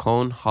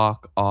 Kon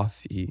Hawk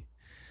Off He.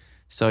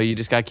 So you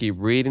just gotta keep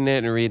reading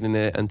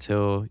it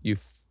until you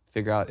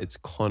figure out it's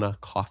Kona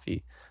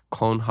Coffee.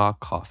 Kon Hawk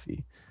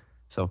Coffee.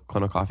 So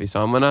Kona Coffee. So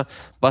I'm gonna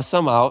bust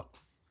some out.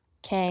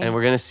 Okay. And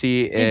we're gonna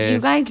see if Did you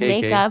guys Keke,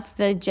 make up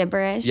the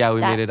gibberish? Yeah, we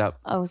made it up.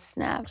 Oh,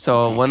 snap.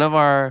 So one of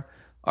our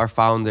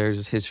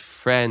founders, his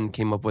friend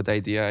came up with the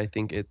idea. I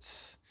think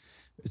it's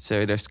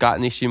they're Scott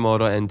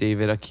Nishimoto and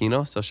David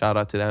Aquino. So shout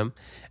out to them.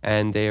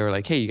 And they were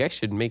like, hey, you guys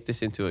should make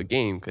this into a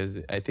game because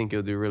I think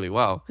it'll do really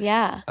well.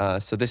 Yeah.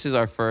 So this is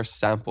our first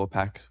sample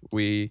pack.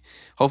 We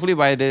hopefully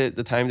by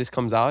the time this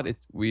comes out,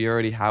 we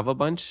already have a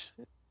bunch.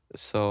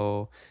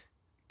 So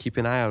keep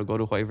an eye out. Go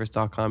to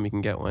hawaiiverse.com. You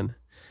can get one.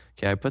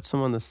 Okay, I put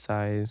some on the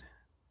side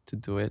to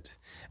do it.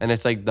 And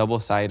it's like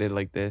double-sided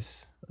like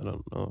this. I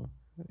don't know.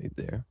 Right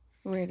there.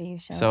 Where do you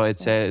show So it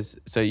says,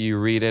 so you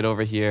read it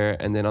over here,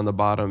 and then on the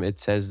bottom it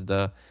says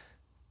the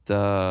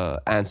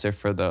answer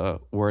for the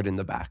word in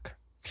the back.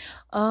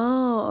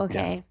 Oh,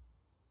 okay. Yeah.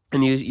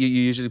 And you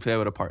usually play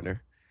with a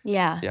partner.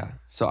 Yeah. Yeah.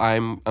 So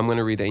I'm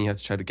gonna read it, and you have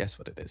to try to guess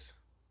what it is.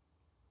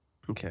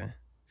 Okay.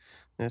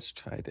 Let's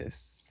try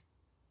this.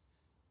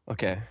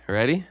 Okay.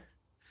 Ready?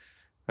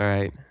 All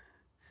right.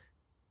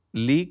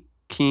 Leek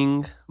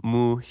King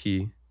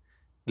Muhi.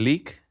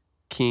 Leek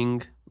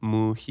King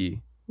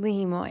Muhi.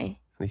 Lihimoi.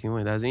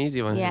 That's an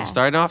easy one. Yeah.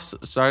 Starting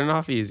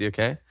off easy,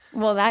 okay?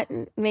 Well, that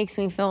makes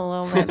me feel a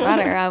little bit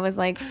better. I was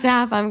like,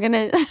 snap, I'm going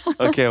to...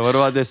 Okay, what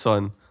about this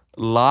one?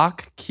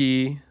 Lock,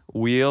 key,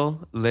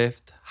 wheel,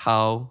 lift,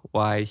 how,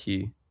 why,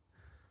 he.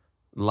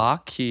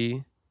 Lock,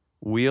 key,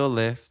 wheel,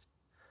 lift,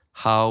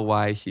 how,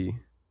 why, he.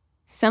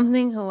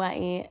 Something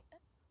Hawaii.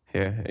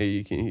 Here,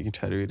 you can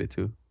try to read it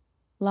too.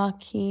 Lock,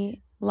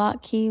 key,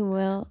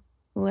 will,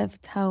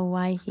 lift,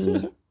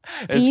 Hawaii.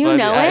 Do you funny.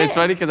 know it? It's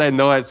funny because I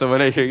know it. So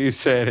when I hear you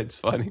say it, it's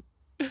funny.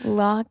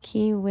 Lock,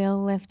 key,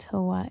 will lift,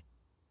 Hawaii.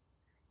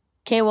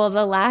 Okay, well,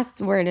 the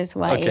last word is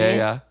Hawaii. Okay,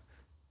 yeah.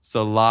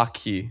 So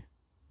locky.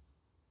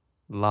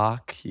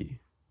 Locky.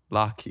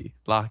 Locky.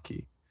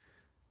 Locky.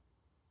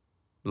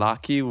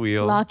 Locky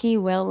wheel. Locky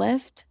will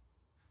lift.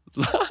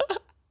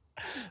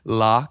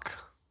 Lock.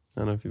 I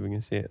don't know if people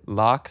can see it.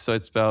 Lock. So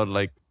it's spelled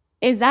like.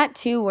 Is that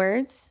 2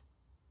 words?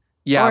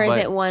 Yeah. Or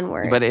is it 1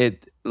 word? But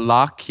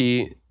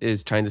locky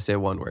is trying to say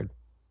one word.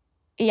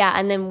 Yeah,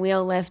 and then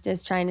wheel lift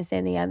is trying to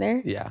say the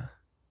other. Yeah.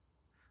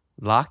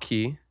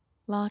 Locky.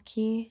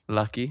 Locky.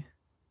 Lucky.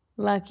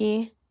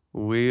 Lucky.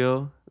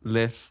 Wheel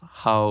lift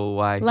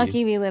Hawaii.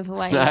 Lucky we live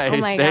Hawaii. Nice. Oh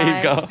my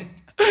there God.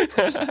 You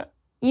go.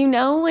 You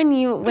know when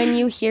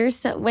you hear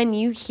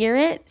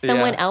it,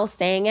 someone else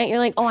saying it, you're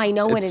like, oh, I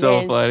know what it's it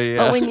is. So funny, yeah.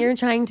 But when you're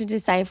trying to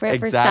decipher it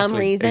for some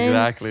reason,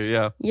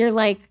 yeah, you're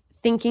like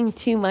thinking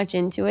too much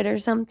into it or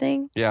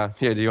something. Yeah.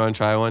 Here, do you want to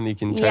try one? You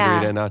can try to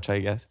read it and I'll try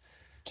to guess.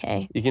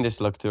 Okay. You can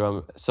just look through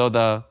them.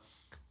 So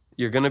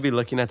you're gonna be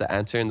looking at the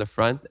answer in the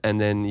front, and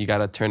then you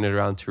gotta turn it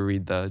around to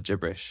read the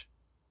gibberish.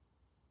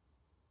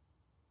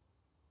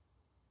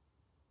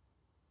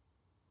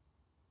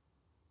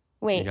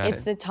 Wait,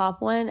 it's the top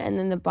one and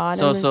then the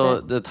bottom. So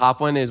the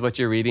top one is what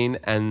you're reading,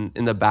 and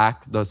in the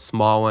back, the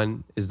small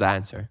one is the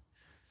answer.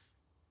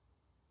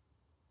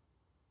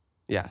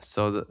 Yeah,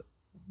 so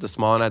the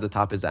small one at the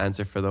top is the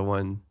answer for the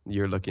one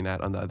you're looking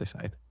at on the other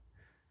side.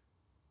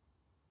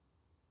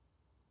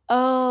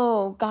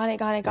 Oh, got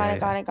it.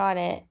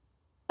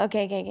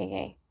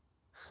 Okay.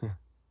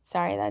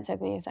 Sorry, that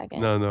took me a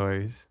second. No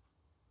worries.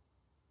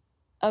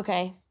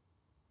 Okay.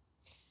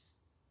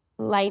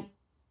 Light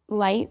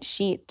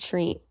sheet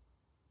treat.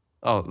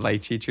 Oh,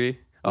 lychee tree?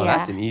 Oh, Yeah.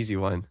 That's an easy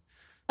one.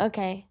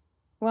 Okay.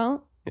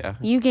 Well, yeah.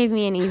 You gave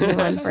me an easy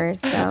one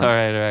first. So. All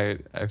right.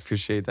 I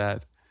appreciate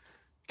that.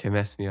 Can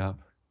mess me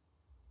up.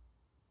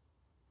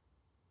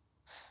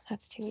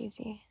 That's too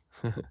easy.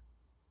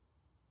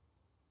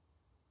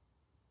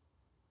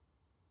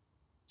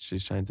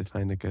 She's trying to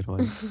find a good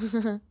one.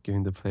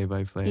 Giving the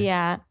play-by-play.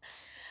 Yeah.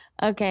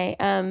 Okay.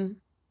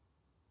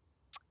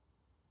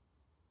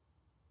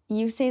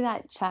 You say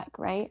that check,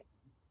 right?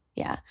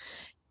 Yeah.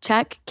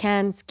 Check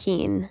cans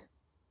keen.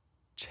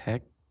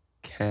 Check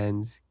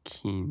cans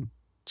keen.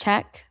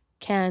 Check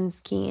cans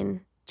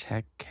keen.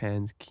 Check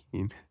cans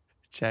keen.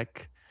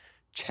 Check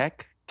cans keen.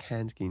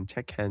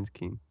 Check cans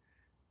keen.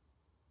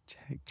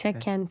 Check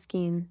cans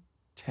keen.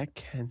 Check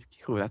cans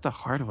keen. Oh, that's a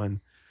hard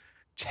one.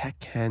 Check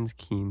cans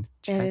keen.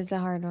 It is a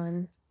hard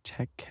one.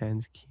 Check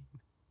cans keen.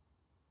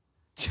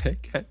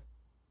 Check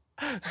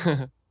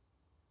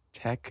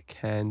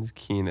cans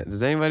keen.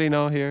 Does anybody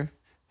know here?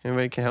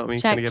 Anybody can help me?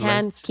 Check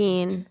cans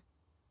keen.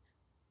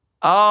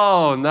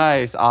 Oh,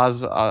 nice.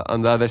 Oz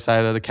on the other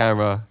side of the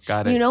camera.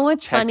 Got it. You know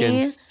what's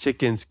funny?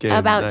 Chicken skin.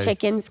 About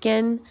chicken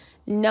skin?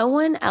 No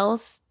one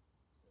else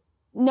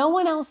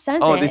says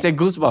it. Oh, they say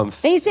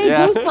goosebumps. They say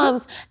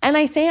goosebumps. And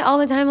I say it all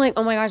the time, like,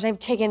 oh my gosh, I have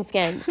chicken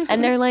skin.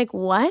 And they're like,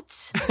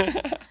 what?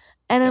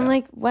 And I'm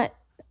like, what?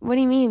 What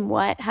do you mean,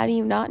 what? How do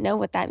you not know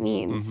what that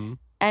means? Mm-hmm.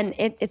 And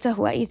it's a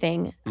Hawaii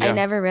thing. Yeah. I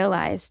never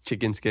realized.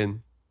 Chicken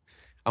skin.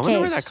 I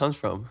wonder where that comes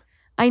from.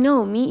 I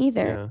know, me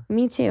either. Yeah.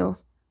 Me too.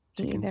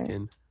 Chicken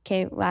skin.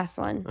 Okay, last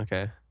one.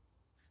 Okay.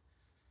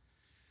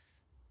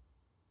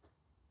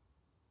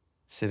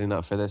 Sitting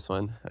up for this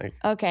one.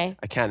 Okay.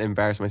 I can't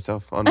embarrass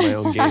myself on my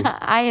own game.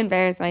 I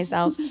embarrass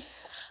myself.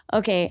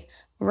 Okay,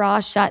 raw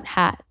shut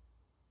hat.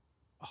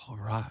 Oh,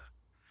 raw.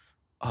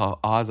 Oh,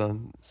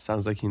 Ozan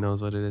sounds like he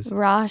knows what it is.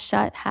 Raw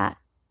shut hat.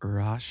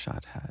 Raw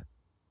shut hat.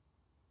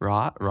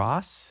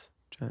 Ross?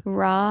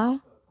 Raw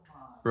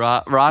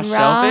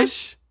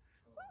shellfish?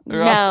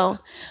 No.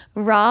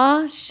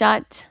 Raw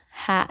shut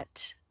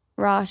hat.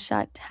 Raw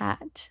shut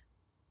hat.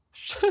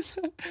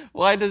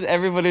 Why does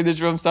everybody in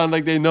this room sound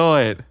like they know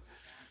it?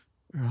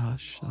 Raw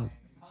shut.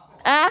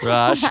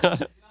 Raw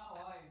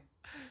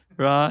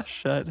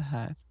shut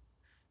hat.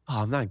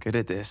 Oh, I'm not good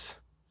at this.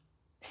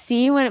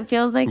 See what it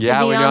feels like to be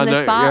on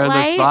the spotlight? You're on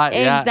the spot.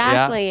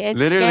 Exactly. Yeah. It's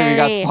literally, scary. We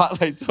got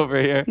spotlights over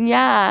here.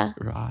 Yeah.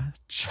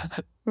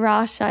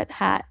 Raw shut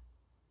hat.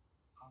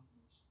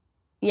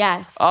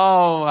 Yes.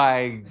 Oh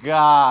my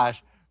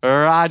gosh.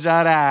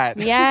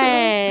 Rajarat.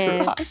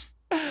 Yay.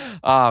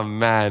 Oh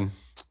man.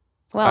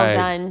 Well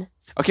done.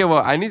 Okay,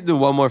 well, I need to do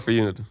one more for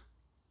you.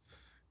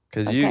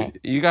 Because you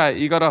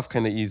got off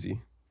kind of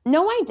easy.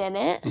 No, I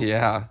didn't.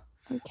 Yeah.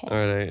 Okay.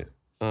 All right.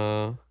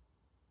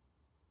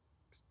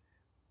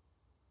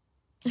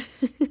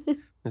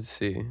 Let's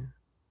see.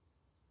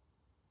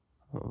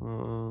 I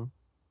want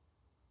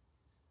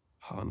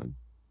to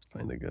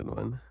find a good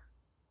one.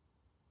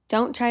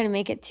 Don't try to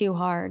make it too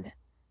hard.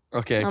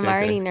 Okay. I'm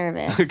already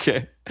nervous.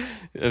 Okay.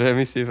 Let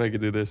me see if I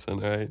can do this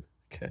one. All right.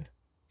 Okay.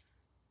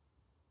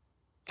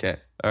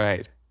 All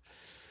right.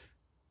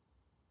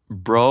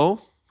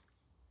 Bro,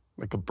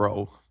 like a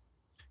bro,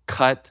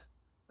 cut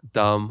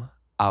them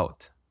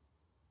out.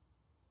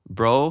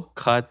 Bro,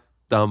 cut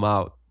them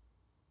out.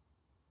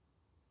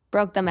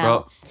 Broke them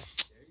out.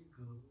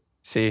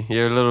 See,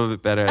 you're a little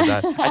bit better at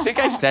that. I think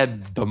I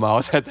said dumb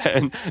out at the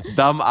end.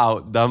 Dumb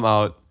out, dumb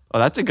out. Oh,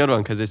 that's a good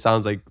one because it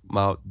sounds like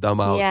mouth, dumb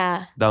out.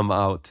 Yeah. Dumb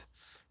out.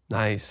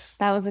 Nice.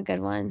 That was a good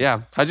one.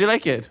 Yeah. How'd you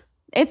like it?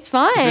 It's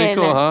fun. Pretty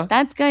cool, huh?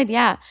 That's good.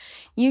 Yeah.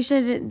 You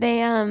should, they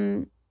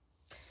have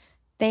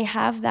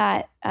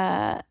that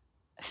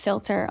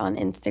filter on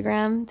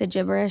Instagram, the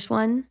gibberish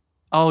one.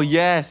 Oh,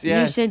 yes.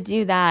 You should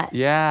do that.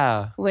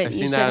 Yeah. You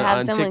should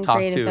have someone TikTok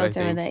create a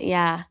filter with it.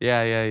 Yeah.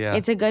 Yeah.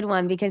 It's a good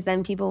one because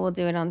then people will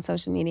do it on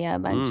social media a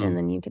bunch and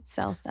then you could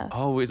sell stuff.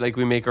 Oh, it's like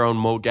we make our own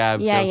mocap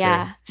filter.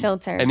 Yeah.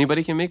 Filter.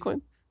 Anybody can make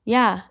one?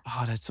 Yeah.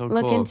 Oh, that's so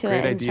Look cool. into Great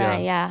it and idea. try.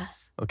 Yeah.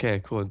 Okay,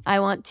 cool. I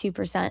want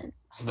 2%.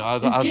 No, I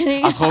was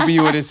hoping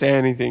you wouldn't say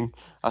anything.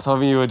 I was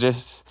hoping you would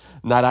just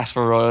not ask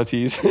for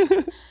royalties.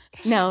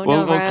 No,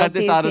 we'll cut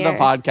this out of the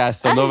podcast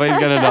so nobody's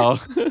going to know.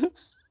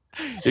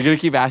 You're going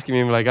to keep asking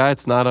me, like,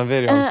 it's not on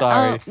video. I'm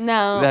sorry.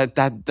 No.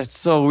 That's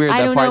so weird. I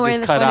That don't part know where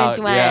just the cut out.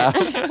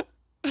 footage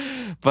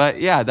Yeah.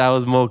 But yeah, that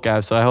was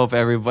mocap. So I hope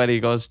everybody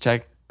goes to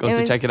check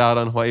it out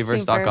on HawaiiVerse.com.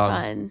 Super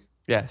fun.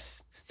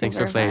 Yes. Thanks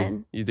for Super playing.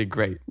 fun. You did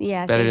great.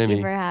 Yeah, Better thank than you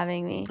me. for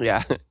having me.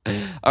 Yeah.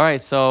 All right.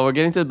 So we're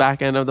getting to the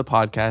back end of the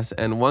podcast.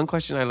 And one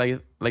question I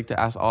like to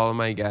ask all of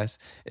my guests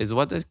is,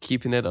 what does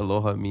keeping it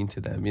aloha mean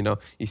to them? You know,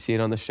 you see it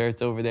on the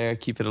shirts over there.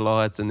 Keep it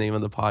aloha. It's the name of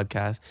the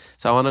podcast.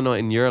 So I want to know,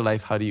 in your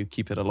life, how do you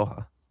keep it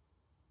aloha?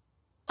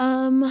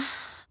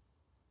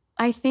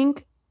 I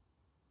think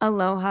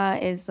aloha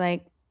is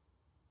like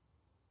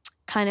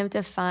kind of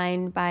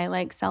defined by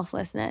like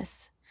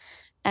selflessness.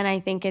 And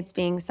I think it's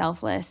being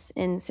selfless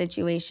in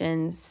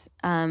situations,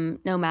 no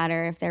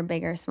matter if they're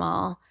big or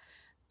small.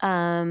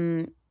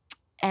 And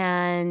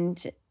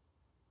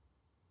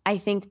I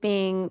think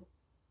being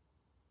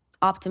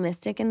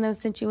optimistic in those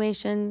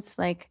situations,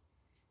 like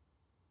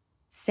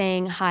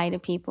saying hi to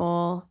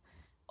people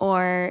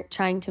or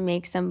trying to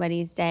make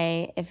somebody's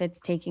day if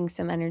it's taking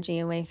some energy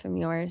away from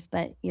yours,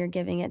 but you're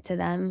giving it to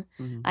them.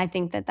 Mm-hmm. I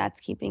think that's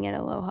keeping it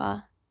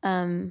aloha.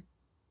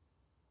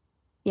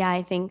 Yeah,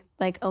 I think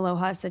like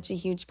aloha is such a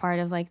huge part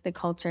of like the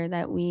culture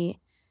that we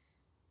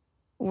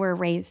were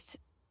raised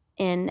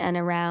in and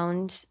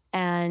around,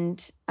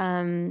 and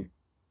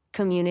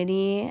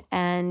community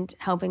and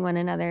helping one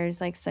another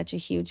is like such a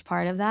huge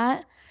part of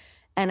that.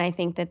 And I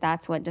think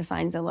that's what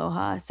defines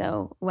aloha.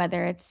 So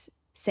whether it's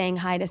saying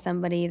hi to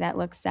somebody that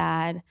looks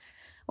sad,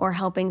 or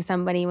helping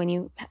somebody when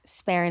you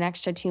spare an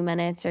extra 2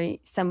 minutes, or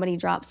somebody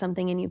drops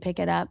something and you pick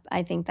it up,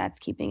 I think that's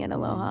keeping it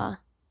aloha. Mm-hmm.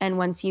 And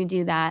once you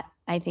do that,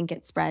 I think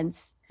it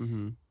spreads,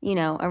 you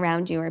know,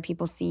 around you, or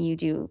people see you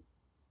do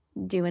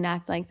and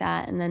act like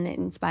that, and then it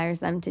inspires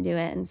them to do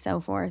it, and so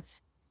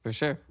forth. For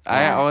sure. Yeah.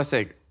 I always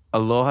say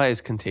aloha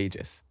is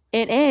contagious.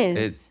 It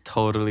is. It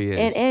totally is.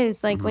 It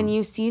is. Like when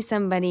you see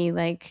somebody,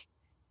 like,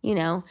 you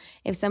know,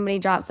 if somebody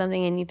drops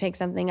something and you pick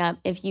something up,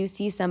 if you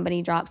see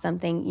somebody drop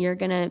something, you're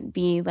going to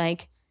be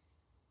like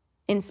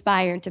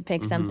inspired to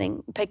pick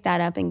something, pick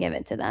that up and give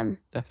it to them.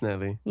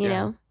 Definitely. You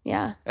know?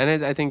 Yeah.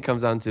 And I think it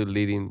comes down to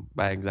leading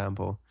by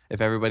example. If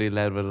everybody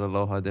led with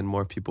aloha, then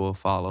more people will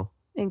follow.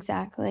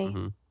 Exactly.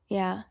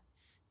 Yeah.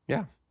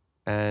 Yeah.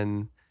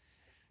 And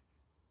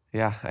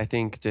yeah, I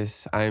think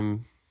just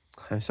I'm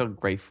so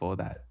grateful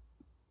that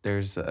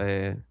there's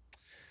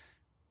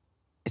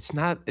it's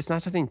not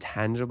something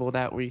tangible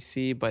that we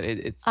see, but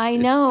it's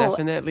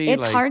definitely,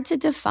 it's like, hard to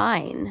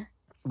define.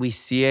 We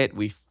see it,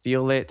 we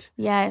feel it.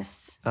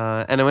 Yes.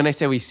 And when I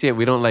say we see it,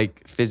 we don't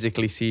like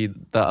physically see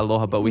the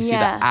aloha, but we see the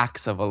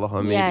acts of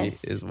aloha, maybe,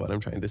 is what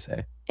I'm trying to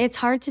say. It's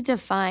hard to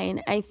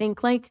define. I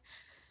think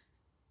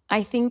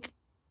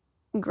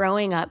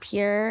growing up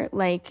here,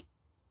 like,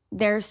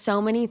 there's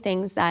so many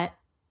things that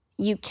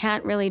you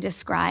can't really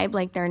describe.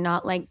 Like, they're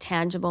not like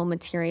tangible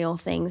material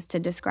things to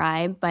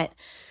describe, but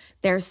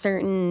there's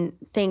certain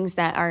things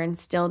that are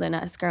instilled in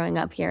us growing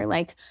up here,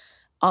 like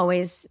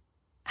always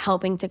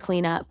helping to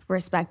clean up,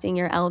 respecting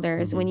your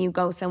elders. When you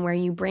go somewhere,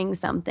 you bring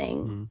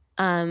something.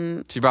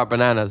 She brought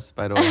bananas,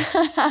 by the way.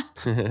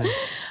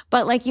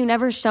 But like, you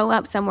never show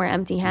up somewhere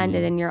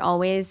empty-handed, and you're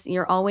always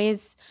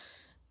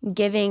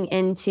giving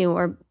into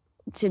or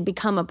to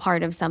become a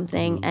part of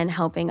something and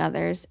helping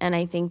others. And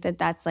I think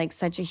that's like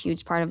such a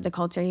huge part of the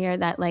culture here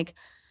that like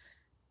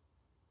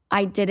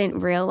I didn't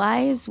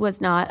realize was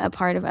not a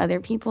part of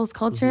other people's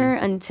culture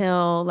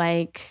until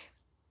like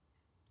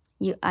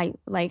I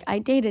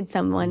dated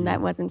someone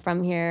that wasn't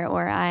from here,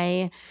 or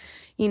I'm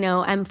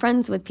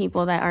friends with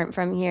people that aren't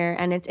from here,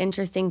 and it's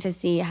interesting to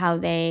see how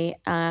they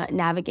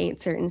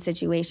navigate certain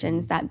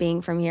situations that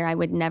being from here I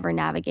would never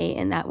navigate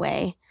in that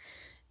way.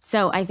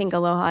 So I think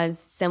aloha is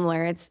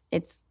similar. It's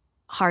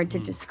hard to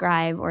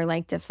describe or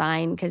like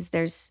define,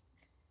 because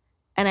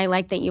and I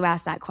like that you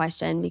asked that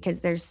question,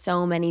 because there's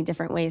so many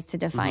different ways to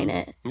define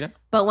it. Yeah.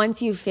 But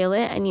once you feel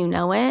it and you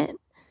know it,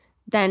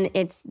 then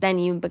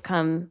you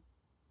become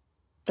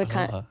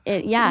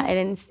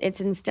it's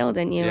instilled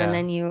in you, and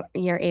then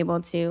you're able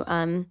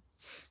to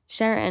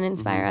share it and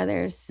inspire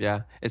others.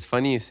 Yeah, it's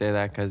funny you say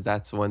that, because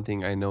that's one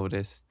thing I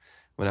noticed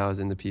when I was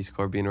in the Peace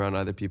Corps, being around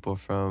other people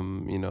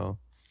from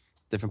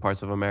different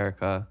parts of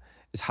America,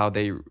 is how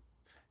they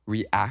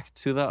react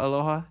to the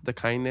aloha, the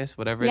kindness,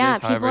 whatever it Yeah, is,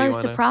 however people you are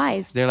want to.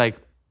 surprised. They're like,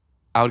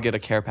 I would get a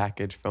care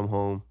package from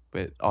home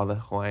with all the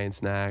Hawaiian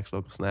snacks,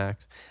 local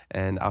snacks,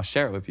 and I'll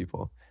share it with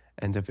people.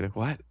 And they'll be like,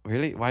 what?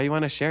 Really? Why you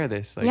want to share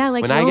this? Like, Yeah,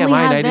 like, when you I get only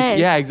mine, have I just, this.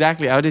 yeah,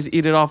 exactly. I'll just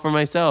eat it all for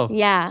myself.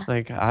 Yeah.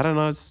 Like, I don't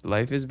know.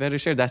 Life is better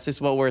shared. That's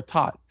just what we're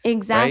taught.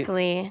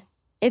 Exactly. Right?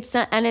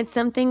 It's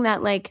something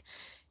that like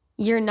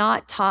you're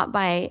taught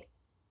by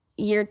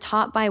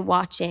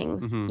watching,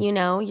 Mm-hmm. you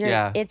know,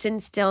 Yeah. it's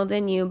instilled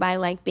in you by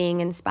like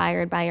being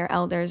inspired by your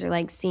elders or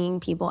like seeing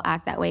people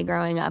act that way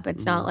growing up.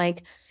 It's not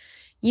like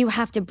you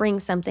have to bring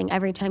something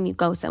every time you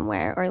go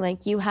somewhere, or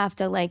like you have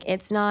to like,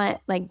 it's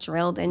not like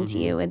drilled into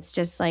you. It's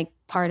just like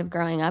part of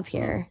growing up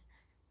here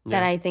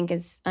that I think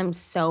I'm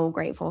so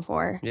grateful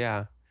for.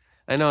 Yeah.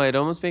 I know, it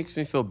almost makes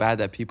me feel bad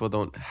that people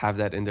don't have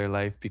that in their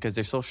life because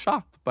they're so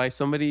shocked by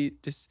somebody,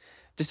 just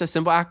a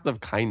simple act of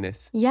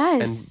kindness.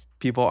 Yes. And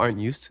people aren't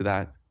used to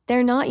that.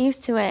 They're not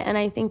used to it. And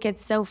I think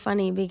it's so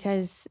funny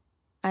because,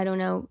 I don't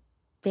know,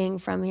 being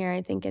from here,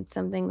 I think it's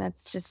something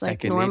that's just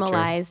like Second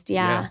normalized.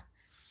 nature.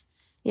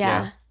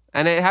 Yeah.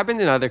 And it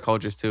happens in other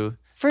cultures too.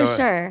 For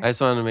sure. I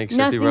just want to make sure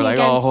Nothing people are like,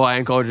 against- oh,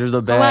 Hawaiian culture is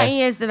the best.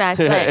 Hawaii is the best.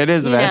 But, it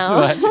is the you best. know.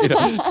 But,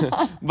 you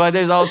know. But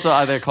there's also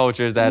other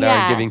cultures that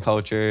Yeah. are giving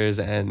cultures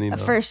and, you know,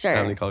 For sure.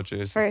 family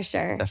cultures. For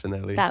sure.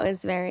 Definitely. That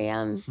was very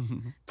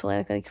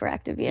politically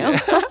correct of you. Yeah.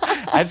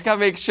 I just gotta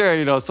make sure,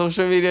 you know,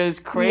 social media is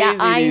crazy. Yeah,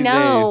 I these know.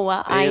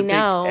 days. I They'll take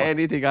know.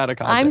 anything out of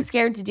context. I'm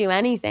scared to do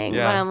anything,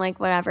 Yeah. but I'm like,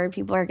 whatever.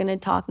 People are going to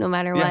talk no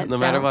matter what. no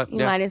matter what. You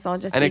Yeah. might as well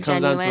just and be it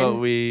comes genuine. down to what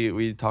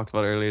we talked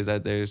about earlier, is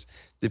that there's,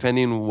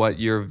 depending what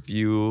your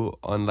view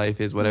on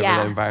life is,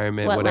 whatever the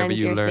environment, what whatever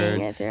lens you you're learn.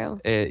 seeing it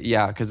through.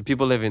 Yeah, because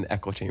people live in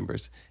echo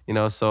chambers, you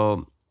know,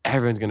 so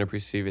everyone's going to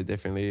perceive it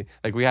differently.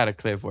 Like, we had a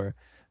clip where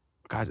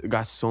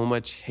got so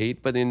much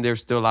hate, but then there's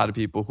still a lot of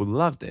people who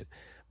loved it.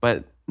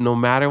 But no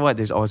matter what,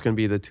 there's always going to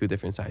be the two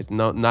different sides.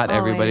 Not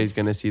everybody's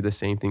going to see the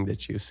same thing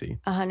that you see.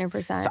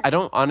 100%. So I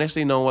don't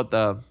honestly know what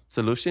the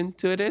solution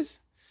to it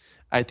is.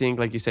 I think,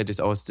 like you said, just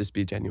always just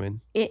be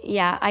genuine.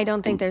 I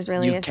don't think there's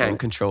really You can't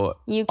control it.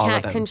 You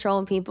can't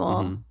control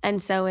people.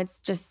 And so it's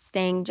just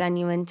staying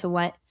genuine to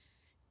what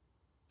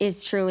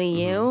is truly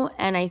you.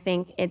 And I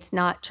think it's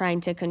not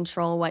trying to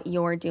control what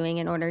you're doing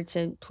in order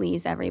to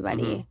please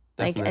everybody.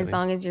 Like, as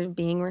long as you're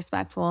being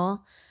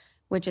respectful,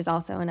 which is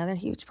also another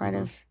huge part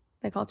of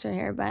the culture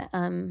here. But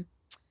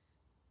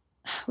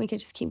we could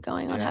just keep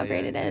going on how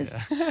great it is.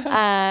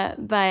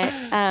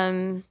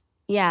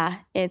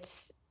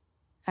 It's,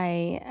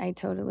 I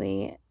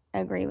totally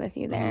agree with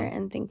you there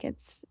and think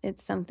it's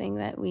something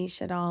that we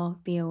should all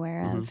be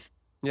aware of.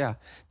 Yeah.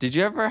 Did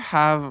you ever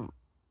have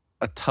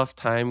a tough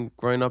time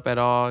growing up at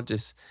all?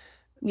 Just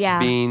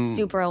being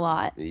super a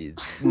lot.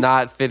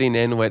 Not fitting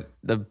in with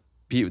the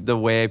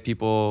way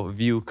people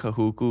view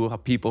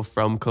kahuku, people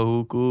from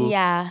kahuku.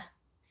 Yeah.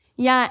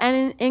 Yeah,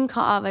 and in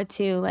Ka'ava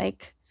too,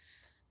 like,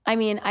 I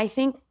mean, I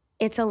think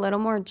it's a little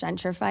more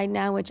gentrified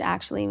now, which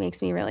actually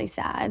makes me really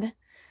sad.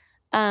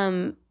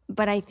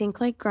 But I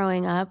think like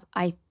growing up,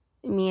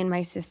 me and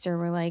my sister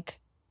were like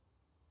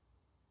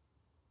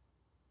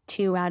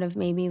 2 out of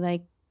maybe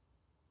like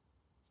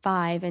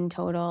 5 in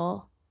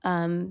total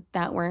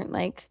that weren't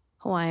like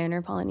Hawaiian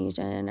or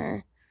Polynesian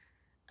or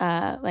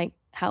like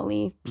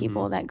Hawai'i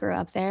people that grew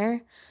up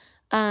there.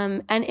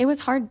 And it was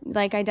hard.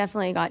 Like, I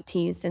definitely got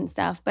teased and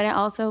stuff, but it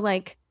also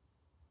like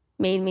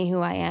made me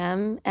who I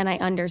am. And I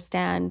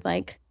understand,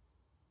 like,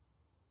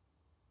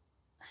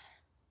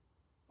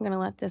 I'm going to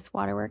let this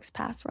waterworks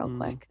pass real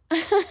quick.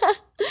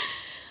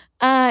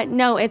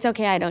 No, it's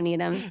okay. I don't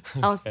need them.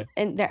 Okay.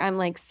 I'm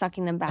like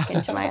sucking them back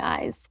into my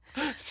eyes.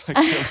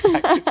 Sucking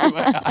them back into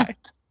my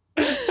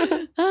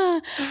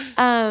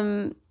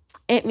eye.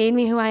 It made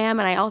me who I am.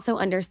 And I also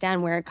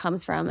understand where it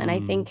comes from. And I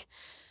think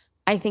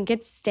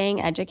it's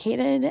staying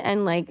educated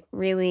and like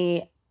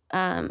really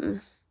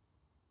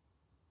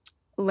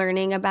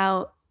learning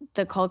about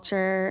the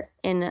culture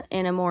in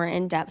a more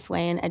in-depth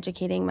way and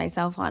educating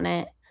myself on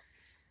it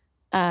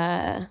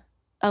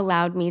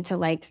allowed me to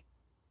like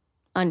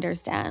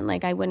understand.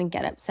 Like, I wouldn't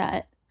get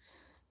upset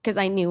because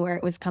I knew where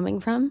it was coming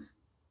from.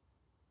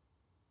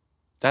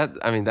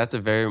 That's a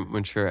very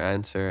mature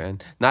answer,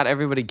 and not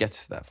everybody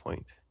gets to that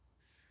point.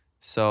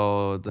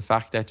 So the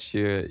fact that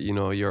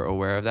you're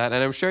aware of that,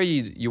 and I'm sure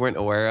you weren't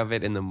aware of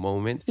it in the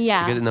moment.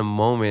 Yeah. Because in the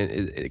moment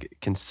it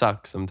can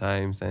suck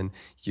sometimes, and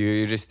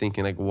you're just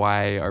thinking like,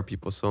 why are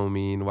people so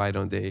mean? Why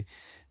don't they,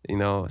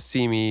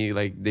 see me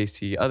like they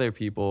see other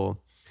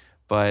people?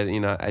 But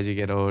as you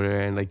get older,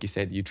 and like you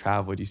said, you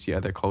traveled, you see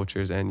other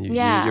cultures, and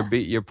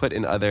you're put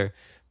in other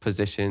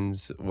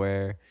positions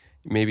where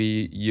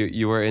maybe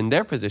you were in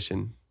their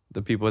position.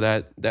 The people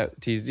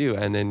that teased you,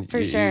 and then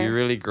you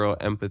really grow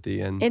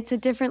empathy, and it's a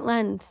different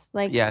lens.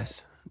 Like,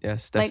 yes,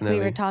 definitely. Like we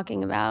were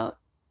talking about,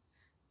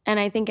 and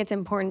I think it's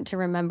important to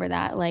remember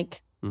that.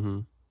 Like,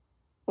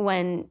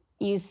 when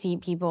you see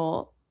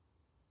people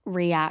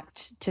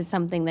react to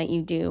something that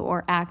you do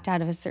or act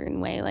out of a certain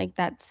way, like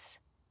that's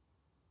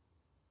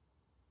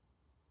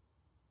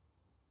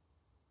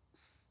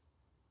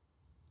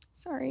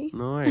Sorry.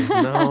 No worries.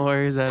 No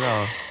worries at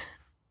all.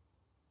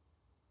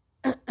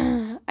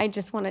 I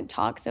just want to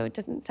talk so it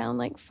doesn't sound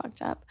like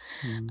fucked up.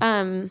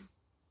 Mm.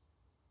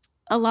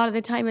 A lot of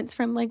the time it's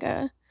from like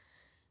a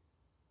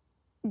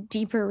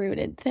deeper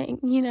rooted thing,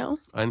 you know?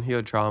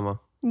 Unhealed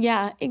trauma.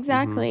 Yeah,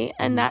 exactly.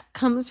 Mm-hmm. And Mm-hmm. that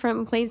comes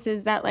from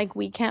places that like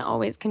we can't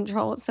always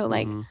control. So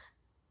like Mm-hmm.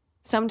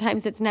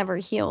 sometimes it's never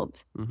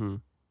healed. Mm-hmm.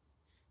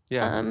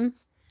 Yeah.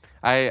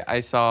 I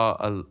saw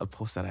a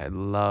post that I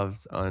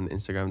loved on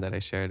Instagram that I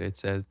shared. It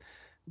said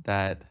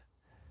that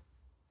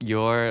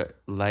your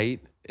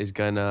light is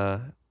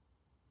gonna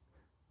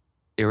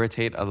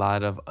irritate a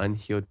lot of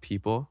unhealed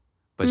people,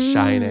 but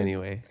shine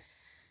anyway.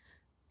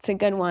 It's a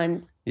good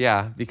one.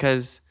 Yeah,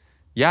 because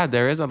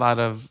there is a lot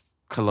of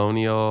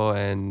colonial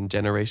and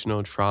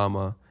generational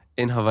trauma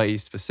in Hawaii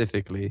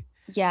specifically.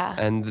 Yeah.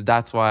 And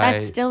that's why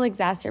That's still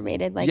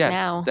exacerbated like yes,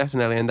 now.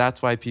 definitely. And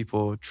that's why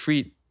people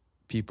treat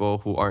people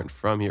who aren't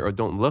from here or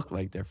don't look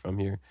like they're from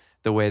here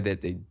the way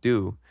that they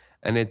do.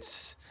 And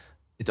it's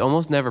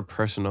almost never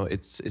personal.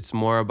 It's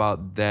more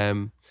about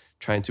them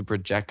trying to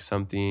project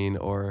something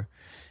or,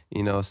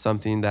 you know,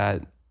 something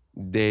that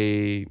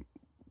they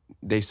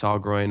saw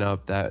growing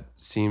up that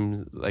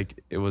seemed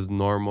like it was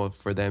normal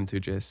for them to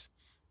just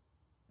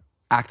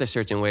act a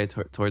certain way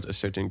towards a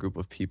certain group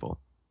of people.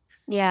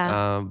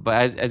 Yeah.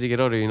 But as you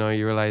get older, you know,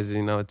 you realize,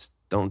 you know,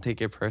 don't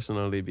take it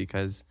personally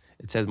because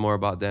it says more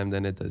about them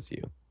than it does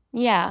you.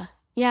 Yeah.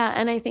 Yeah.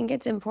 And I think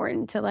it's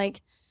important to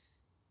like,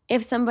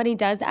 if somebody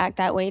does act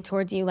that way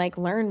towards you, like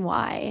learn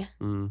why.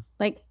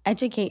 Like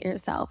educate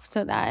yourself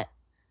so that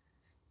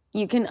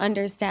you can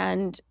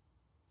understand.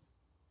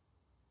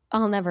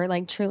 I'll never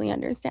like truly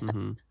understand.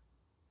 Mm-hmm.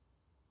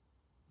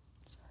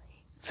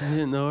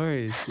 Sorry. No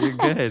worries. You're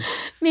good.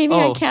 Maybe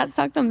I can't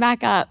suck them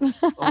back up.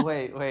 Oh,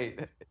 wait.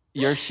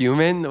 You're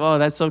human? Oh,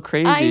 that's so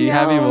crazy. I know. You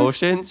have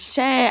emotions?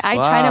 Shit. I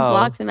try to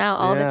block them out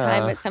all the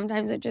time, but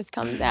sometimes it just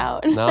comes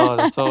out. No,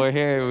 that's why we're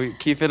here.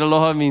 Keep it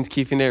aloha means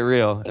keeping it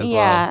real as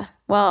well.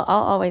 Well,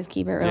 I'll always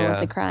keep it real with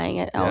the crying.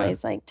 It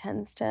always like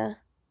tends to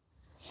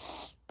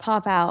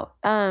pop out.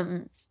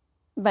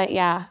 But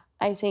yeah,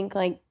 I think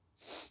like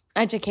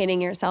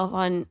educating yourself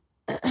on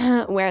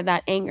where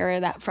that anger,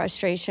 that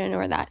frustration,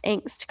 or that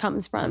angst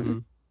comes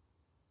from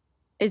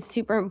is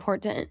super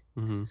important.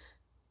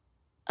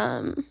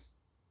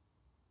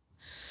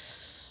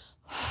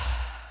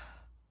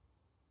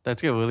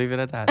 That's good. We'll leave it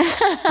at that.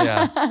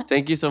 Yeah.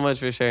 Thank you so much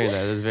for sharing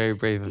that. That's very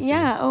brave of you.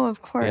 Yeah. Oh,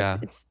 of course. Yeah.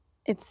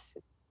 It's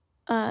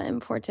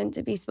important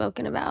to be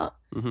spoken about.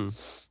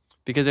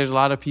 Because there's a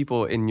lot of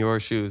people in your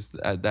shoes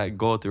that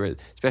go through it,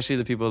 especially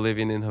the people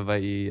living in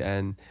Hawaii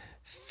and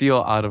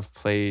feel out of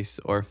place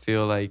or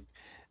feel like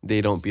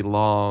they don't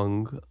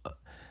belong.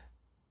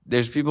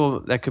 There's people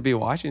that could be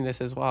watching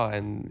this as well,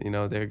 and you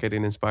know they're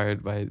getting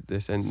inspired by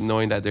this and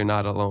knowing that they're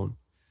not alone.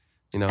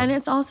 You know, and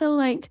it's also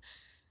like,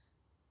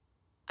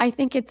 I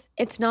think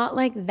it's not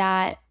like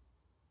that.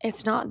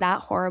 It's not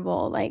that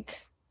horrible.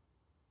 Like,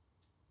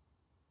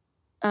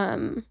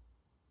 I've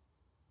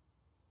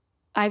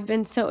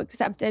been so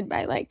accepted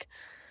by like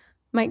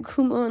my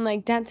kumu and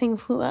like dancing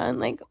hula and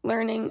like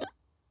learning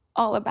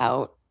all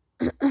about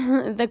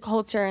the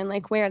culture and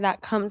like where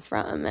that comes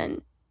from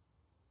and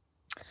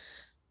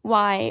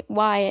why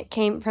it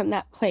came from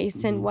that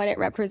place and what it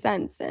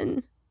represents.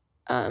 And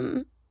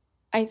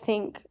I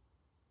think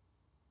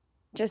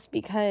just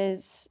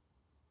because,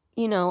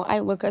 you know, I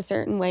look a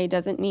certain way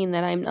doesn't mean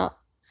that I'm not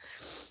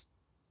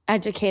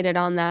educated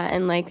on that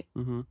and like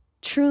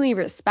truly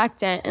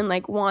respect it and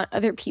like want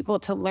other people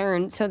to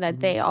learn so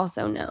that they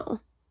also know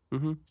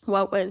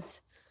what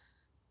was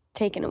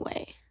taken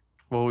away.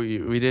 Well,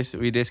 we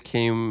just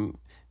came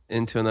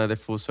into another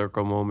full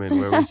circle moment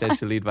where we said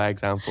to lead by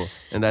example,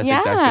 and that's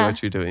exactly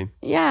what you're doing.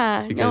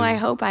 Yeah. Because, no, I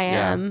hope I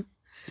am.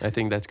 I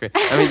think that's great.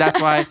 I mean,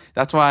 that's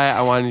why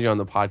I wanted you on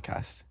the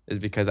podcast, is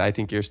because I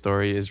think your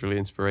story is really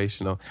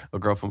inspirational. A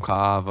girl from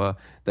Ka'ava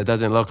that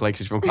doesn't look like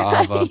she's from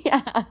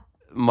Ka'ava,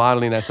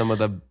 modeling at some of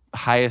the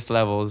highest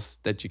levels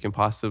that you can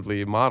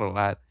possibly model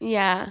at.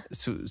 Yeah.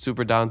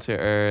 Super down to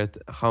earth,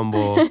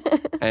 humble,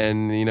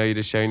 and you know, you're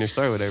just sharing your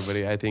story with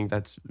everybody. I think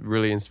that's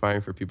really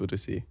inspiring for people to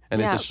see, and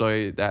it's a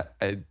story that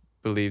I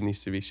believe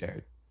needs to be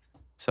shared.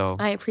 So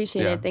I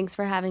appreciate it. Thanks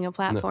for having a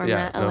platform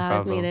that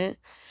allows me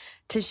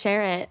to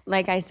share it.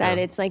 Like I said,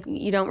 it's like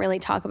you don't really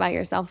talk about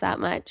yourself that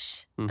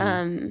much.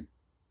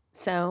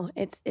 So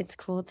it's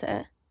cool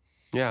to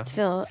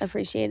feel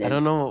appreciated. I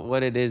don't know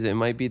what it is. It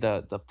might be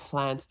the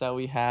plants that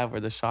we have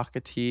or the shaka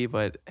tea,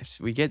 but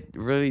we get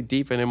really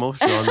deep and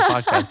emotional on the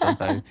podcast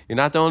sometimes. You're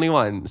not the only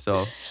one.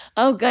 So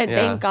oh, good.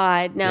 Thank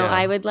God. No,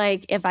 I would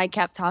like, if I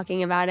kept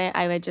talking about it,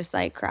 I would just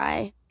like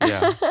cry.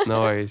 Yeah,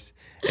 no worries.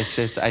 It's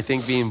just, I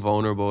think being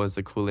vulnerable is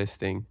the coolest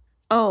thing.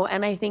 Oh,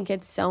 and I think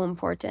it's so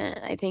important.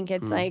 I think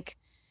it's like,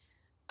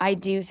 I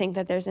do think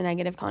that there's a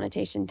negative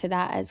connotation to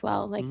that as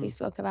well, like we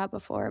spoke about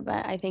before.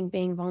 But I think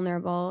being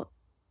vulnerable,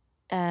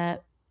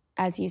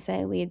 as you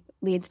say,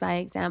 leads by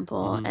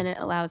example, and it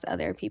allows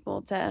other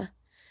people to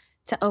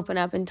open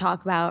up and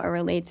talk about or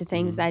relate to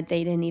things that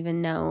they didn't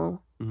even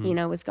know, you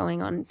know, was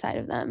going on inside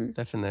of them.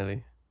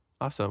 Definitely.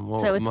 Awesome.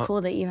 Well, So it's cool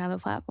that you have a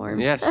platform.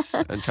 Yes,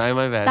 I'm trying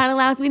my best. That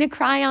allows me to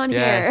cry on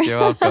yes, here. You're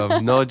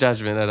welcome. No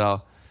judgment at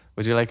all.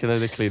 Would you like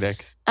another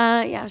Kleenex?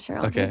 Yeah, sure.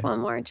 I'll Okay. take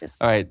one more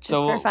just, All right. just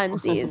So for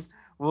funsies.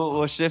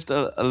 We'll shift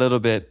a little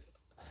bit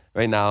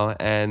right now,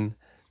 and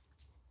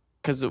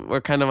because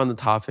we're kind of on the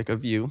topic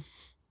of you.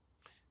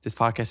 This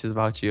podcast is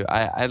about you.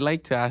 I'd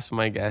like to ask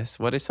my guests,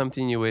 what is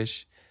something you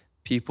wish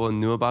people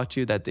knew about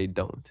you that they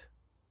don't?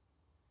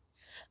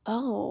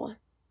 Oh.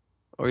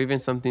 Or even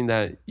something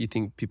that you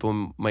think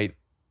people might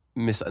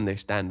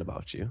misunderstand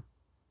about you?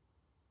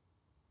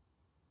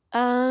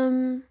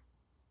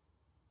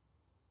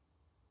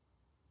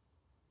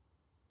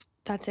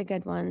 That's a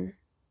good one.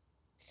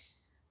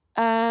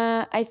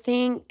 I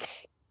think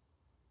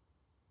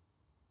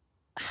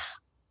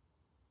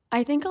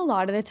a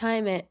lot of the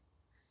time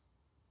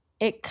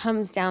it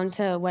comes down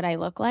to what I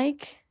look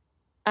like.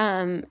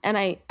 And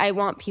I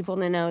want people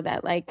to know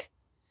that, like,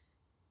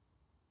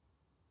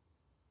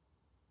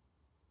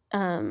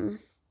 I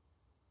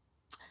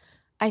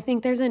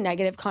think there's a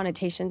negative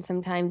connotation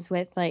sometimes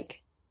with,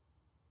 like,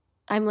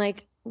 I'm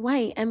like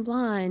white and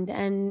blonde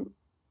and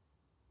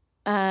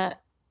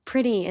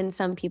pretty in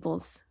some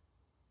people's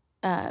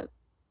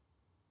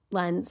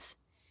lens.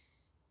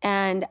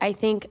 And I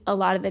think a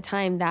lot of the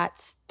time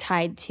that's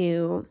tied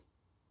to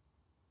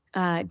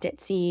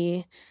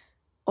ditzy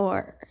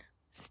or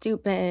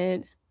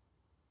stupid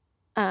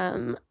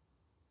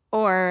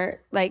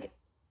or like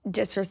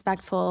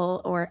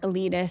disrespectful or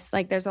elitist.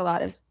 Like, there's a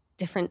lot of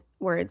different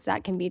words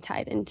that can be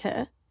tied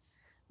into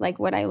like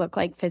what I look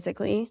like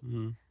physically.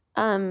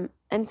 Mm-hmm.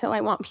 And so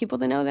I want people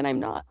to know that I'm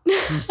not.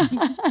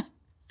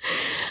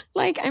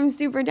 Like, I'm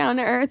super down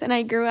to earth, and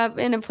I grew up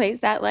in a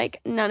place that,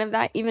 like, none of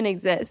that even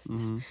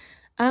exists.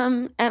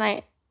 Mm-hmm.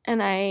 And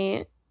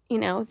I, you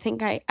know,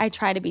 think I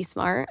try to be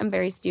smart. I'm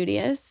very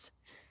studious.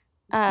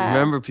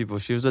 Remember, people,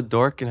 she was a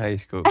dork in high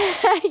school.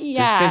 Yeah.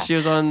 Just because she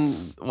was on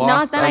walk.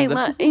 Not that I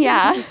love.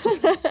 Yeah.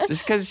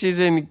 Just because she's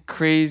in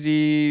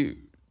crazy,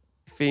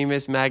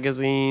 famous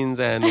magazines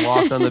and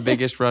walked on the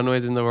biggest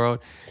runways in the world.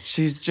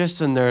 She's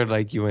just a nerd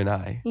like you and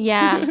I.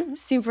 Yeah,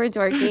 super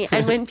dorky.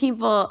 And when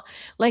people,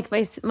 like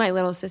my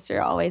little sister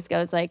always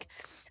goes like,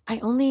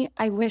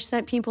 I wish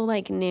that people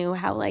like knew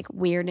how like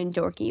weird and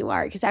dorky you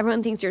are, because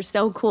everyone thinks you're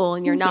so cool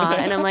and you're not.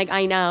 And I'm like,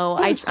 I know,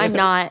 I'm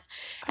not.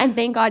 And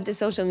thank God to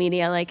social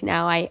media. Like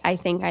now I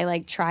think I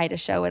like try to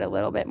show it a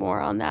little bit more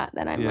on that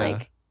I'm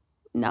like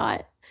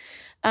not.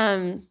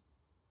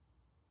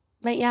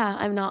 But yeah,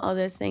 I'm not all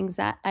those things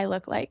that I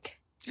look like.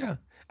 Yeah.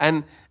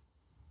 And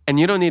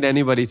you don't need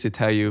anybody to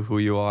tell you who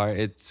you are.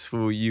 It's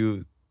who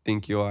you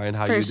think you are and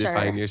how you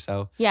define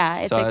yourself. Yeah,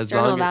 it's so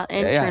external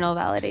internal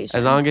validation.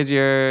 As long as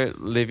you're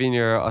living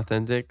your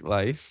authentic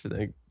life,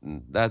 like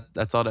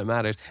that's all that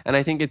matters. And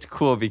I think it's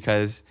cool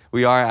because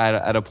we are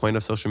at a point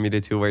of social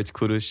media too where it's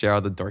cool to share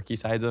all the dorky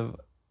sides of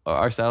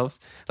ourselves.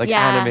 Like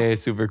anime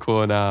is super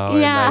cool now.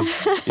 Yeah. And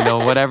like, you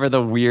know, whatever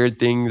the weird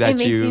thing that it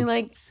makes you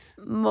like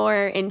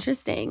more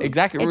interesting.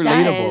 Exactly. It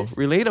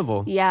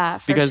Relatable. Yeah,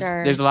 for because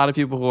sure. There's a lot of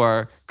people who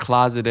are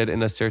closeted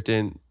in a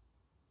certain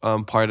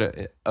part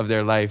of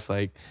their life.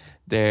 Like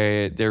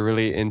they're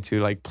really into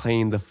like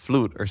playing the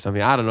flute or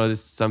something. I don't know,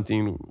 just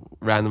something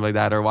random like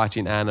that, or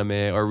watching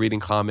anime or reading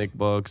comic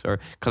books or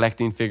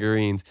collecting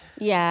figurines.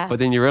 Yeah. But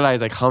then you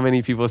realize like how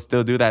many people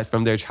still do that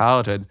from their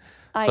childhood.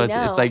 So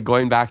it's like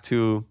going back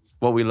to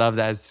what we loved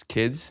as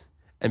kids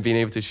and being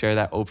able to share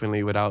that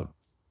openly without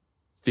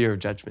fear of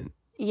judgment.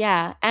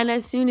 Yeah. And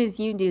as soon as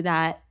you do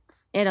that,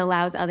 it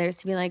allows others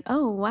to be like,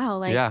 oh, wow,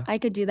 like I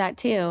could do that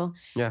too.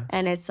 Yeah.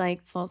 And it's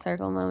like full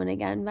circle moment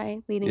again by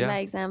leading by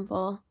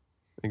example.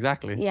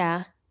 Exactly.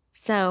 Yeah.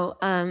 So,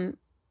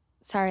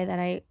 sorry that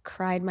I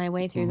cried my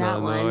way through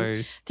that one.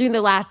 Worries. Through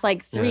the last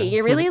like 3. Yeah.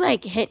 You're really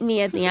like hitting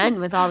me at the end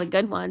with all the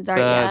good ones, aren't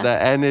you?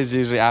 The end is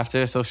usually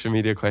after social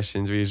media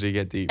questions, we usually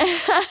get deep.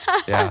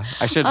 Yeah.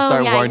 I should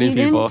start warning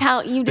people.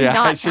 You did not tell me that.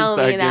 I should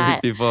start giving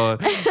people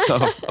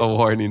a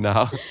warning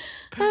now.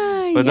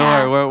 But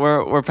don't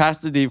worry, we're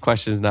past the deep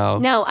questions now.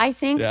 No, I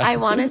think I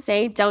want to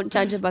say don't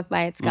judge a book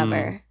by its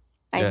cover.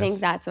 I think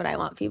that's what I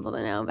want people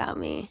to know about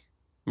me.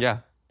 Yeah.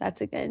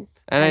 That's a good.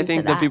 And I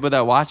think the people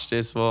that watch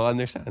this will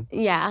understand.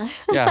 Yeah.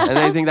 Yeah. And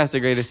I think that's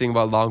the greatest thing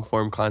about long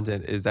form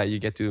content is that you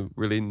get to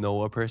really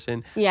know a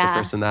person, their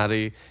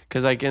personality.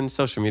 Because like in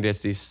social media,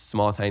 it's these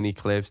small, tiny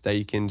clips that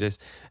you can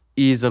just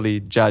easily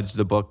judge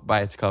the book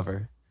by its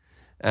cover.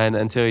 And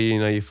until,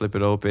 you flip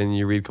it open,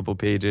 you read a couple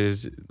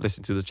pages,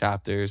 listen to the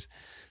chapters,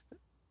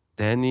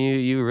 then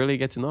you really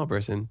get to know a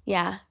person.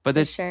 Yeah, but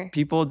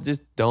people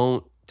just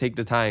don't take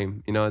the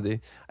time. I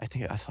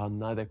think I saw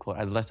another quote.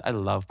 I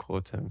love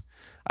quotes.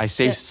 I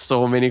save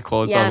so many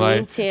quotes on my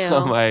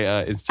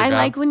Instagram. I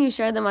like when you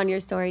share them on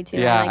your story too.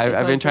 Yeah,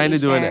 I've been trying to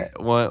do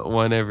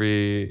one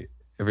every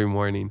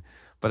morning.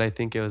 But I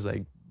think it was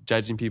like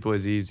judging people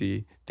is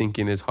easy,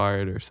 thinking is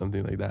hard, or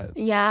something like that.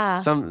 Yeah.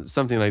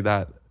 Something like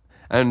that.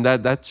 And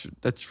that's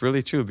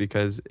really true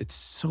because it's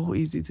so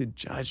easy to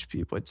judge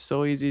people. It's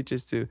so easy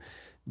just to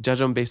judge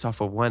them based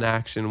off of one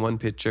action, one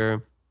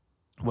picture,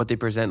 what they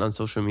present on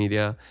social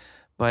media.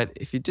 But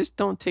if you just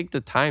don't take the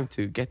time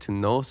to get to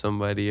know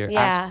somebody or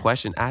Yeah.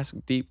 ask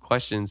deep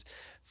questions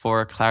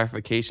for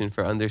clarification,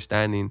 for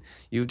understanding,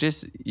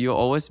 you'll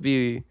always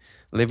be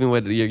living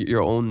with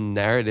your own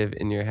narrative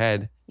in your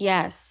head.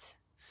 Yes.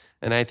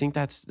 And I think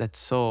that's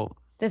so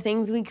The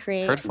things we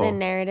create, hurtful. the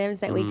narratives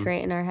that we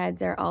create in our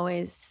heads are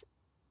always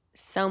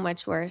so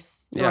much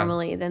worse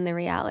normally than the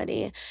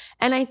reality.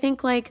 And I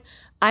think like,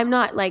 I'm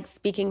not like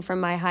speaking from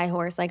my high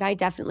horse. Like I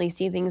definitely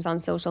see things on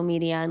social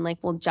media and like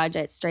will judge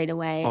it straight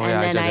away. Oh, and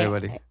yeah, then I judge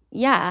everybody.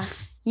 Yeah,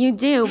 you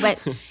do.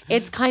 But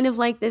it's kind of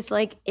like this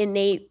like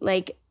innate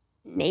like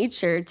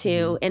nature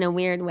too in a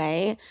weird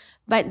way.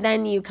 But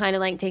then you kind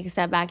of like take a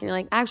step back and you're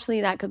like,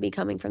 actually that could be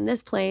coming from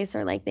this place,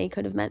 or like they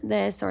could have meant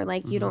this, or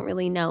like you don't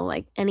really know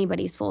like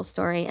anybody's full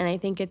story. And I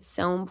think it's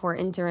so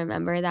important to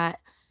remember that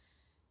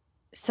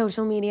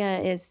social media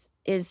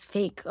is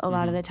fake a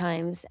lot of the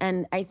times.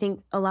 And I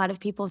think a lot of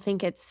people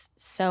think it's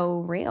so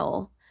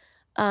real.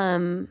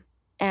 And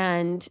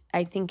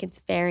I think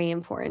it's very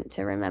important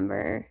to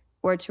remember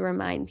or to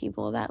remind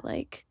people that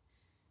like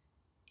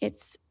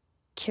it's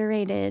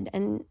curated.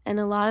 And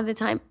a lot of the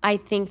time, I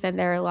think that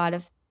there are a lot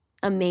of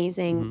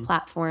amazing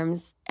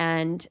platforms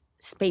and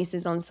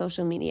spaces on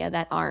social media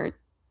that aren't.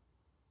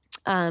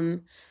 But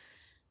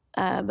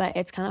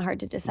it's kind of hard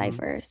to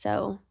decipher.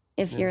 So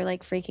if you're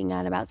like freaking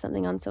out about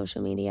something on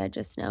social media,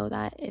 just know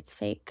that it's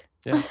fake.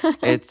 Yeah.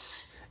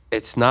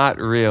 It's not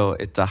real.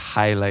 It's a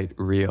highlight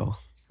reel.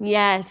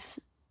 Yes,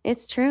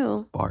 it's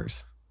true.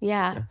 Bars.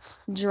 Yeah.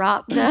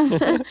 Drop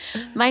the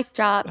mic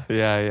drop.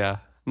 Yeah.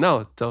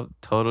 No,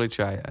 totally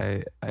true.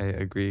 I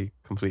agree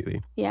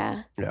completely.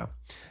 Yeah. Yeah.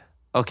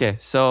 Okay.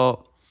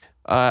 So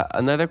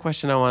another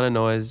question I want to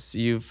know is,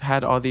 you've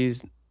had all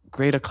these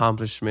great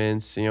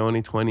accomplishments. You're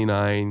only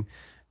 29.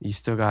 You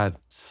still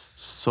got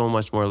so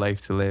much more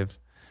life to live.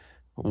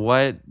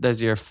 What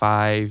does your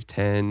 5,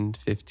 10,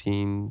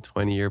 15,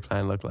 20-year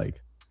plan look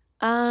like?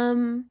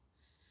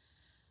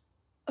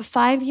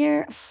 5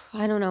 year,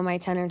 I don't know, my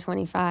 10 or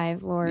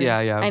 25, Lord. Yeah.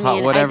 I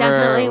mean, whatever, I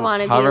definitely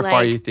want to be like, however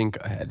far you think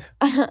ahead.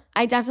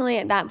 I definitely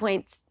at that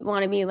point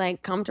want to be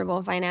like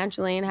comfortable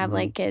financially and have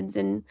like kids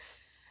and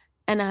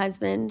a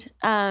husband.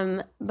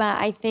 But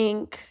I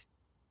think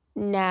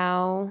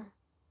now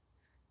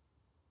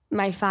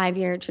my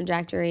 5-year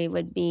trajectory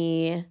would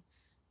be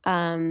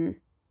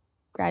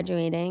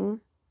graduating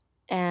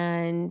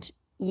and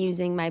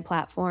using my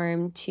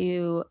platform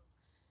to,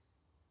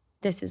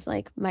 this is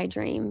like my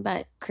dream,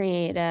 but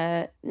create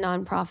a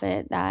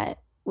nonprofit that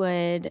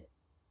would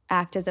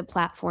act as a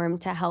platform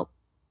to help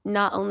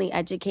not only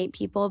educate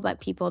people, but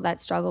people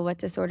that struggle with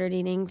disordered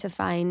eating to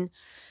find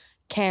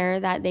care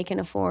that they can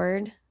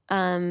afford,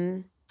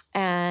 and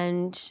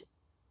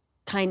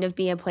kind of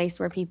be a place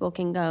where people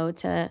can go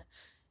to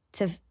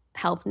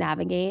help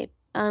navigate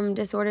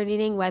disordered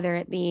eating, whether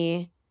it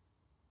be,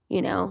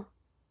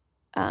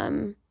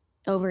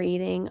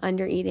 overeating,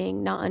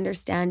 undereating, not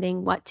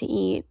understanding what to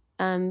eat,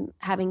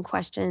 having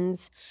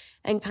questions,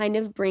 and kind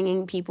of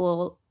bringing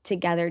people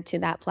together to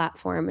that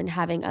platform and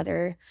having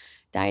other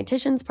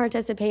dietitians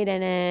participate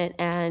in it,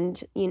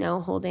 and,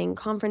 holding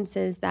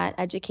conferences that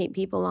educate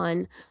people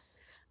on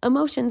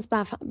emotions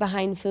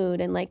behind food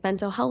and like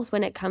mental health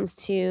when it comes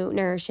to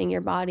nourishing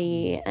your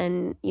body,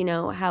 and,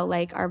 how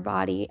like our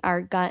body,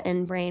 our gut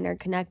and brain are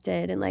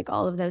connected, and like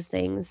all of those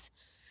things.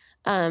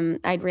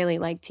 I'd really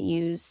like to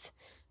use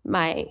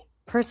my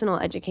personal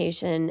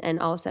education and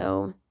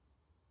also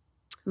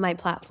my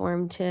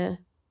platform to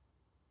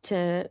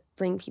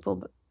bring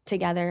people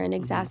together and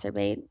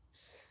exacerbate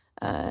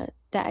the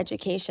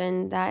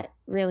education that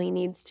really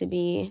needs to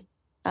be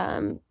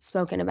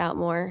spoken about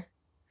more.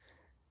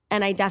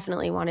 And I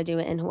definitely want to do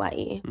it in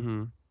Hawaii.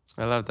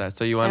 I love that.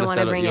 So you want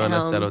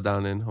to settle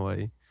down in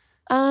Hawaii?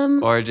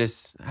 Or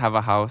just have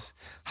a house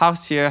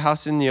here,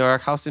 house in New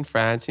York, house in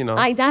France,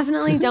 I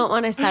definitely don't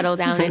want to settle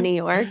down in New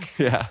York.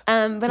 Yeah.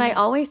 But I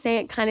always say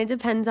it kind of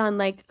depends on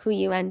like who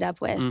you end up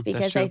with,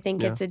 because I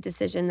think it's a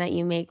decision that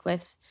you make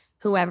with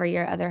whoever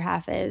your other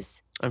half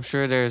is. I'm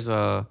sure there's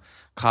a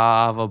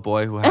Ka'ava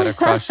boy who had a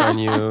crush on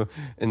you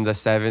in the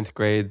 7th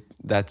grade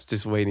that's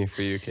just waiting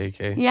for you,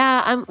 Keke.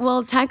 Yeah,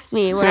 well, text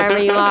me wherever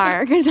you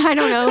are, because I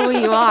don't know who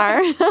you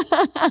are.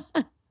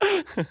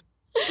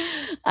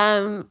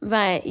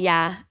 But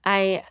yeah,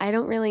 I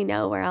don't really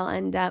know where I'll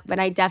end up, but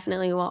I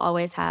definitely will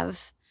always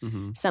have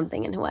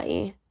something in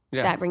Hawaii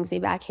that brings me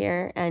back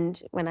here.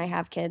 And when I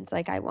have kids,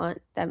 like I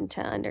want them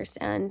to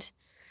understand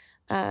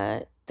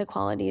the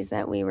qualities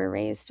that we were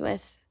raised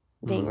with,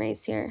 being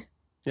raised here.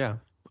 Yeah.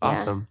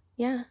 Awesome.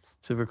 Yeah.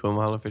 Super cool.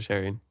 Mahalo for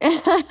sharing.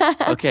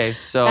 Okay,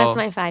 so that's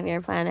my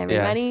 5-year plan,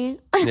 everybody.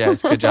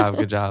 Yes. Good job.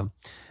 Good job.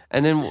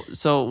 And then,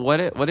 so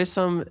what is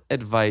some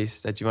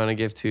advice that you want to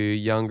give to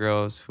young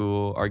girls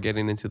who are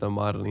getting into the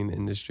modeling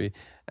industry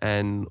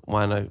and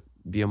want to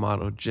be a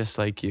model just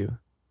like you?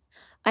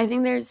 I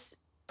think there's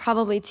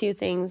probably 2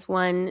 things.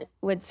 One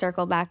would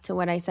circle back to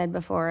what I said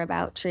before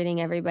about treating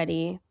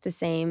everybody the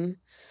same,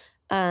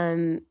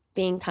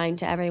 being kind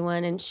to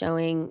everyone and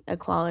showing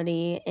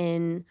equality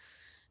in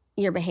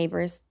your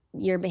behaviors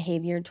your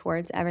behavior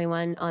towards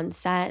everyone on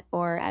set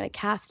or at a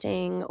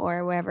casting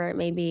or wherever it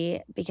may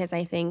be, because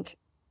I think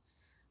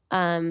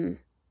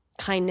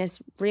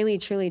kindness really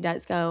truly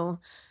does go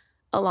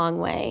a long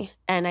way.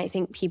 And I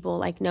think people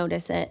like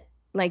notice it,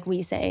 like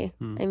we say.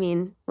 I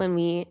mean, when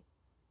we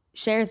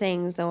share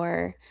things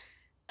or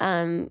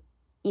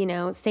you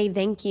know, say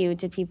thank you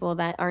to people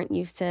that aren't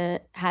used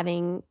to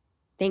having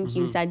thank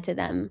you said to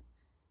them.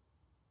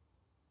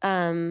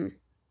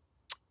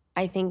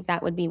 I think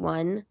that would be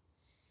one.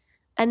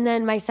 And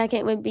then my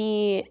second would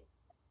be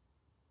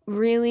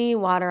really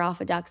water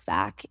off a duck's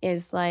back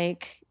is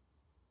like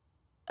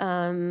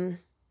the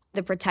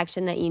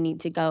protection that you need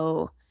to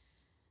go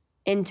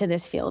into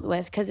this field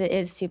with, because it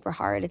is super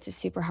hard. It's a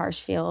super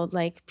harsh field.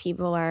 Like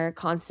people are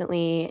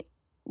constantly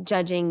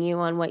judging you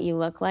on what you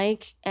look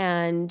like,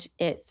 and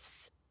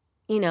it's,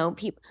 you know,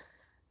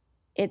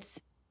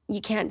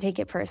 you can't take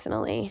it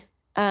personally,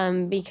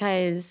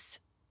 because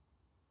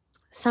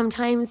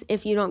sometimes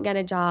if you don't get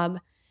a job,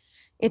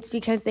 it's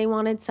because they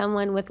wanted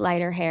someone with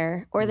lighter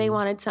hair, or they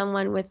wanted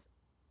someone with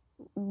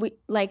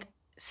like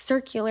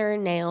circular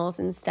nails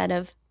instead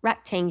of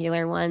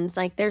rectangular ones.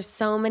 Like there's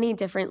so many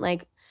different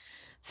like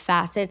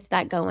facets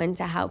that go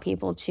into how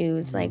people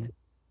choose like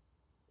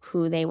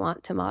who they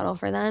want to model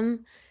for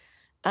them.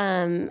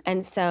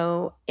 And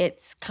so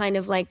it's kind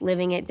of like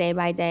living it day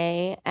by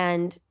day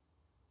and,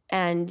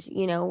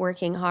 you know,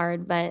 working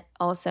hard, but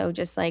also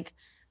just like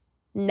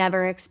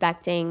never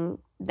expecting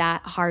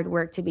that hard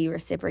work to be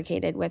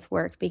reciprocated with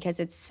work, because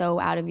it's so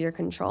out of your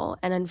control.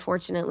 And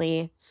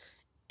unfortunately,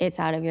 it's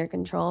out of your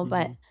control.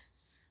 But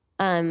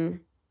I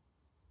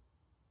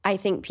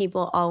think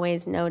people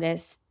always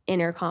notice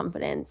inner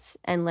confidence,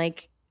 and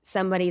like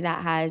somebody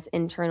that has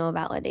internal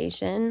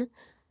validation,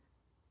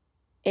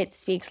 it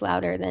speaks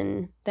louder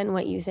than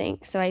what you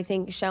think. So I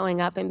think showing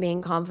up and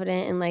being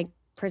confident and like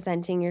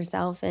presenting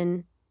yourself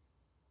and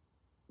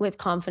with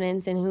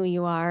confidence in who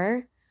you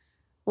are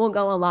will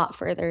go a lot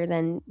further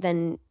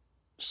than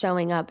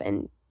showing up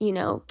and, you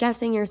know,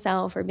 guessing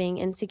yourself or being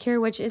insecure,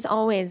 which is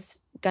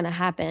always gonna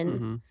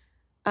happen.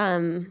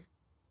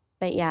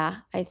 But yeah,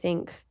 I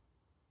think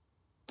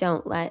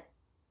don't let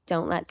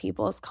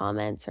people's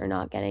comments or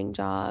not getting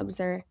jobs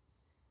or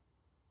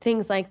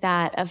things like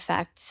that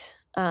affect,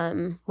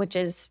 which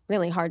is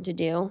really hard to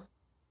do.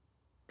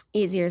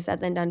 Easier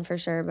said than done for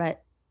sure,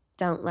 but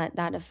don't let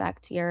that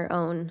affect your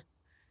own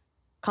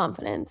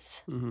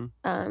confidence.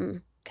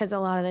 Because a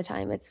lot of the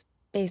time it's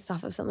based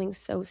off of something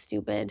so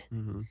stupid,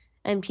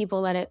 and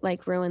people let it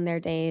like ruin their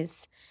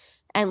days.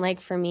 And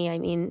like for me, I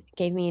mean,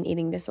 gave me an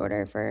eating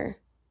disorder for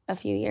a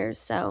few years.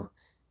 So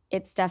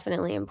it's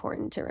definitely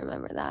important to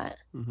remember that.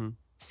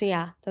 So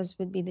yeah, those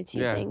would be the two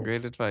things. Yeah,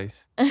 great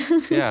advice.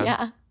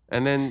 Yeah.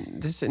 And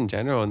then just in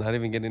general, not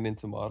even getting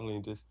into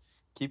modeling, just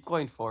keep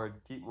going forward,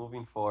 keep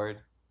moving forward.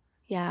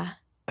 Yeah.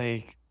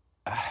 Like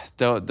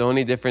the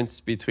only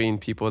difference between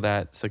people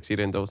that succeed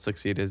and don't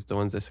succeed is the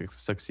ones that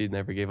succeed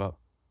never gave up.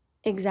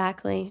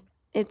 Exactly.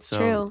 It's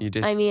So true.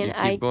 I mean,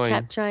 I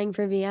kept trying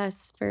for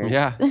VS for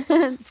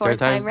fourth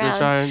time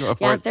round.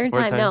 Third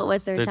time. No, it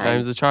was third time. Third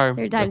time's the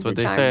charm. That's what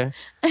they say.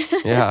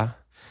 Yeah.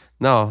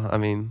 No, I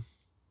mean,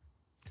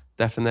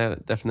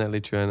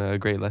 definitely true, and a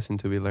great lesson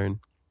to be learned.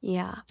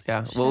 Yeah.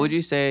 Yeah. Sure. What would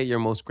you say you're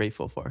most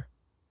grateful for?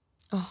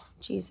 Oh,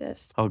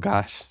 Jesus. Oh,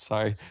 gosh.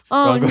 Sorry.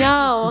 Oh,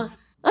 no.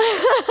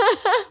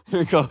 Here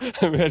we go.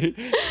 I'm ready.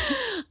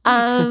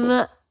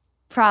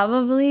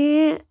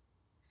 Probably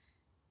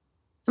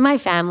my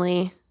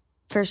family,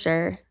 for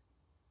sure.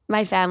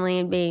 My family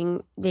and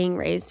being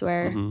raised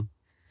where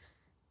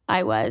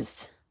I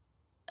was.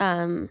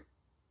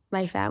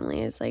 My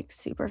family is like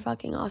super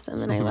fucking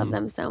awesome, and I love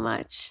them so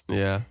much.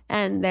 Yeah.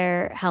 And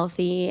they're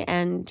healthy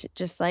and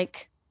just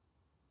like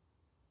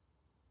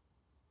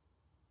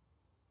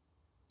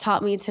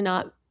taught me to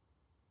not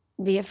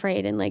be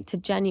afraid and like to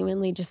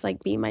genuinely just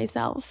like be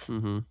myself.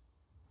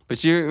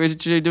 But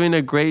you're doing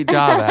a great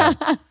job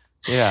at.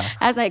 Yeah.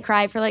 As I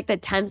cry for like the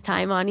 10th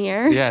time on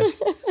here.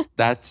 Yes.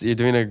 You're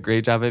doing a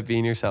great job at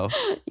being yourself.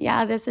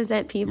 Yeah, this is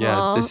it, people.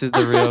 Yeah, this is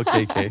the real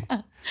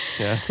Keke.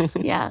 Yeah.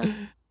 Yeah.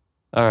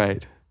 All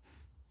right.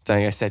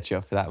 Dang, I set you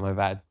up for that. My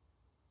bad.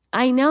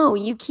 I know.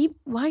 You're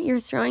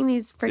throwing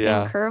these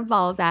freaking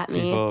curveballs at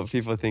me.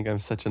 People think I'm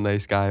such a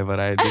nice guy, but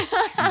I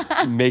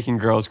just making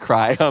girls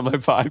cry on my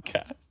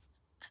podcast.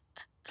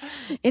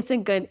 It's a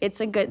good,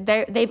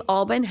 they've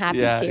all been happy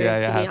tears,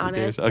 to be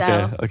honest.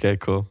 Okay,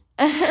 cool.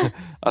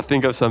 I'll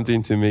think of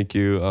something to make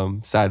you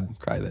sad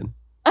cry then.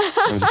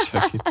 I'm just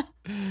joking.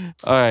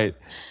 All right.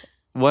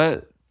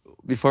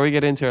 Before we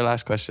get into our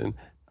last question,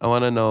 I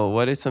want to know,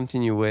 what is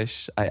something you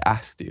wish I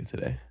asked you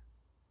today?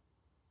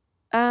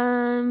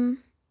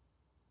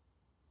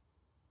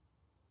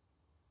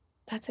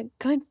 That's a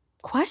good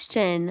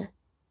question.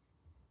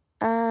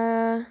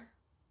 Did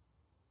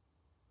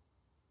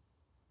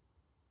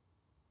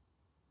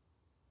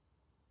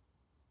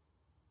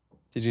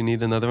you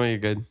need another one? You're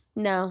good.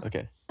 No.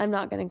 Okay. I'm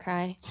not going to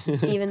cry,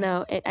 even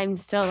though I'm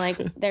still like,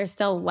 they're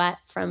still wet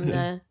from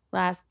the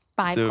last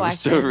 5 Still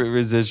questions.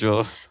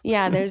 residuals.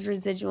 Yeah, there's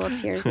residual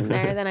tears in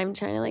there that I'm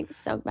trying to like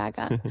soak back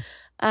up.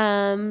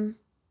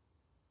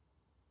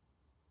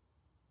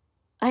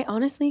 I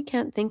honestly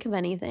can't think of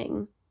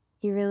anything.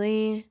 You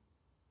really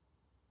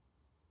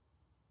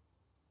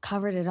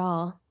covered it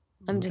all.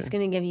 I'm just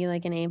going to give you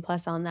like an A+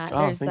 on that.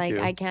 There's like,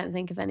 I can't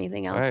think of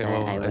anything else that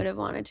I would have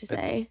wanted to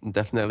say.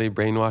 Definitely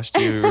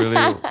brainwashed you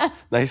really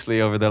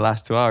nicely over the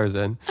last 2 hours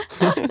then.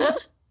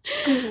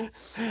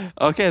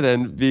 Okay,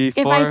 then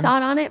before... If I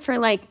thought on it for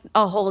like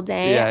a whole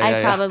day,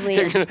 I probably...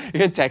 You're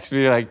gonna text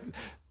me like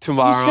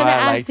tomorrow you should have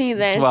at asked like me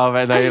this. 12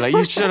 at night. You're like,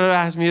 you should have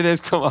asked me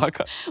this. Come on.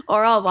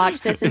 Or I'll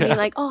watch this and be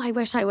like, oh, I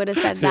wish I would have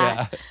said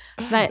that.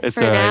 Yeah. But It's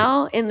for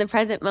now, in the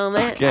present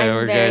moment,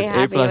 I'm very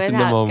happy with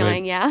how it's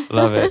going. Yeah.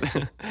 Love it.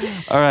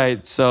 All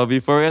right. So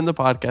before we end the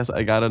podcast,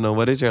 I got to know,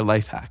 what is your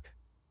life hack?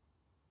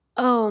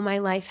 Oh, my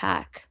life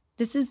hack.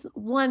 This is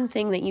one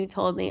thing that you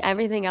told me.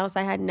 Everything else,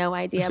 I had no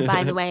idea.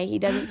 By the way, he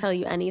doesn't tell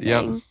you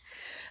anything.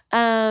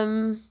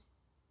 Yep.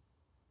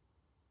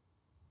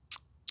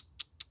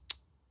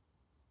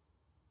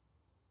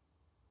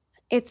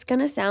 It's going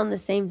to sound the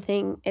same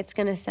thing. It's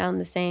going to sound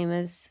the same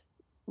as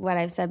what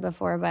I've said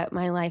before, but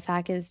my life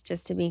hack is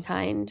just to be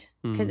kind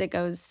because it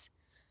goes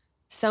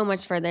so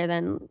much further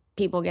than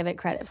people give it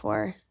credit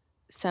for.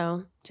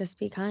 So just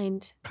be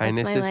kind.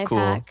 Kindness That's my is life cool.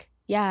 hack.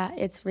 Yeah,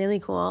 it's really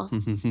cool.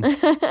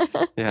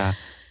 Yeah.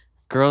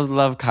 Girls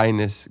love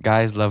kindness.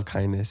 Guys love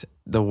kindness.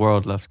 The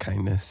world loves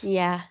kindness.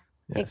 Yeah.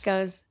 Yes. It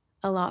goes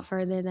a lot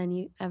further than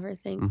you ever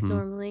think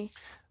normally.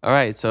 All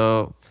right,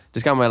 so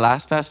just got my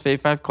last fast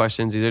fave 5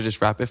 questions. These are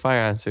just rapid fire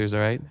answers, all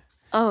right?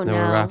 Oh, then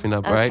no. we're wrapping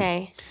up, all right?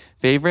 Okay.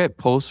 Favorite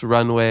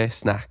post-runway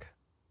snack?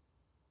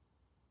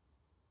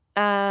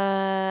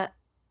 A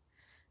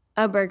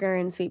burger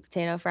and sweet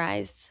potato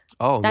fries.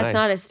 Oh, That's nice.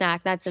 not a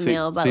snack. That's a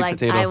meal, but sweet like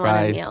potato I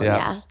fries, want a meal.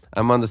 Yeah.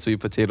 I'm on the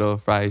sweet potato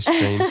fries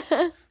train.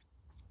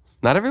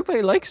 Not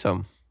everybody likes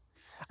them.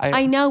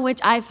 I know, which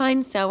I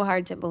find so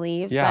hard to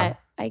believe, but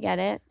I get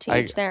it. To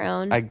each their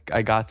own.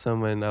 I got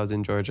some when I was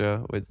in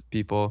Georgia with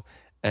people,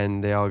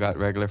 and they all got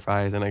regular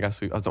fries, and I was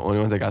the only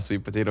one that got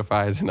sweet potato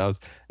fries, and I was,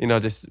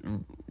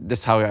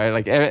 just how I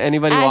like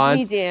anybody As wants,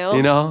 we do.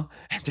 and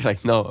they're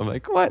like, no. I'm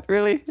like, what?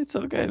 Really? It's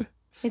so good.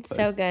 It's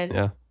so good.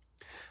 Yeah.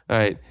 All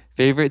right.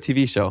 Favorite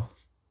TV show?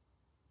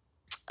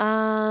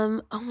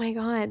 Oh my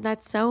God,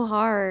 that's so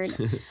hard.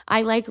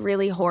 I like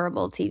really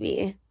horrible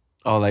TV.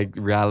 Oh, like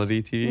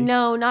reality TV?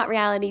 No, not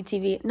reality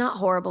TV. Not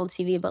horrible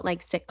TV, but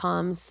like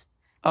sitcoms.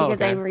 Oh,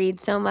 Because okay. I read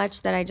so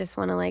much that I just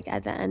want to like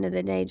at the end of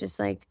the day just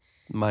like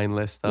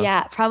Mindless stuff.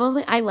 Yeah,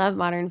 probably. I love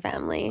Modern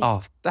Family.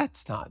 Oh,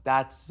 that's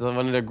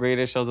one of the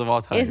greatest shows of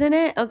all time. Isn't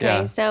it? Okay,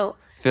 Yeah. so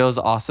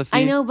Philosophy.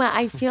 I know, but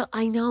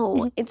I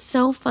know it's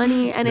so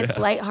funny and it's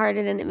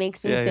lighthearted and it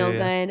makes me feel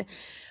good.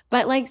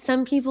 But like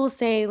some people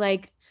say,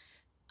 like,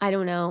 I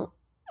don't know.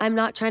 I'm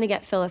not trying to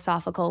get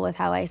philosophical with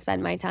how I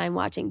spend my time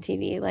watching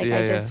TV. Like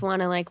I just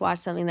want to like watch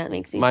something that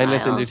makes me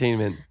mindless smile.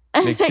 Entertainment.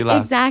 Makes you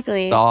laugh.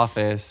 Exactly. The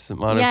Office,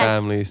 Modern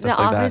Family, stuff like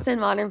that. The Office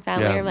and Modern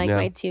Family are like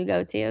my 2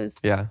 go-tos.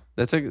 Yeah,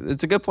 it's a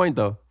good point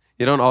though.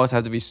 You don't always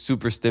have to be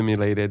super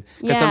stimulated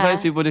because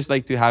sometimes people just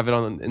like to have it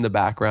on in the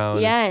background.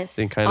 Yes,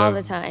 and kind all of,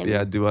 the time.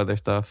 Yeah, do other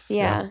stuff.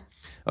 Yeah.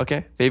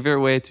 Okay. Favorite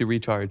way to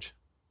recharge?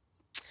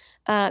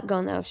 Go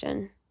in the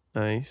ocean.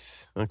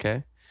 Nice.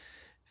 Okay.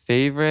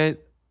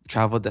 Favorite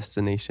travel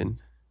destination?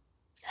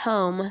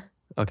 Home.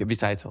 Okay,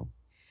 besides home.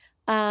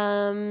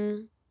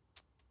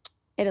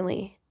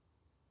 Italy.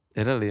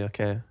 Italy,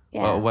 okay.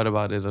 Yeah. Well, what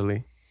about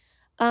Italy?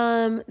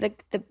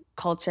 The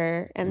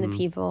culture and the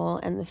people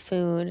and the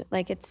food.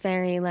 Like it's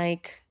very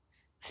like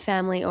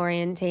family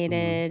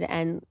orientated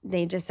and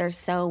they just are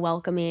so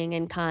welcoming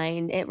and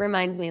kind. It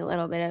reminds me a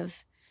little bit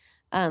of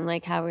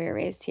like how we were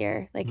raised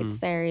here. Like it's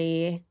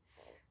very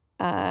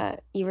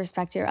you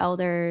respect your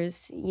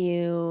elders,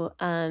 you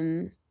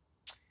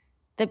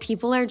the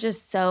people are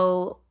just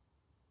so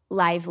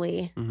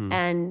lively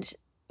and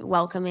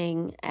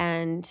welcoming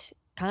and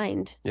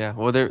kind. Yeah,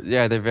 well,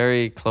 they're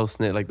very close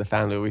knit, like the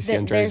family we see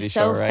on Jersey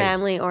Shore, right? They're so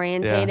family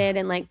orientated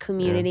and like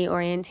community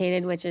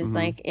orientated, which is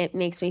like it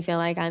makes me feel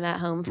like I'm at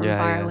home from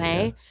far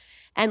away. Yeah.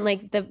 And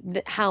like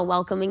the how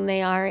welcoming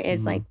they are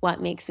is like what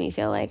makes me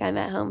feel like I'm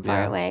at home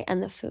far away.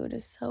 And the food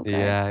is so good.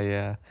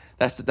 Yeah.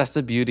 That's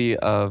the beauty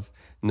of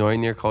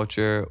knowing your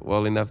culture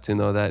well enough to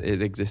know that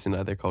it exists in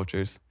other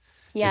cultures.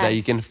 Yes. Is that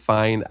you can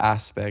find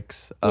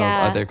aspects of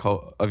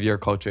of your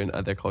culture in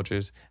other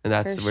cultures, and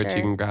that's what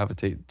you can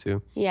gravitate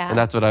to. Yeah, and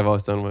that's what I've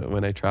always done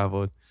when I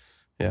traveled.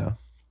 Yeah.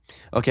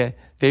 Okay.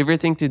 Favorite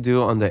thing to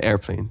do on the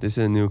airplane? This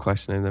is a new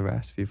question I've never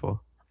asked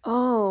people.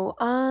 Oh,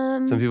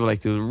 some people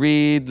like to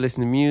read, listen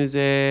to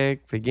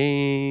music, play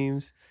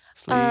games,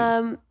 sleep.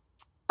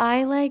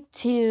 I like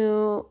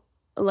to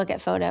look at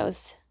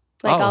photos.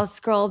 Like I'll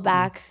scroll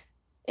back.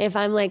 If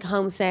I'm like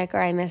homesick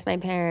or I miss my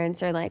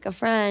parents or like a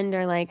friend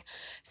or like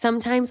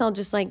sometimes I'll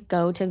just like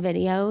go to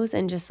videos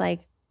and just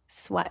like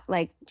sweat,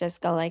 like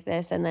just go like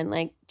this and then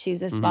like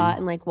choose a spot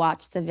and like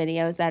watch the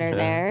videos that are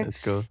there. That's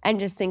cool. And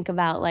just think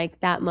about like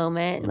that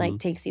moment, like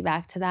takes you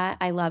back to that.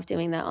 I love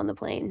doing that on the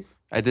plane.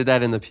 I did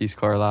that in the Peace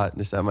Corps a lot,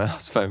 just at my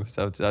house by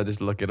myself. I'll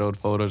just look at old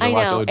photos or I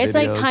watch know. old It's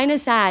videos. like kind of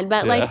sad,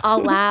 but like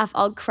I'll laugh,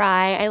 I'll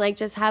cry. I like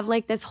just have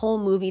like this whole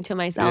movie to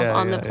myself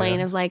on the plane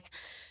of like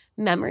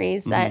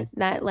memories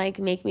that like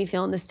make me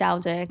feel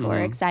nostalgic or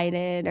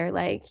excited or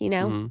like, you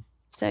know.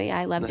 So yeah,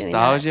 I love doing that.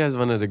 Nostalgia is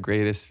one of the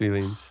greatest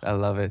feelings. I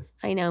love it.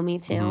 I know, me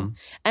too.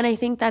 And I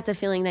think that's a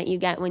feeling that you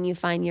get when you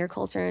find your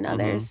culture in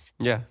others.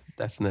 Yeah,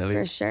 definitely.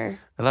 For sure.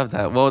 I love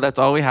that. Well, that's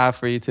all we have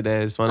for you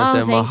today. I just want to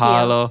say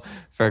mahalo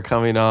for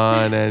coming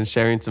on and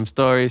sharing some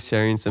stories,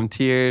 sharing some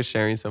tears,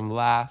 sharing some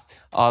laugh,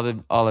 all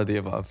of the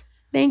above.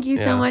 Thank you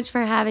so much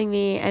for having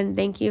me, and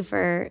thank you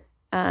for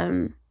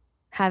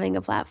having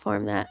a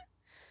platform that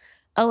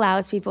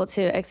allows people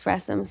to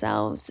express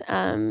themselves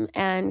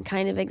and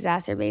kind of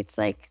exacerbates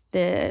like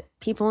the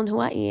people in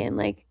Hawaii and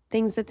like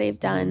things that they've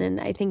done. And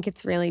I think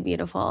it's really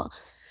beautiful.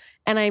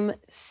 And I'm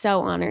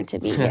so honored to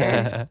be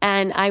here.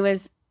 And I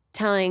was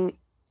telling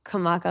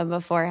Kamaka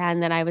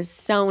beforehand that I was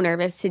so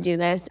nervous to do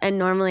this. And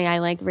normally I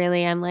like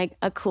really am like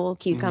a cool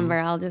cucumber.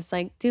 I'll just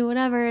like do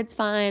whatever. It's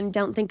fine.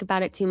 Don't think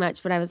about it too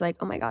much. But I was like,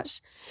 oh my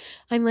gosh,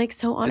 I'm like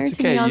so honored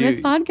to be on this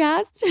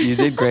podcast. You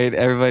did great.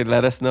 Everybody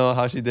let us know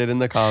how she did in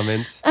the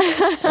comments.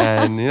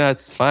 And you know,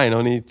 it's fine.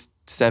 Only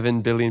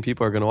 7 billion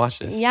people are going to watch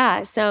this.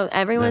 Yeah. So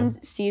everyone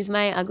sees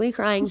my ugly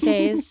crying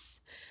face.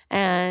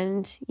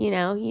 And, you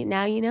know,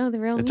 now you know the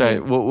real me. That's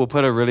right. We'll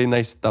put a really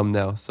nice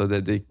thumbnail so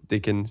that they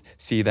can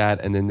see that,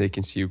 and then they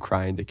can see you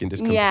crying. They can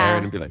just compare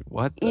it and be like,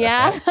 what the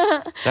heck?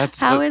 That's,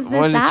 how is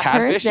this that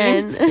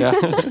person? Yeah.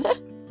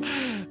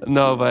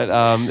 No, but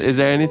is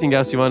there anything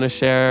else you want to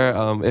share?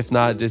 If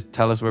not, just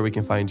tell us where we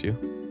can find you.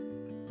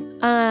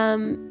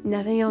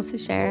 Nothing else to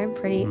share.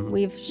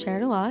 We've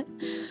shared a lot,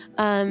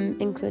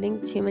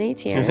 including too many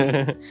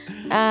tears.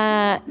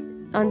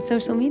 On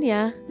social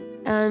media.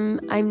 I'm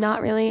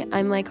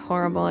like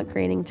horrible at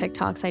creating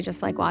TikToks. I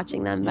just like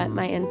watching them, but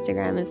my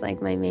Instagram is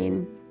like my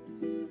main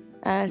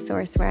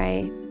source where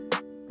I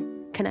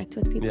connect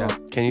with people. Yeah.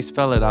 Can you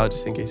spell it out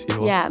just in case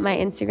people... Yeah, my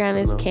Instagram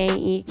is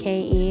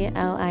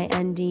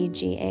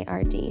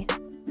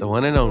KekeLindgard. The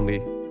one and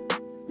only.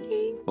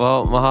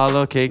 Well,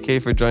 mahalo,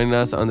 Keke, for joining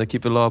us on the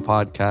Keep It Aloha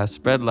podcast.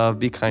 Spread love,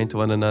 be kind to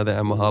one another,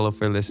 and mahalo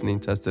for listening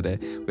to us today.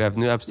 We have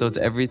new episodes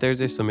every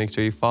Thursday, so make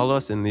sure you follow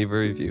us and leave a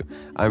review.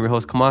 I'm your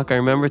host, Kamaka.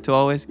 Remember to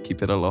always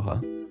keep it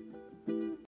aloha.